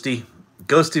 Ghosty.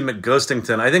 Ghosty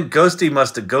McGhostington. I think Ghosty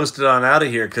must have ghosted on out of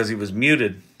here because he was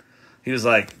muted. He was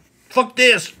like, fuck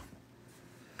this.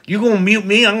 You gonna mute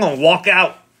me? I'm gonna walk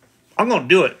out. I'm gonna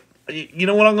do it. You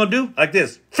know what I'm gonna do? Like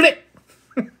this. Flick.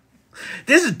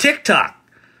 This is TikTok.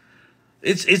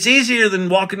 It's easier than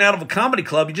walking out of a comedy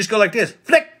club. You just go like this.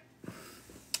 Flick.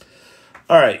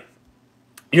 All right.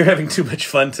 You're having too much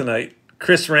fun tonight.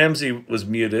 Chris Ramsey was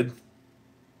muted.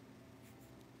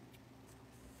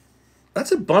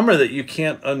 That's a bummer that you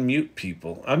can't unmute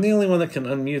people. I'm the only one that can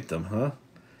unmute them, huh?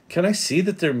 Can I see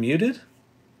that they're muted?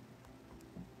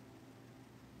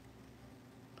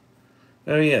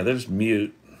 Oh, yeah, there's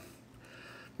mute.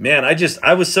 Man,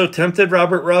 I was so tempted,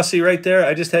 Robert Rossi, right there.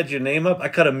 I just had your name up. I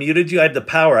could have muted you. I had the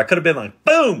power. I could have been like,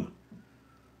 boom.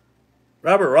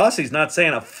 Robert Rossi's not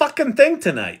saying a fucking thing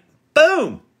tonight.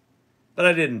 Boom. But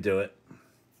I didn't do it.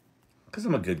 Because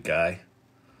I'm a good guy.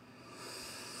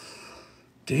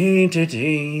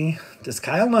 Does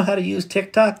Kyle know how to use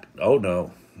TikTok? Oh,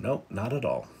 no. Nope, not at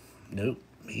all. Nope,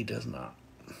 he does not.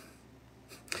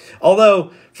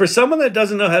 Although, for someone that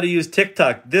doesn't know how to use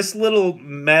TikTok, this little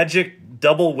magic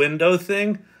double window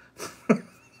thing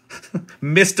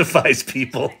mystifies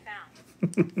people.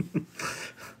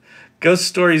 Ghost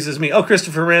Stories is me. Oh,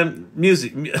 Christopher Ramsey,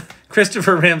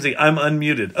 I'm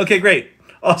unmuted. Okay, great.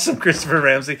 Awesome, Christopher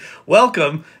Ramsey.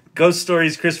 Welcome, Ghost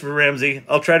Stories, Christopher Ramsey.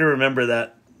 I'll try to remember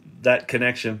that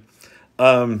connection.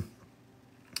 Good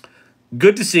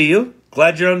to see you.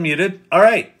 Glad you're unmuted. All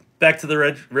right, back to the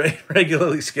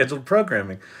regularly scheduled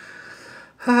programming.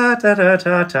 I've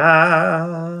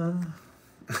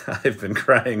been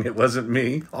crying. It wasn't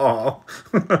me. Aw.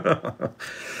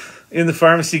 In the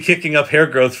pharmacy, kicking up hair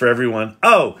growth for everyone.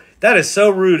 Oh, that is so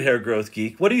rude, hair growth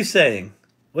geek. What are you saying?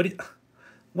 What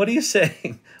are you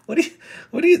saying?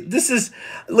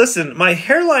 Listen, my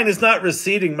hairline is not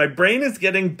receding. My brain is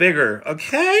getting bigger.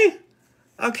 Okay,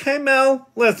 Mel,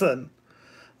 listen,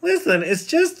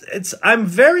 I'm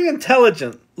very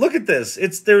intelligent. Look at this.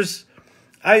 There's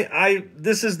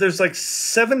like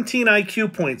 17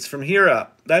 IQ points from here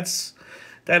up. That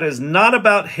is not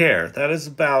about hair.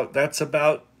 That's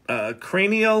about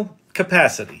cranial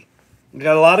capacity. We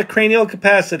got a lot of cranial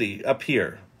capacity up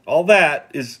here. All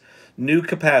that is new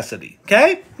capacity.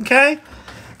 Okay.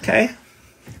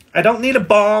 I don't need a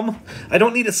balm. I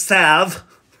don't need a salve.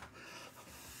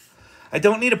 I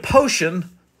don't need a potion.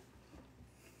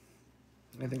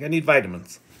 I think I need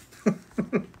vitamins.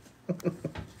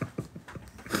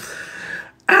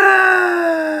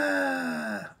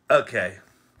 Okay.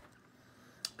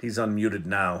 He's unmuted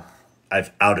now.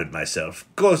 I've outed myself.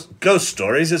 Ghost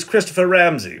Stories is Christopher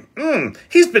Ramsey.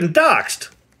 He's been doxxed.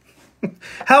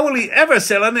 How will he ever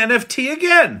sell an NFT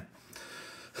again?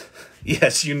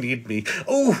 Yes, you need me.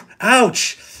 Oh,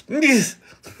 ouch.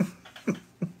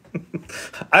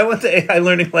 I want the AI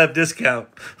Learning Lab discount.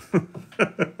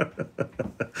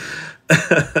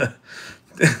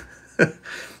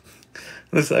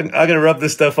 Listen, I'm going to rub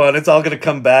this stuff on. It's all going to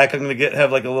come back. I'm going to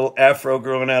have like a little afro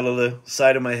growing out of the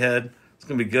side of my head. It's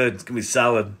going to be good. It's going to be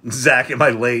solid. Zach, am I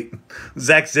late?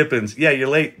 Zach Zippins. Yeah, you're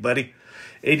late, buddy.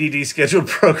 ADD scheduled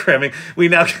programming. We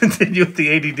now continue with the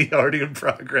ADD already in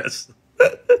progress. You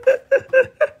can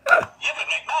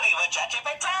make money with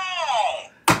ChatGPT.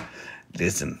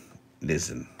 Listen.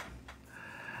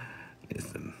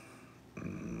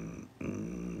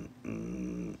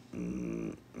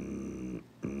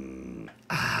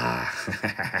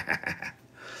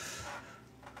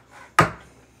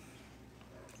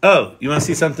 Oh, you want to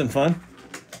see something fun?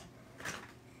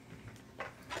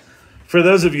 For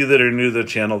those of you that are new to the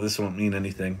channel, this won't mean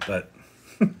anything, but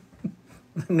I'm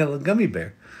a little gummy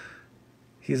bear.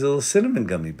 He's a little cinnamon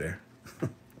gummy bear.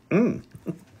 Mm.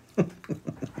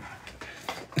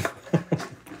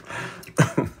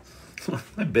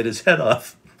 I bit his head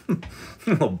off.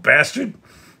 Little bastard.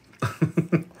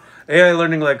 AI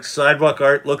learning like sidewalk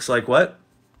art looks like what?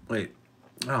 Wait.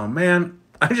 Oh, man.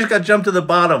 I just got jumped to the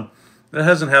bottom. That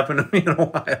hasn't happened to me in a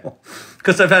while.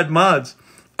 Because I've had mods.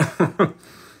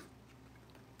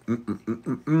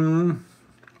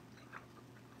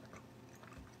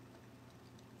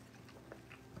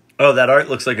 Oh, that art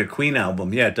looks like a Queen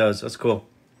album. Yeah, it does. That's cool.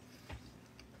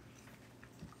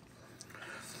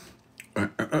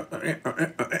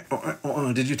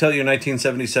 Did you tell your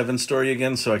 1977 story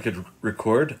again so I could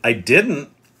record? I didn't.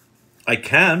 I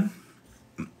can,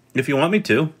 if you want me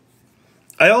to.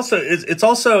 I also, it's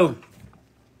also,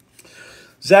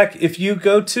 Zach, if you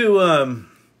go to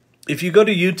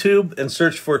YouTube and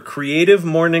search for Creative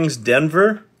Mornings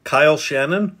Denver, Kyle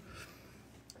Shannon,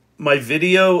 my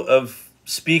video of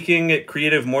speaking at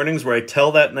Creative Mornings where I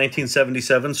tell that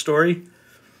 1977 story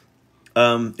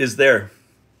is there.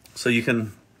 So you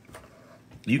can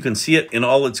see it in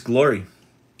all its glory.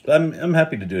 I'm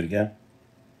happy to do it again.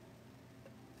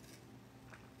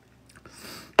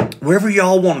 Wherever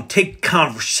y'all want to take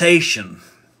conversation,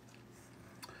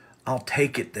 I'll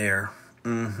take it there.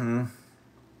 Mm-hmm.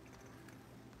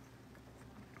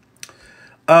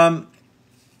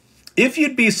 If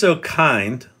you'd be so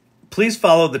kind, please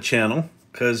follow the channel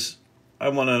because I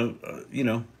want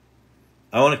to,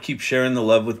 I want to keep sharing the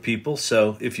love with people.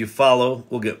 So if you follow,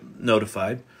 we'll get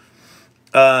notified.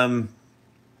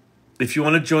 If you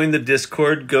want to join the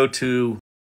Discord, go to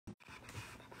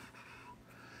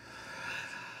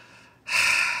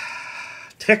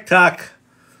TikTok,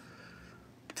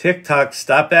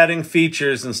 stop adding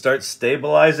features and start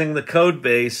stabilizing the code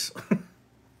base.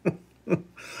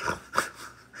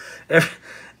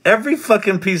 Every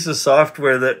fucking piece of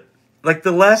software that, like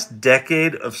the last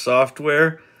decade of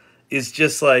software is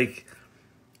just like,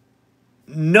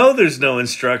 no, there's no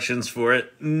instructions for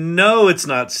it. No, it's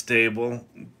not stable.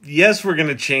 Yes, we're going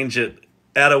to change it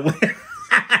at a whim.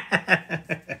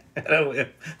 At a whim.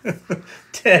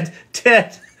 Ted.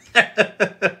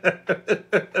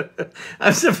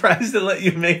 I'm surprised to let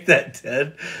you make that,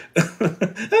 Ted.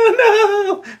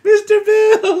 Oh no, Mr.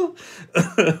 Bill.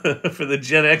 For the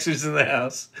Gen Xers in the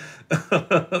house.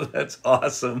 That's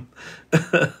awesome.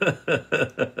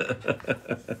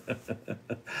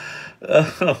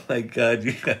 Oh my God,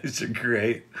 you guys are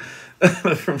great.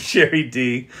 From Sherry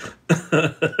D.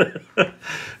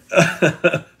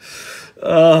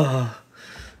 Oh.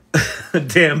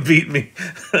 Damn, beat me.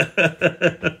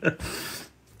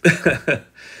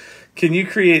 Can you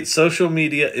create social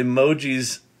media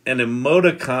emojis and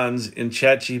emoticons in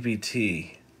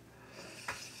ChatGPT?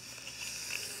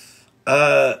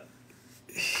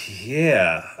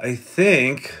 Yeah, I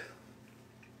think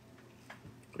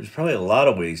there's probably a lot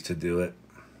of ways to do it.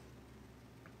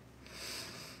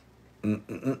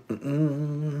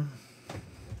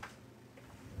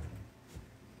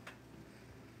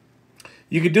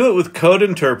 You could do it with Code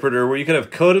Interpreter, where you could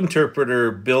have Code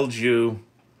Interpreter build you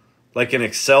like an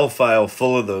Excel file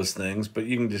full of those things, but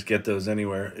you can just get those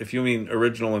anywhere. If you mean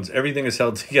original ones, everything is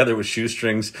held together with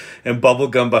shoestrings and bubble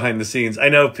gum behind the scenes. I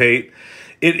know, Pate.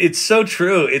 It's so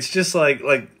true. It's just like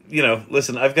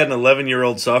listen, I've got an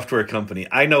 11-year-old software company.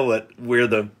 I know where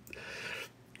the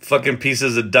fucking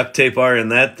pieces of duct tape are in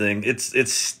that thing.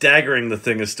 It's staggering the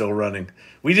thing is still running.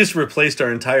 We just replaced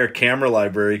our entire camera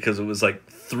library because it was like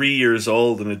 3 years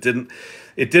old and it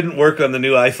didn't work on the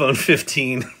new iPhone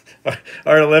 15.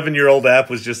 Our 11-year-old app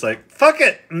was just like, fuck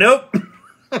it, nope.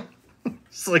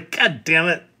 It's like, God damn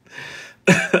it.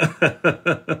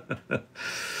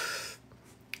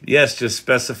 Yes, just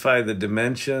specify the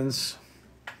dimensions.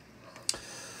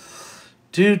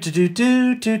 Do.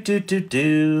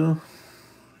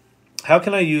 How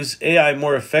can I use AI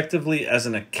more effectively as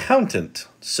an accountant?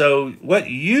 So what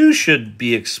you should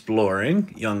be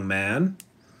exploring, young man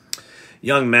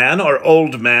or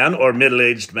old man or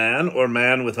middle-aged man or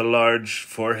man with a large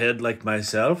forehead like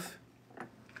myself,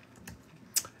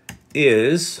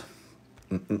 is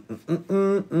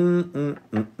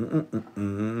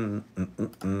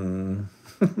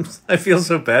I feel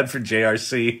so bad for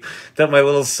JRC that my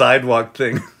little sidewalk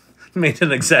thing made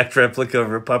an exact replica of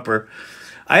her pupper.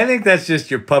 I think that's just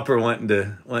your pupper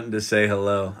wanting to say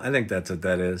hello. I think that's what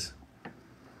that is.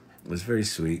 It was very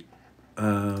sweet.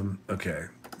 Okay,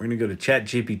 we're gonna go to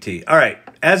ChatGPT. All right,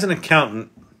 as an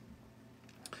accountant,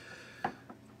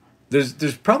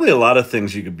 there's probably a lot of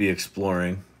things you could be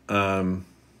exploring.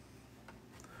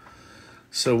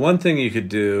 So one thing you could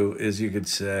do is you could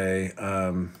say,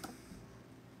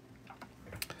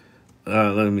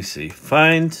 Let me see.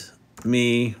 Find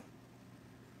me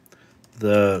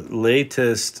the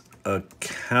latest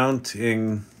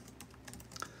accounting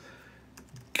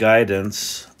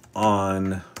guidance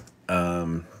on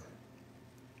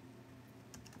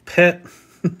pet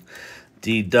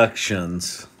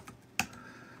deductions.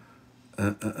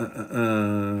 You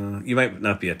might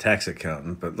not be a tax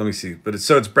accountant, but let me see. But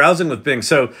it's browsing with Bing.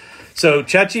 So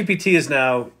ChatGPT is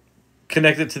now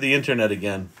connected to the internet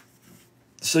again.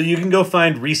 So you can go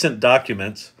find recent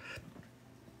documents.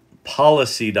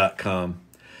 Policy.com.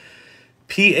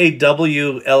 PAWLICY.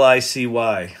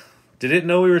 Did it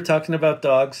know we were talking about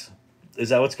dogs? Is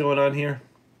that what's going on here?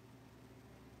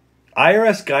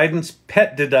 IRS guidance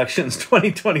pet deductions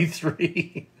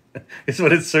 2023 is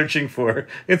what it's searching for.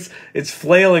 It's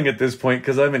flailing at this point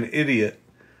because I'm an idiot.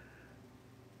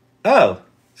 Oh,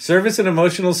 service and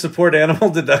emotional support animal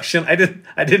deduction. I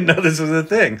didn't know this was a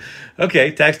thing.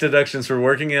 Okay, tax deductions for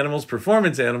working animals,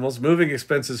 performance animals, moving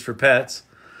expenses for pets,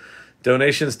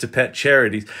 donations to pet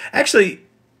charities. Actually,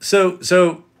 so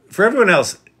for everyone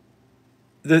else,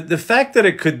 the fact that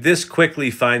it could this quickly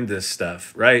find this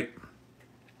stuff, right?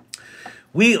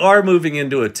 We are moving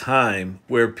into a time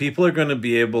where people are going to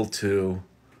be able to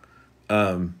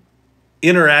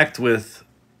interact with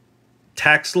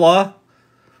tax law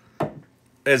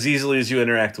as easily as you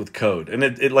interact with code. And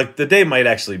it like the day might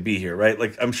actually be here, right?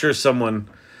 Like I'm sure someone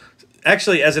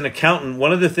actually as an accountant,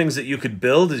 one of the things that you could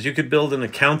build is you could build an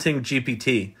accounting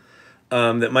GPT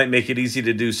that might make it easy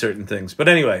to do certain things. But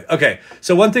anyway, okay.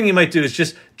 So one thing you might do is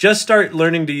just start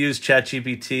learning to use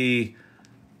ChatGPT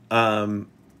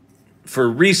for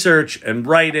research and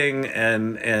writing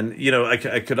and you know, I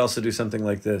could also do something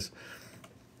like this.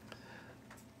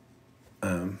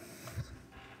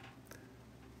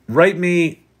 Write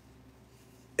me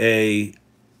a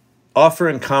offer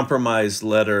and compromise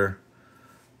letter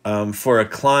for a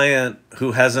client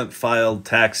who hasn't filed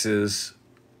taxes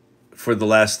for the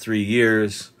last 3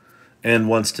 years and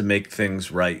wants to make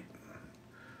things right.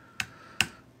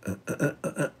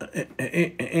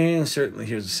 Certainly,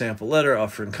 here's a sample letter,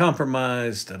 offer and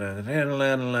compromise.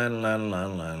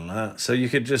 So you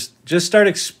could just start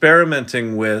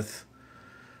experimenting with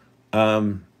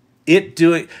it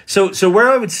doing. So where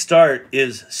I would start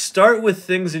is start with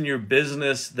things in your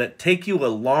business that take you a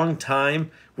long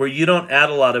time where you don't add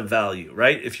a lot of value,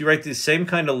 right? If you write these same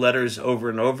kind of letters over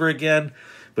and over again,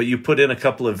 but you put in a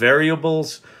couple of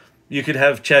variables, you could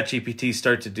have ChatGPT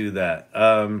start to do that.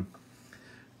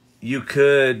 You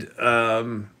could, let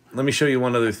me show you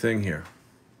one other thing here.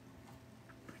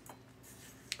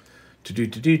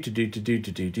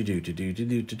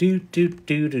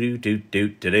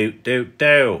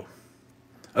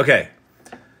 Okay.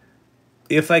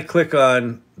 If I click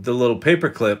on the little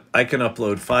paperclip, I can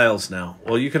upload files now.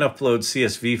 Well, you can upload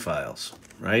CSV files,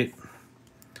 right?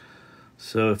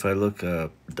 So if I look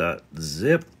up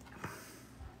 .zip,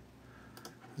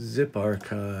 zip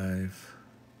archive.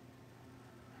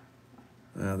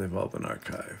 They've all been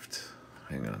archived.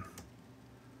 Hang on.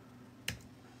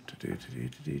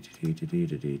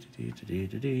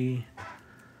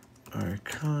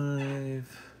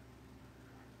 Archive.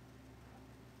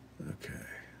 Okay.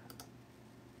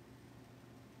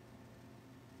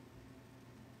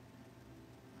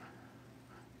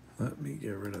 Let me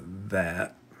get rid of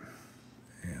that.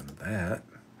 And that.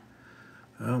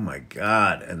 Oh my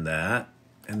God. And that.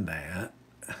 And that.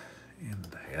 And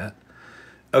that.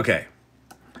 Okay.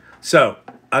 So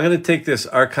I'm going to take this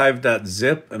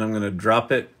archive.zip and I'm going to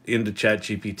drop it into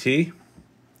ChatGPT.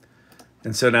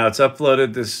 And so now it's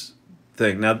uploaded this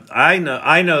thing. Now I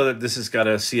know that this has got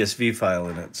a CSV file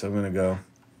in it. So I'm going to go,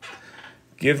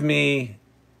 give me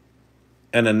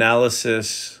an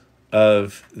analysis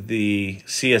of the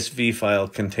CSV file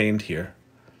contained here.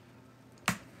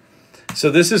 So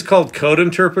this is called Code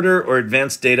Interpreter or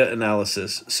Advanced Data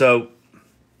Analysis. So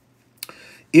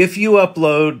if you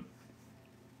upload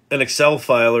an Excel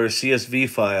file or a CSV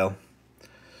file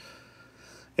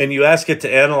and you ask it to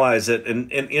analyze it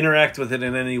and interact with it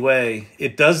in any way,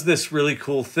 it does this really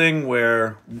cool thing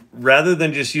where rather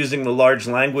than just using the large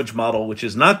language model, which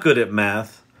is not good at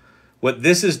math, what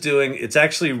this is doing, it's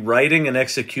actually writing and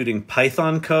executing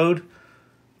Python code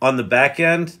on the back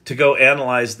end to go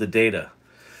analyze the data.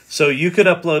 So you could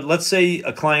upload, let's say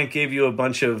a client gave you a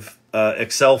bunch of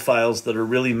Excel files that are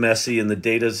really messy and the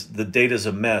data's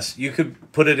a mess. You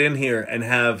could put it in here and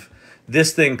have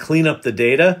this thing clean up the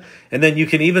data. And then you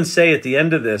can even say at the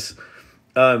end of this,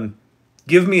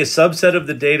 give me a subset of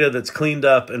the data that's cleaned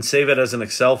up and save it as an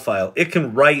Excel file. It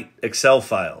can write Excel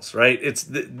files, right?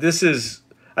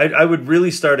 I would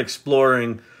really start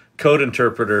exploring Code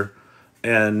Interpreter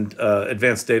and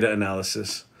Advanced Data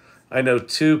Analysis. I know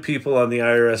 2 people on the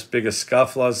IRS biggest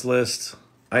scofflaws list.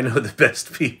 I know the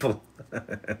best people.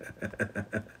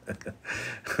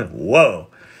 Whoa.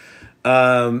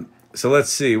 So let's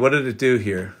see. What did it do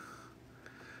here?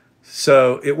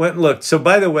 So it went and looked. So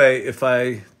by the way,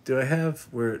 do I have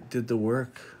where it did the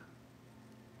work?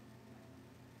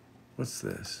 What's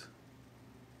this?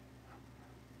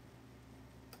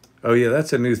 Oh yeah,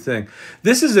 that's a new thing.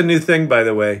 This is a new thing, by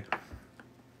the way.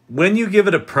 When you give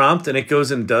it a prompt and it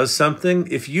goes and does something,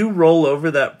 if you roll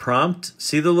over that prompt,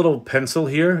 see the little pencil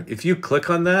here? If you click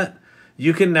on that,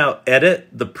 you can now edit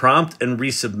the prompt and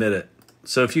resubmit it.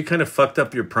 So if you kind of fucked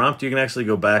up your prompt, you can actually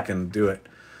go back and do it.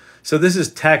 So this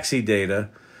is taxi data.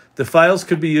 The files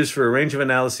could be used for a range of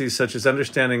analyses such as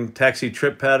understanding taxi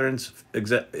trip patterns,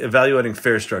 evaluating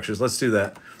fare structures. Let's do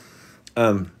that.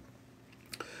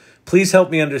 Please help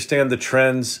me understand the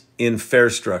trends in fare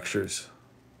structures.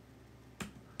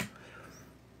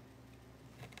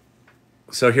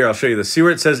 So here, I'll show you this. See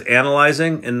where it says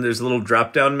analyzing and there's a little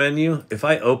drop-down menu? If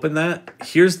I open that,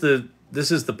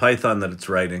 this is the Python that it's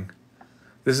writing.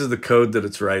 This is the code that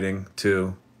it's writing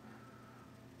to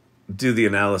do the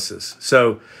analysis.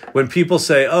 So when people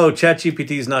say, oh,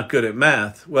 ChatGPT is not good at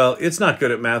math, well, it's not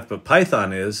good at math, but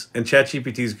Python is, and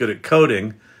ChatGPT is good at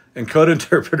coding, and Code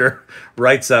Interpreter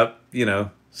writes up,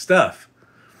 stuff.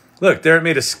 Look, there it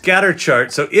made a scatter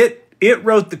chart. So it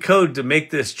wrote the code to make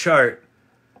this chart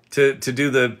to do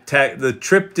the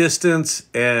trip distance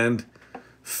and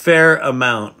fare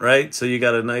amount, right? So you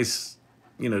got a nice,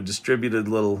 distributed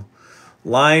little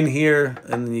line here,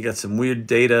 and then you got some weird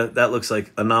data. That looks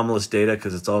like anomalous data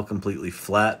because it's all completely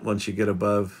flat once you get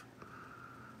above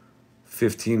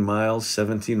 15 miles,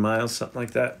 17 miles, something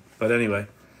like that. But anyway.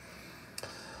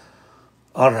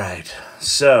 All right.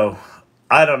 So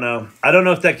I don't know. I don't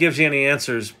know if that gives you any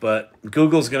answers, but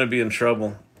Google's going to be in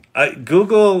trouble.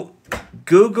 Google,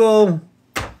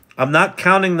 I'm not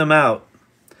counting them out,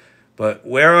 but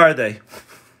where are they?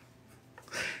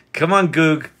 Come on,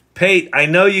 Goog. Pate, I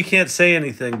know you can't say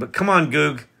anything, but come on,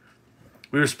 Goog.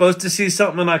 We were supposed to see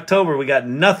something in October. We got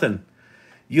nothing.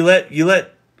 You let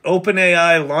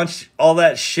OpenAI launch all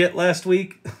that shit last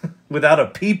week without a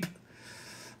peep.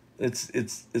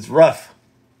 It's rough.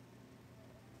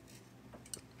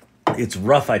 It's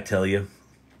rough, I tell you.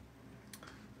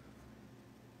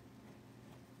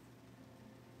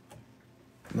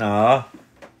 Nah.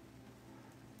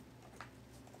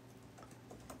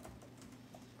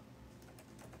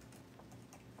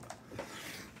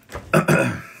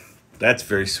 That's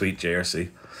very sweet, JRC.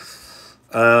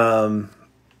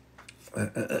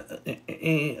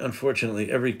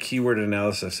 Unfortunately, every keyword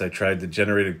analysis I tried, the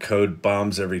generated code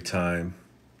bombs every time.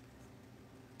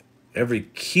 Every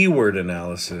keyword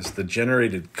analysis, the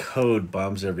generated code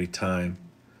bombs every time.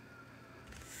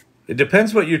 It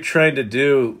depends what you're trying to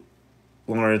do,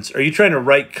 Lawrence. Are you trying to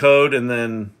write code and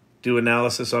then do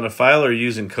analysis on a file, or are you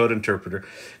using Code Interpreter?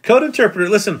 Code Interpreter,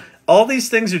 listen, all these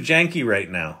things are janky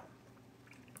right now.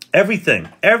 Everything.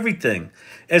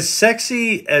 As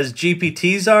sexy as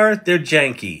GPTs are, they're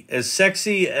janky. As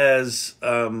sexy as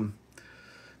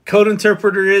Code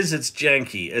Interpreter is, it's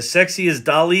janky. As sexy as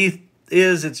DALL-E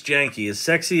is, it's janky. As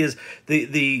sexy as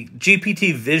the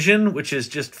GPT Vision, which is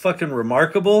just fucking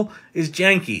remarkable, is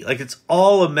janky. Like, it's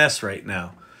all a mess right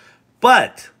now.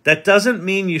 But that doesn't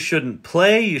mean you shouldn't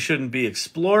play, you shouldn't be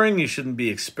exploring, you shouldn't be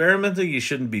experimenting, you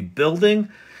shouldn't be building.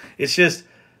 It's just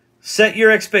set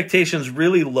your expectations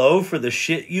really low for the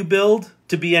shit you build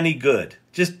to be any good.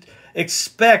 Just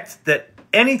expect that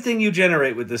anything you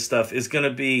generate with this stuff is going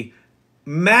to be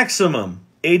maximum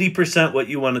 80% what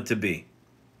you want it to be.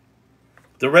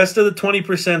 The rest of the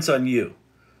 20%'s on you.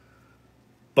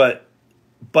 But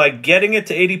by getting it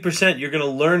to 80%, you're going to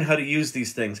learn how to use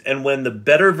these things. And when the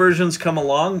better versions come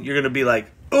along, you're going to be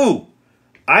like, ooh,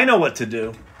 I know what to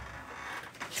do.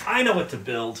 I know what to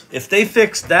build. If they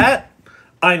fix that,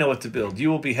 I know what to build. You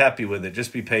will be happy with it.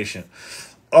 Just be patient.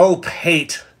 Oh,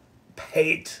 Pate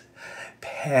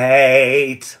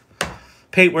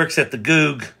works at the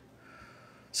Goog.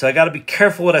 So I got to be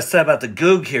careful what I say about the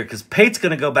Goog here, because Pate's going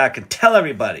to go back and tell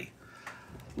everybody.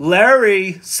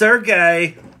 Larry,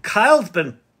 Sergey, Kyle's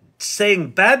been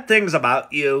saying bad things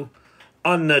about you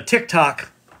on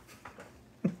TikTok.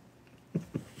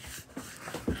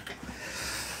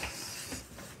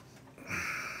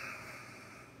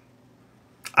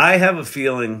 I have a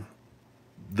feeling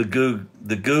the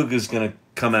Goog is going to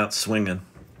come out swinging.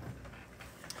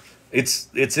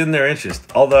 It's in their interest.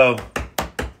 Although,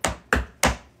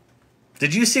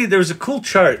 did you see there was a cool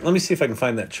chart? Let me see if I can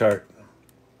find that chart.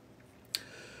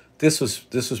 This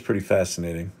was pretty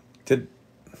fascinating. Did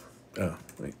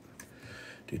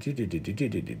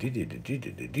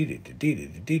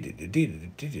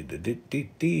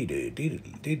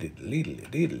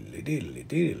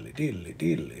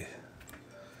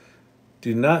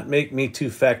Do not make me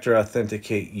two-factor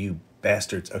authenticate, you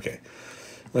bastards. Okay,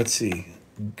 let's see.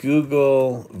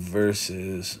 Google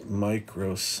versus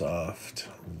Microsoft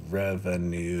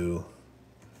revenue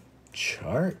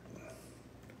chart.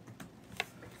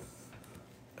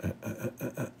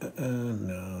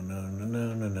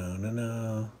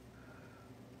 No.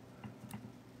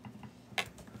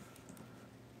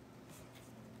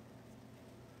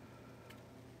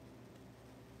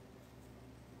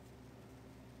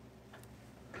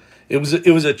 It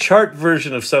was a chart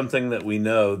version of something that we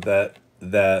know that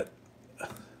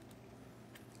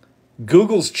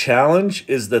Google's challenge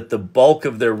is that the bulk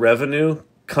of their revenue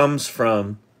comes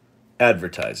from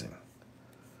advertising.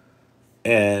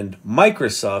 And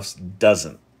Microsoft's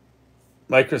doesn't.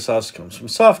 Microsoft's comes from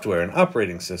software and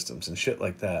operating systems and shit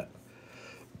like that.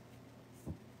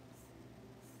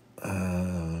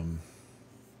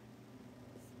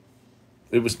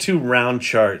 It was two round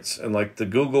charts, and like the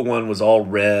Google one was all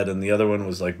red and the other one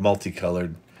was like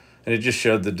multicolored. And it just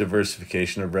showed the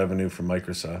diversification of revenue from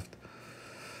Microsoft,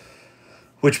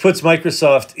 which puts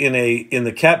Microsoft in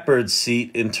the catbird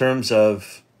seat in terms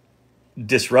of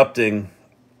disrupting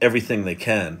everything they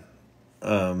can,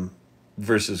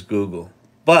 versus Google.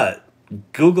 But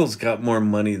Google's got more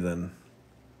money than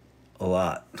a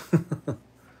lot.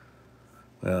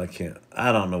 Well,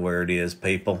 I don't know where it is,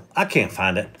 people. I can't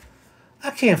find it.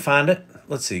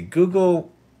 Let's see.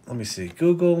 Google,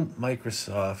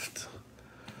 Microsoft.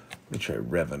 Let me try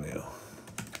revenue.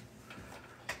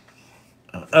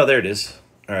 Oh, there it is.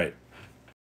 All right.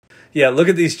 Yeah, look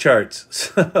at these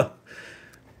charts.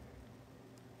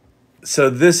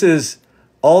 So this is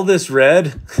all this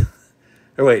red.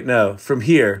 Or wait, no, from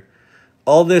here.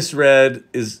 All this red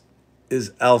is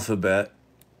Alphabet.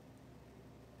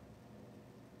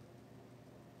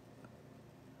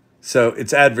 So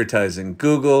it's advertising.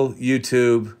 Google,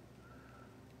 YouTube,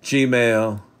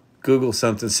 Gmail, Google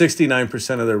something.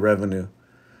 69% of their revenue.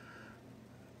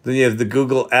 Then you have the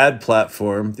Google ad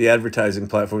platform, the advertising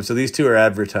platform. So these two are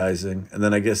advertising. And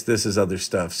then I guess this is other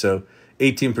stuff. So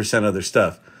 18% other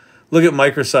stuff. Look at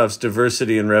Microsoft's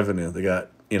diversity in revenue. They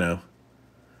got,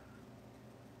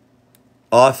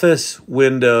 Office,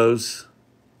 Windows,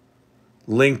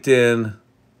 LinkedIn,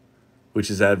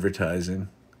 which is advertising.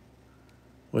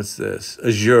 What's this?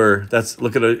 Azure.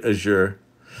 Look at Azure.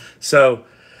 So,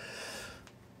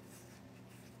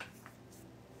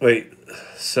 wait.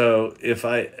 So if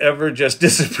I ever just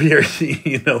disappear,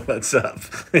 you know what's up.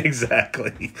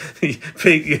 Exactly.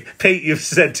 Pate, you've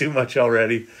said too much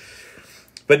already.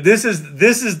 But this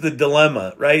is the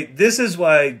dilemma, right? This is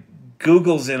why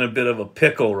Google's in a bit of a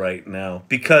pickle right now.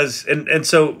 Because, and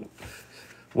so,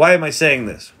 why am I saying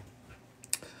this?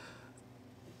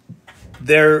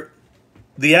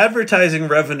 The advertising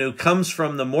revenue comes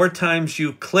from the more times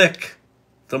you click,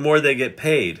 the more they get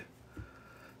paid.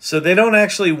 So they don't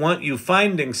actually want you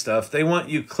finding stuff. They want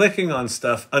you clicking on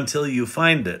stuff until you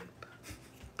find it.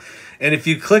 And if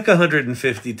you click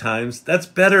 150 times, that's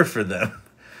better for them,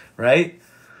 right?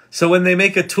 So when they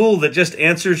make a tool that just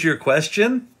answers your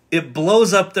question, it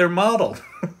blows up their model.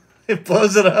 It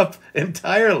blows it up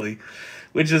entirely,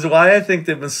 which is why I think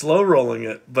they've been slow rolling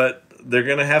it. But they're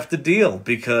going to have to deal,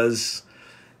 because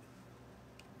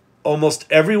almost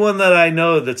everyone that I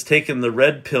know that's taken the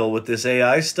red pill with this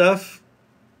AI stuff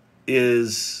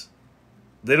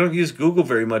they don't use Google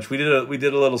very much. We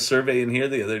did a little survey in here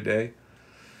the other day,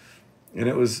 and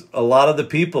it was a lot of the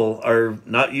people are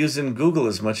not using Google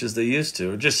as much as they used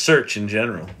to, or just search in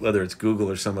general, whether it's Google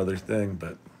or some other thing.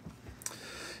 But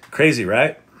crazy,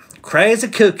 right? Crazy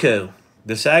cuckoo.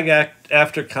 The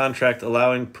SAG-AFTRA contract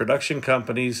allowing production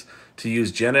companies to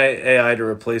use Gen AI to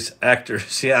replace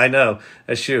actors. Yeah, I know.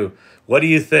 Eschew. What do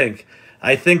you think?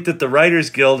 I think that the Writers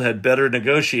Guild had better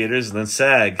negotiators than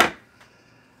SAG.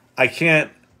 I can't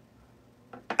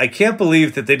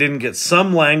believe that they didn't get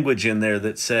some language in there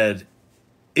that said,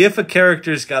 if a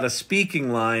character's got a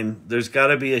speaking line, there's got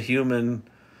to be a human,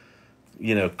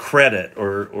 credit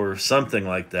or something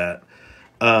like that.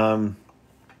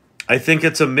 I think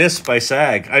it's a miss by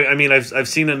SAG. I mean, I've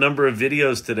seen a number of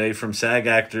videos today from SAG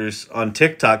actors on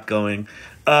TikTok going,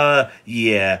 don't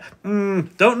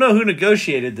know who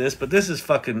negotiated this, but this is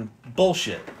fucking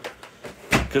bullshit.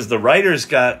 Because the writers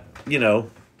got,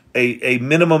 a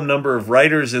minimum number of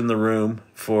writers in the room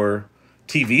for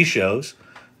TV shows,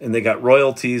 and they got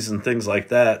royalties and things like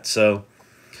that. So,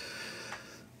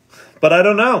 but I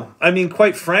don't know. I mean,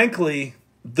 quite frankly,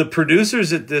 the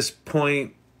producers at this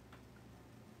point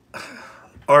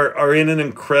are in an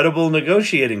incredible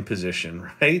negotiating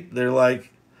position, right? They're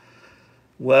like,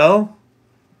 well,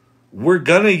 we're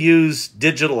going to use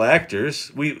digital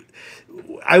actors.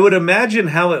 I would imagine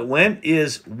how it went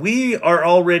is we are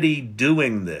already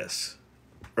doing this,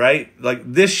 right?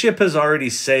 Like this ship has already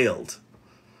sailed.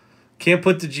 Can't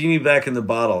put the genie back in the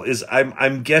bottle.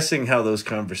 I'm guessing how those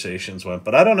conversations went,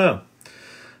 but I don't know.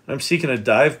 I'm seeking a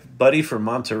dive buddy for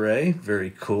Monterey.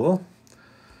 Very cool.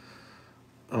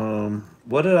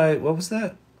 What was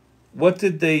that? What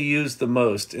did they use the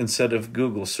most instead of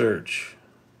Google search?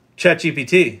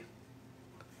 ChatGPT.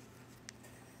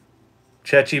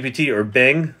 ChatGPT or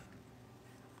Bing.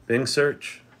 Bing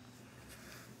search.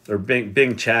 Or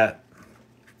Bing chat.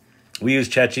 We use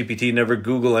ChatGPT, never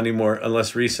Google anymore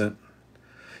unless recent.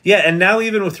 Yeah, and now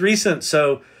even with recent,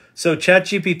 so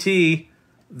ChatGPT,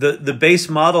 the base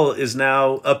model is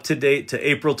now up to date to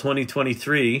April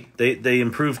 2023. They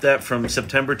improved that from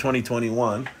September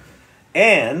 2021.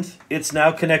 And it's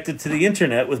now connected to the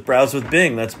internet with Browse with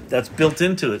Bing. That's built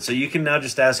into it. So you can now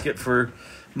just ask it for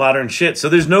modern shit. So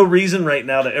there's no reason right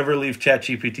now to ever leave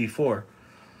ChatGPT 4.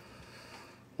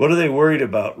 What are they worried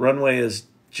about? Runway is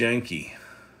janky.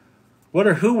 What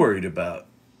are who worried about?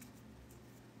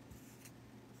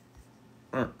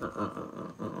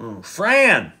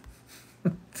 Fran!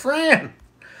 Fran!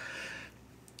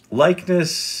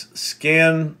 Likeness,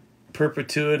 scan,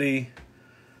 perpetuity,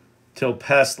 till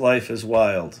past life is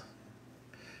wild.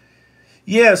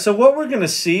 Yeah, so what we're going to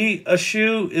see,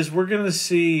 Ashu, is we're going to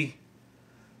see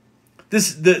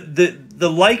this the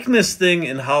likeness thing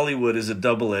in Hollywood is a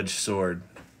double-edged sword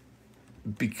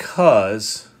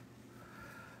because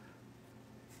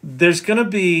there's going to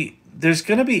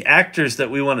be actors that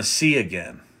we want to see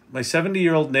again. My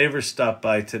 70-year-old neighbor stopped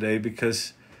by today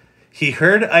because he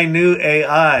heard I knew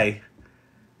AI.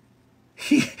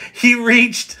 He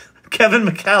reached Kevin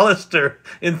McAllister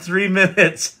in 3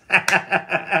 minutes.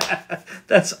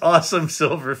 That's awesome,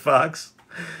 Silver Fox.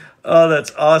 Oh,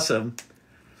 that's awesome.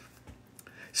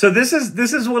 So this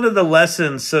is one of the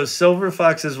lessons. So Silver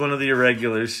Fox is one of the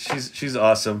irregulars. She's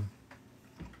awesome.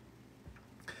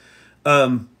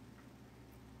 One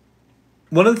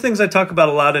of the things I talk about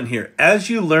a lot in here, as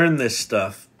you learn this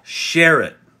stuff, share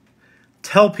it.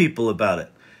 Tell people about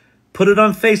it. Put it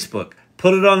on Facebook.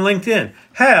 Put it on LinkedIn.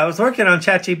 Hey, I was working on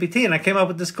ChatGPT and I came up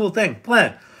with this cool thing.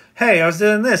 Plan. Hey, I was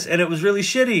doing this and it was really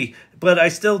shitty, but I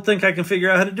still think I can figure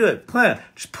out how to do it. Plan.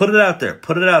 Just put it out there.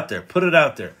 Put it out there. Put it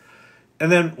out there.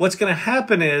 And then what's going to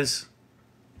happen is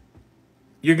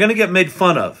you're going to get made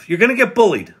fun of. You're going to get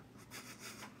bullied.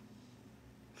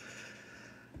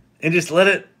 And just let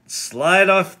it slide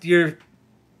off your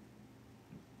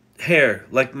hair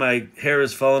like my hair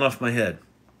is falling off my head.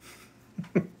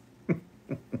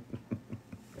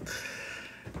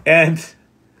 And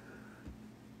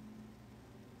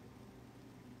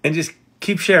just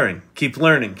keep sharing, keep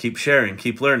learning, keep sharing,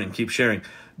 keep learning, keep sharing.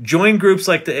 Join groups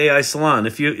like the AI Salon.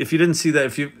 If you didn't see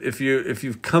that, if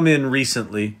you've come in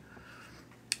recently,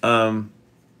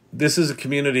 this is a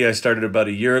community I started about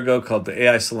a year ago called the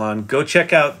AI Salon. Go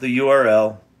check out the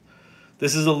URL.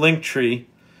 This is a link tree.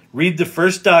 Read the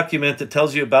first document that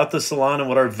tells you about the salon and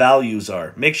what our values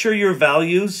are. Make sure your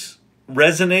values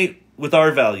resonate with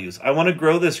our values. I want to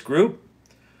grow this group,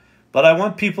 but I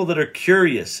want people that are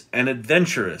curious and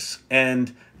adventurous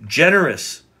and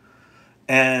generous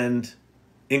and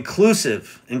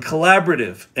inclusive and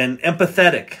collaborative and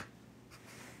empathetic.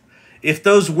 If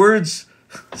those words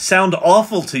sound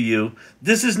awful to you,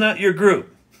 this is not your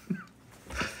group.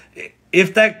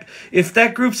 If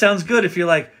that group sounds good, if you're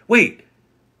like, wait,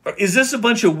 is this a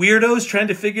bunch of weirdos trying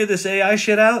to figure this AI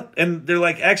shit out? And they're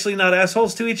like actually not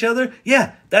assholes to each other?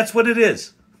 Yeah, that's what it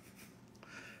is.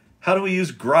 How do we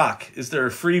use Grok? Is there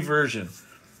a free version?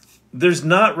 There's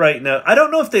not right now. I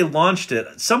don't know if they launched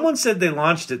it. Someone said they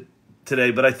launched it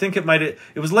today, but I think it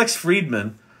was Lex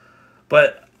Friedman,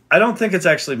 but I don't think it's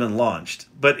actually been launched.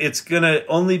 But it's going to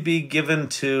only be given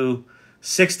to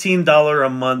 $16 a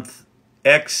month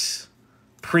X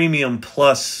Premium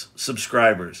Plus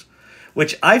subscribers,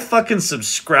 which I fucking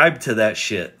subscribe to that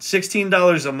shit.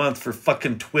 $16 a month for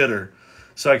fucking Twitter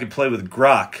so I could play with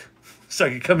Grok. So I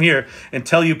could come here and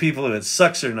tell you people if it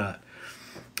sucks or not.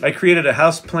 I created a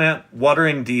houseplant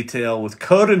watering detail with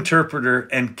code interpreter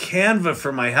and Canva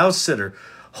for my house sitter.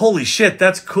 Holy shit,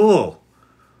 that's cool.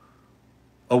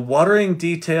 A watering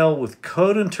detail with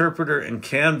code interpreter and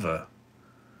Canva.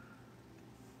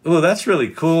 Oh, that's really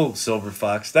cool, Silver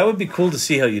Fox. That would be cool to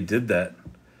see how you did that.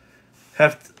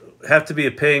 Have to be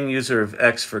a paying user of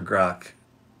X for Grok.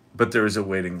 But there is a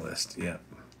waiting list, yeah.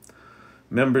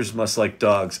 Members must like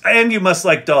dogs. And you must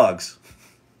like dogs.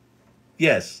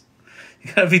 Yes.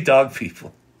 You gotta be dog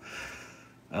people.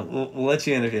 We'll let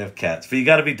you in if you have cats, but you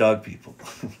got to be dog people.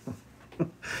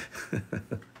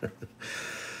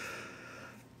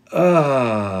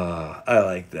 I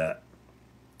like that.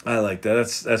 I like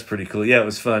that. That's pretty cool. Yeah, it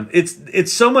was fun.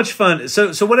 It's so much fun.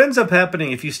 So what ends up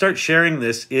happening if you start sharing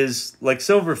this is like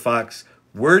Silver Fox,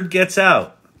 word gets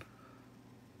out.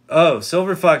 Oh,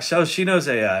 Silver Fox, oh, she knows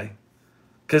AI.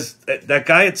 Because that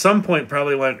guy at some point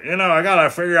probably went, I gotta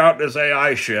figure out this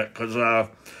AI shit because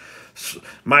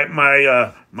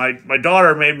my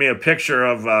daughter made me a picture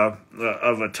of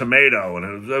a tomato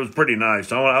and it was pretty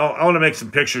nice. I want to make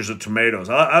some pictures of tomatoes.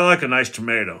 I like a nice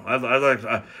tomato. I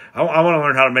want to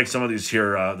learn how to make some of these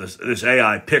here this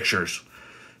AI pictures.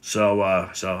 So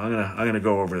I'm gonna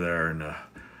go over there and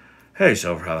hey,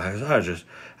 Silver,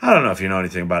 I don't know if you know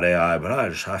anything about AI, but I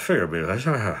figured it'd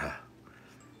be.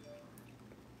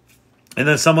 And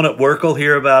then someone at work will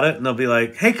hear about it and they'll be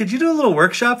like, hey, could you do a little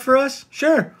workshop for us?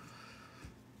 Sure.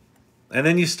 And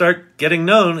then you start getting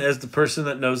known as the person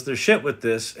that knows their shit with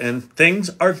this, and things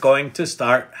are going to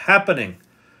start happening.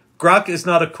 Grok is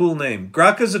not a cool name.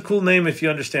 Grok is a cool name if you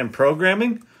understand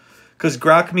programming, because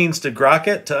Grok means to grok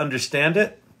it, to understand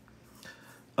it.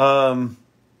 And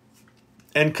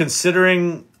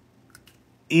considering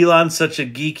Elon's such a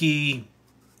geeky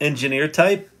engineer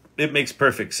type, it makes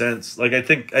perfect sense. Like I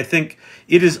think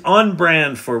it is on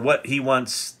brand for what he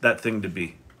wants that thing to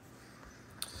be.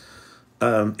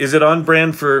 Is it on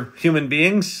brand for human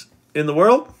beings in the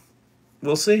world?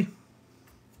 We'll see.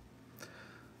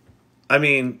 I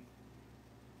mean,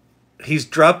 he's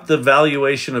dropped the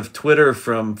valuation of Twitter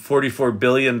from 44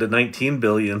 billion to 19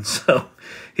 billion, so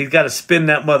he's got to spin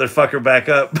that motherfucker back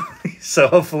up. So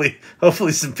hopefully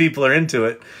some people are into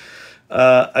it.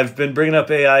 I've been bringing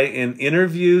up AI in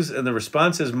interviews, and the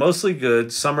response is mostly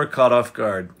good. Some are caught off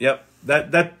guard. Yep,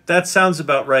 that sounds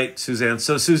about right, Suzanne.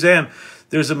 So, Suzanne,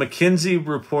 there's a McKinsey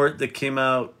report that came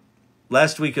out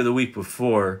last week or the week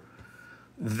before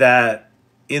that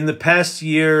in the past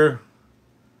year,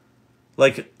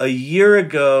 like a year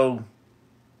ago,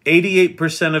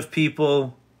 88% of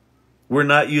people were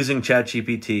not using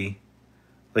ChatGPT,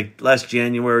 like last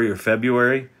January or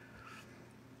February.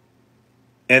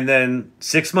 And then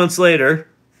 6 months later,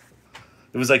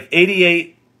 it was like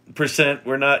 88%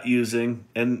 were not using,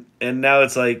 and now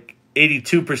it's like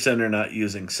 82% are not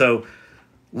using. So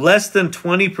less than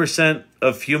 20%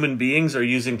 of human beings are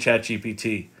using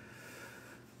ChatGPT.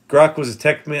 Grok was a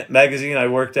tech magazine I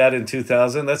worked at in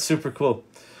 2000. That's super cool.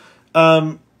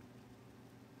 So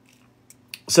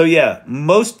yeah,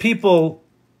 most people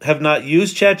have not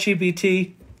used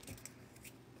ChatGPT.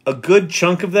 A good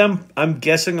chunk of them, I'm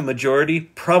guessing a majority,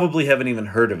 probably haven't even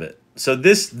heard of it. So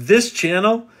this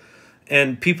channel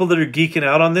and people that are geeking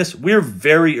out on this, we're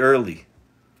very early.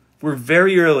 We're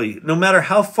very early. No matter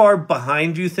how far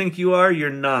behind you think you are, you're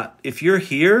not. If you're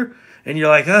here and you're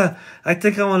like, I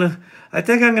think I'm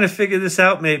going to figure this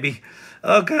out maybe.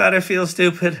 Oh God, I feel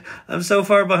stupid. I'm so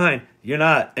far behind. You're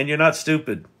not, and you're not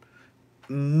stupid.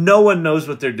 No one knows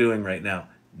what they're doing right now.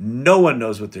 No one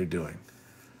knows what they're doing.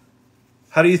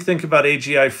 How do you think about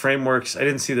AGI frameworks? I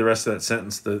didn't see the rest of that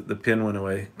sentence. The pin went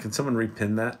away. Can someone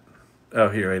repin that? Oh,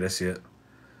 here, right, I see it.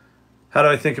 How do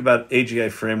I think about AGI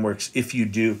frameworks if you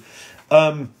do?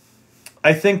 I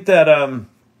think that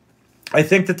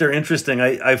they're interesting.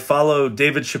 I follow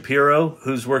David Shapiro,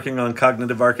 who's working on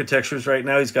cognitive architectures right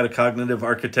now. He's got a cognitive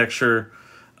architecture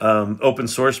open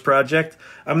source project.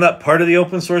 I'm not part of the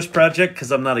open source project because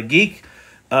I'm not a geek,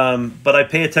 but I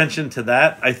pay attention to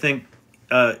that. I think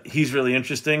he's really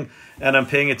interesting, and I'm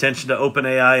paying attention to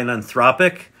OpenAI and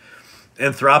Anthropic.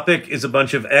 Anthropic is a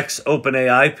bunch of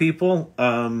ex-OpenAI people,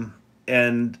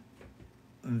 and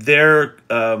their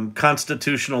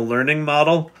constitutional learning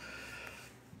model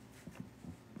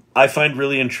I find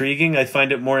really intriguing. I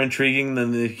find it more intriguing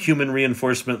than the human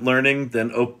reinforcement learning that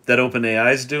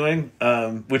OpenAI is doing,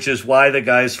 which is why the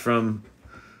guys from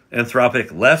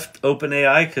Anthropic left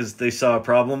OpenAI, because they saw a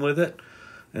problem with it.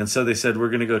 And so they said, we're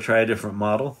going to go try a different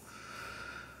model.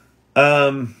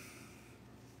 I'm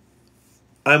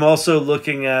also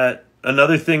looking at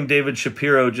another thing David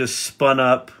Shapiro just spun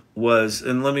up was,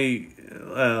 and let me,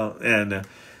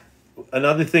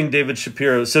 another thing David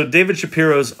Shapiro, so David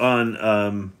Shapiro's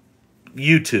on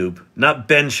YouTube, not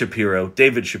Ben Shapiro,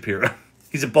 David Shapiro.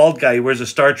 He's a bald guy, he wears a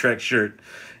Star Trek shirt,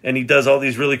 and he does all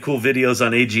these really cool videos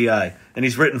on AGI, and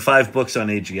he's written 5 books on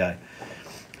AGI.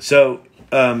 So,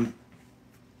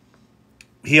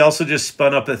 he also just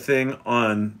spun up a thing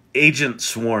on agent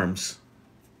swarms.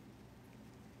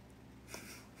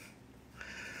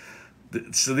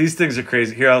 So these things are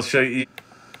crazy. Here, I'll show you.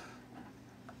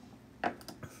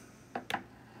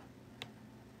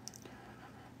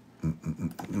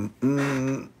 Doing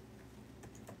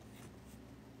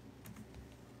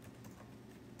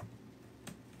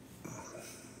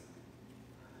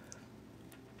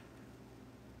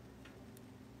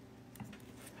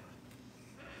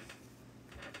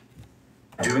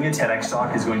a TEDx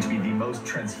talk is going to be the most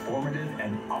transformative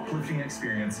and uplifting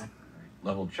experience.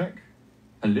 Level check.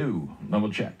 Hello. Level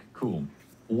check. Cool.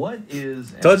 What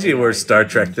is... Told you we're Star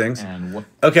Trek things. And what...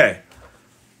 Okay.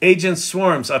 Agent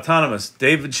Swarms, Autonomous.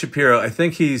 David Shapiro. I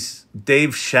think he's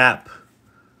Dave Shap.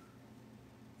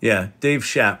 Yeah, Dave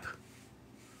Shap.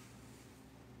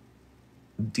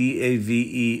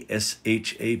 DAVESHAP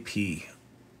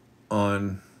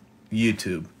on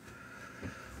YouTube.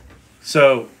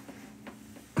 So...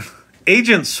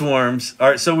 Agent swarms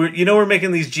are, so we're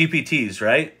making these GPTs,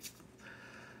 right?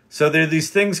 So there are these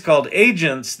things called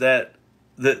agents that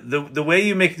the way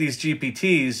you make these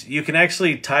GPTs, you can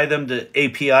actually tie them to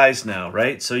APIs now,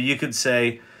 right? So you could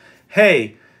say,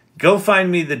 hey, go find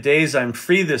me the days I'm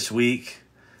free this week.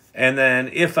 And then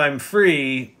if I'm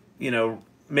free,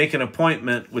 make an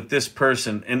appointment with this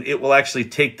person, and it will actually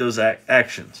take those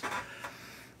actions.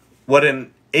 What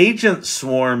an agent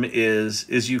swarm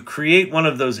is you create one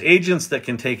of those agents that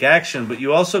can take action, but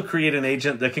you also create an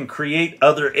agent that can create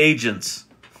other agents.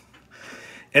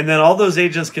 And then all those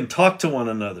agents can talk to one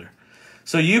another.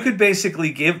 So you could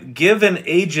basically give an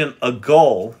agent a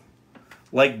goal,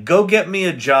 like go get me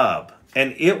a job,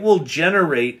 and it will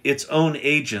generate its own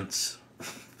agents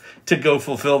to go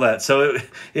fulfill that. So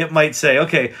it might say,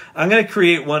 okay, I'm going to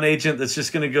create one agent that's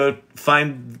just going to go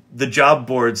find the job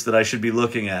boards that I should be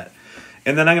looking at.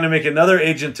 And then I'm going to make another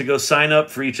agent to go sign up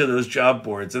for each of those job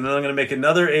boards. And then I'm going to make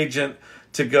another agent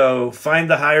to go find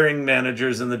the hiring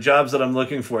managers and the jobs that I'm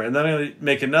looking for. And then I'm going to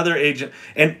make another agent.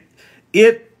 And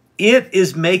it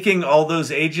is making all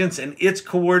those agents, and it's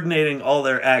coordinating all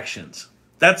their actions.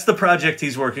 That's the project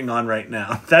he's working on right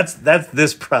now. That's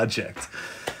this project.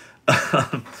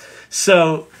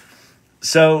 So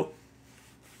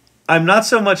I'm not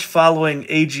so much following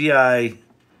AGI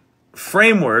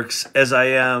frameworks as I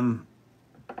am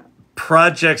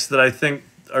projects that I think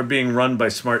are being run by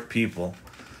smart people,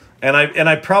 and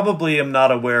I probably am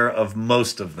not aware of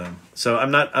most of them. So I'm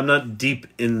not deep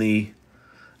in the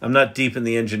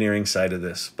engineering side of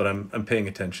this, but I'm paying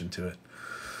attention to it.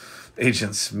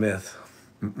 Agent Smith,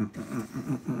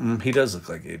 he does look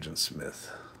like Agent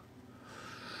Smith.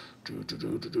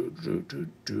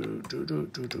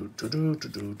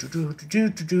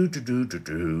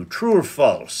 True or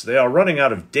false? They are running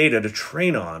out of data to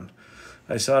train on.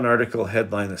 I saw an article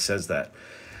headline that says that.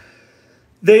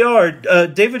 They are.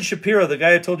 David Shapiro, the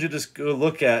guy I told you to go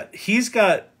look at, he's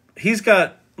got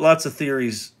lots of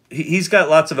theories. He's got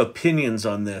lots of opinions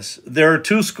on this. There are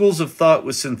two schools of thought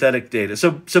with synthetic data.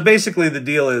 So basically the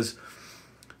deal is,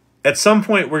 at some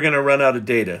point we're going to run out of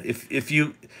data. If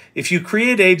you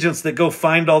create agents that go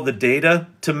find all the data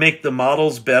to make the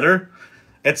models better,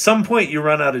 at some point you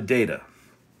run out of data.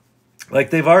 Like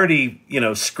they've already,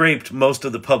 scraped most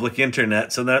of the public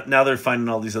internet, so now they're finding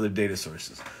all these other data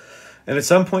sources. And at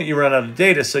some point you run out of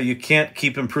data, so you can't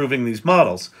keep improving these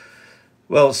models.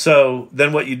 Well, so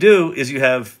then what you do is you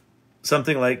have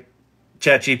something like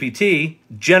ChatGPT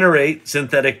generate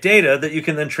synthetic data that you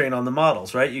can then train on the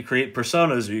models, right? You create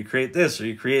personas, or you create this, or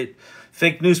you create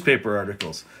fake newspaper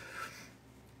articles.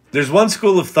 There's one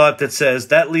school of thought that says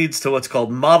that leads to what's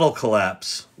called model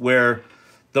collapse, where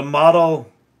the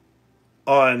model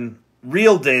on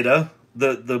real data,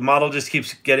 the model just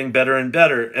keeps getting better and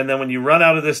better. And then when you run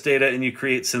out of this data and you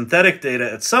create synthetic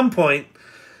data, at some point,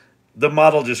 the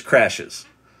model just crashes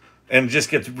and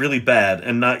just gets really bad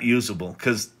and not usable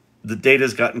because the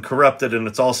data's gotten corrupted and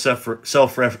it's all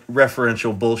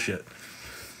self-referential bullshit.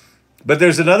 But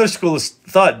there's another school of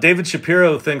thought. David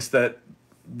Shapiro thinks that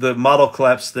the model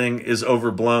collapse thing is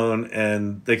overblown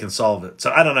and they can solve it. So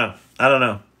I don't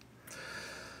know.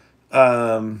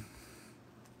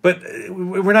 But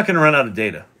we're not going to run out of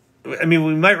data. I mean,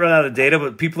 we might run out of data,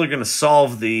 but people are going to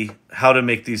solve the how to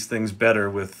make these things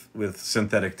better with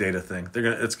synthetic data thing.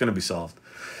 It's going to be solved.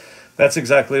 That's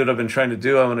exactly what I've been trying to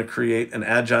do. I want to create an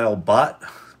agile bot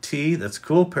tea. That's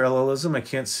cool. Parallelism. I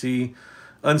can't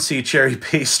unsee cherry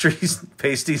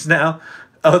pasties now.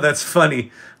 Oh, that's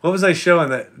funny. What was I showing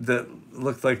that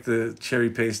looked like the cherry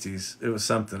pasties? It was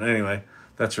something. Anyway,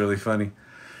 that's really funny.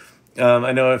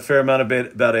 I know a fair amount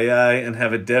about AI and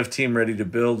have a dev team ready to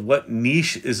build. What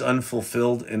niche is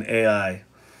unfulfilled in AI?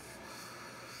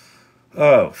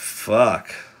 Oh,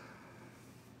 fuck.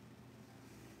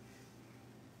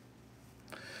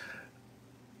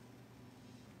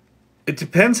 It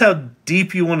depends how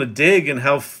deep you want to dig and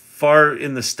how far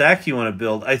in the stack you want to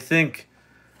build. I think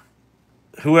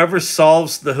whoever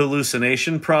solves the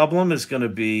hallucination problem is going to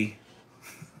be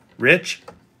rich.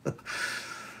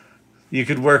 You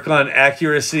could work on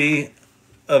accuracy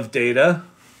of data.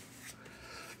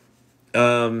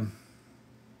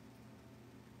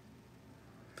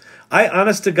 I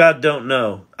honest to God don't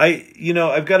know.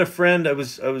 I've got a friend. I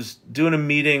was doing a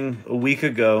meeting a week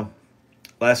ago,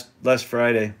 last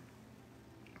Friday,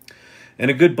 and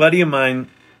a good buddy of mine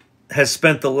has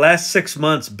spent the last 6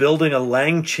 months building a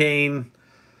LangChain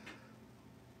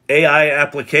AI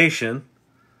application,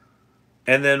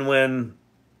 and then when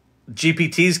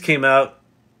GPTs came out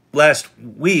last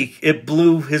week, it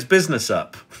blew his business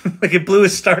up. Like, it blew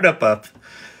his startup up,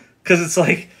 because it's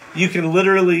like you can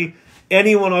literally,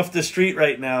 anyone off the street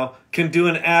right now can do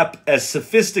an app as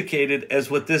sophisticated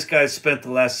as what this guy spent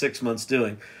the last 6 months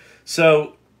doing.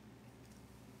 So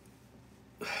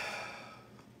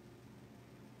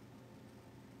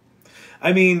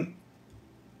I mean,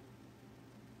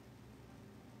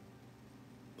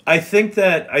 I think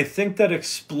that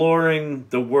exploring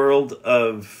the world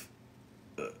of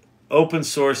open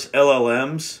source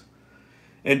LLMs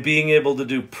and being able to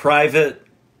do private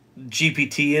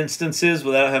GPT instances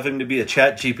without having to be a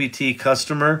ChatGPT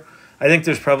customer, I think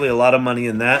there's probably a lot of money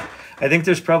in that. I think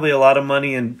there's probably a lot of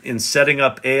money in setting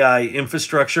up AI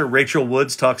infrastructure. Rachel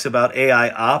Woods talks about AI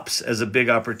ops as a big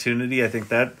opportunity. I think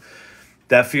that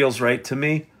feels right to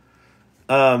me.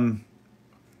 I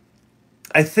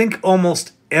think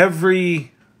almost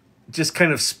every just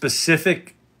kind of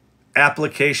specific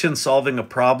application solving a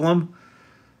problem,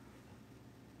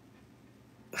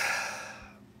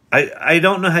 I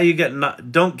don't know how you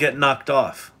don't get knocked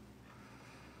off.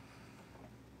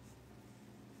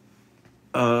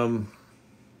 You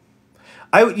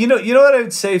know what I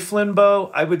would say,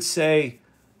 Flinbo? I would say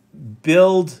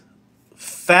build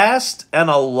fast and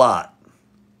a lot.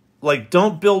 Like,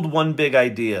 don't build one big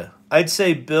idea. I'd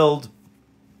say build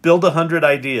 100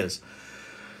 ideas.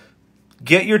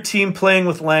 Get your team playing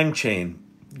with LangChain.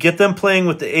 Get them playing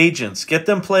with the agents. Get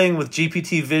them playing with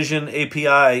GPT Vision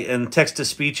API and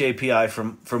text-to-speech API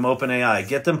from OpenAI.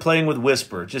 Get them playing with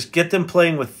Whisper. Just get them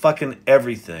playing with fucking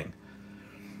everything.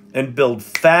 And build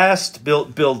fast,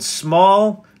 build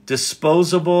small,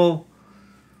 disposable,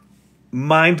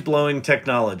 mind-blowing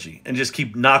technology. And just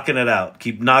keep knocking it out.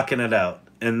 Keep knocking it out.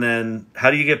 And then how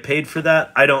do you get paid for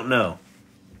that? I don't know.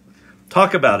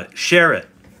 Talk about it. Share it.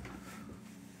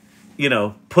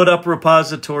 Put up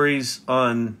repositories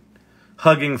on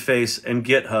Hugging Face and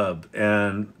GitHub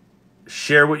and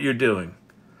share what you're doing.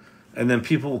 And then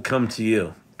people will come to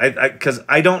you. Because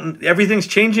everything's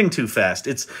changing too fast.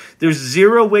 There's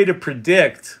zero way to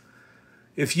predict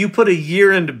if you put a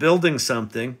year into building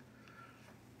something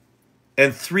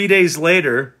and 3 days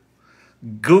later,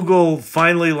 Google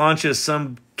finally launches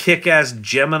some kick-ass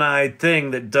Gemini thing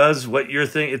that does what your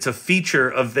thing. It's a feature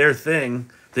of their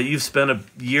thing that you've spent a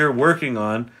year working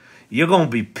on. You're going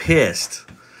to be pissed.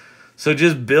 So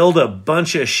just build a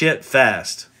bunch of shit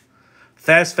fast.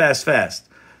 Fast.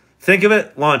 Think of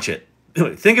it, launch it.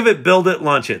 Think of it, build it,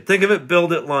 launch it. Think of it,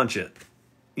 build it, launch it.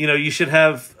 You should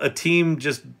have a team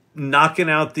just knocking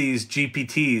out these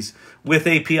GPTs with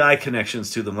API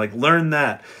connections to them. Like, learn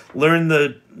that. Learn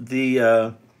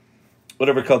the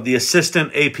whatever called the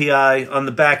assistant API on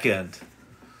the back end.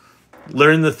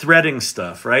 Learn the threading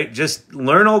stuff, right? Just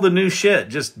learn all the new shit.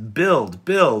 Just build,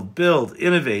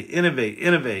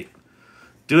 innovate.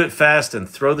 Do it fast and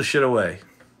throw the shit away.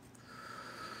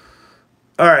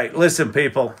 All right, listen,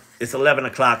 people. It's 11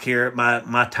 o'clock here at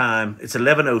my time. It's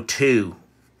 11:02.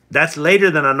 That's later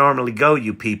than I normally go,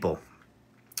 you people.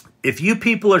 If you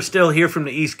people are still here from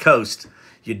the East Coast,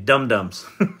 you dum-dums,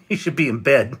 you should be in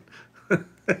bed.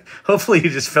 Hopefully you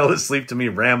just fell asleep to me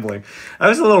rambling. I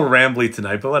was a little rambly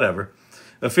tonight, but whatever.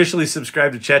 Officially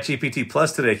subscribed to ChatGPT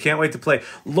Plus today. Can't wait to play.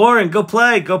 Lauren, go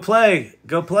play. Build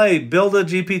a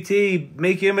GPT.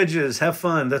 Make images. Have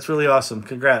fun. That's really awesome.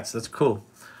 Congrats. That's cool.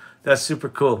 That's super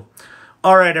cool.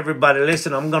 All right, everybody.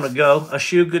 Listen, I'm going to go.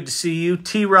 Ashu, good to see you.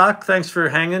 T-Rock, thanks for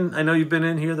hanging. I know you've been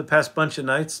in here the past bunch of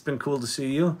nights. It's been cool to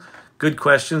see you. Good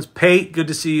questions. Pate, good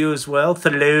to see you as well.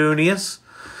 Thelonious.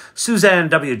 Suzanne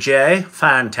WJ,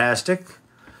 fantastic.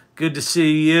 Good to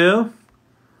see you.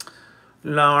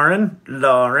 Lauren,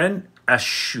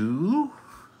 Ashu,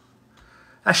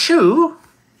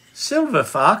 Silver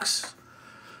Fox,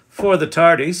 for the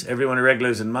tardies, everyone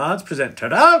irregulars and mods, present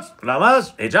turtles,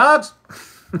 llamas, hedgehogs.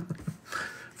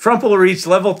 Frumple reached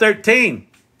level 13.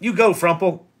 You go,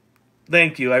 Frumple.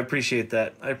 Thank you. I appreciate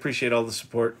that. I appreciate all the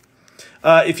support.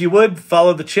 If you would,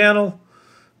 follow the channel.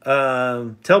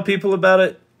 Tell people about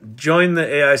it. Join the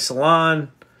AI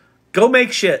Salon. Go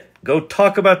make shit. Go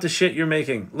talk about the shit you're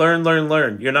making. Learn, learn,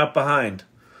 learn. You're not behind.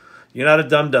 You're not a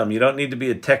dum-dum. You don't need to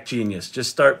be a tech genius. Just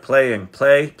start playing.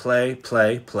 Play, play,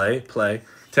 play, play, play.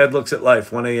 Ted Looks at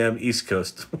Life, 1 a.m. East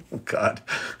Coast. Oh, God.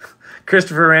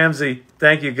 Christopher Ramsey,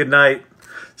 thank you. Good night.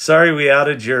 Sorry we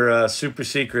outed your super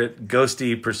secret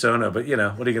ghosty persona, but, you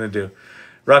know, what are you going to do?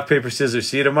 Rock, paper, scissors.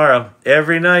 See you tomorrow.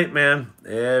 Every night, man.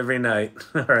 Every night.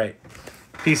 All right.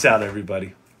 Peace out,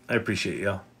 everybody. I appreciate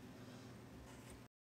y'all.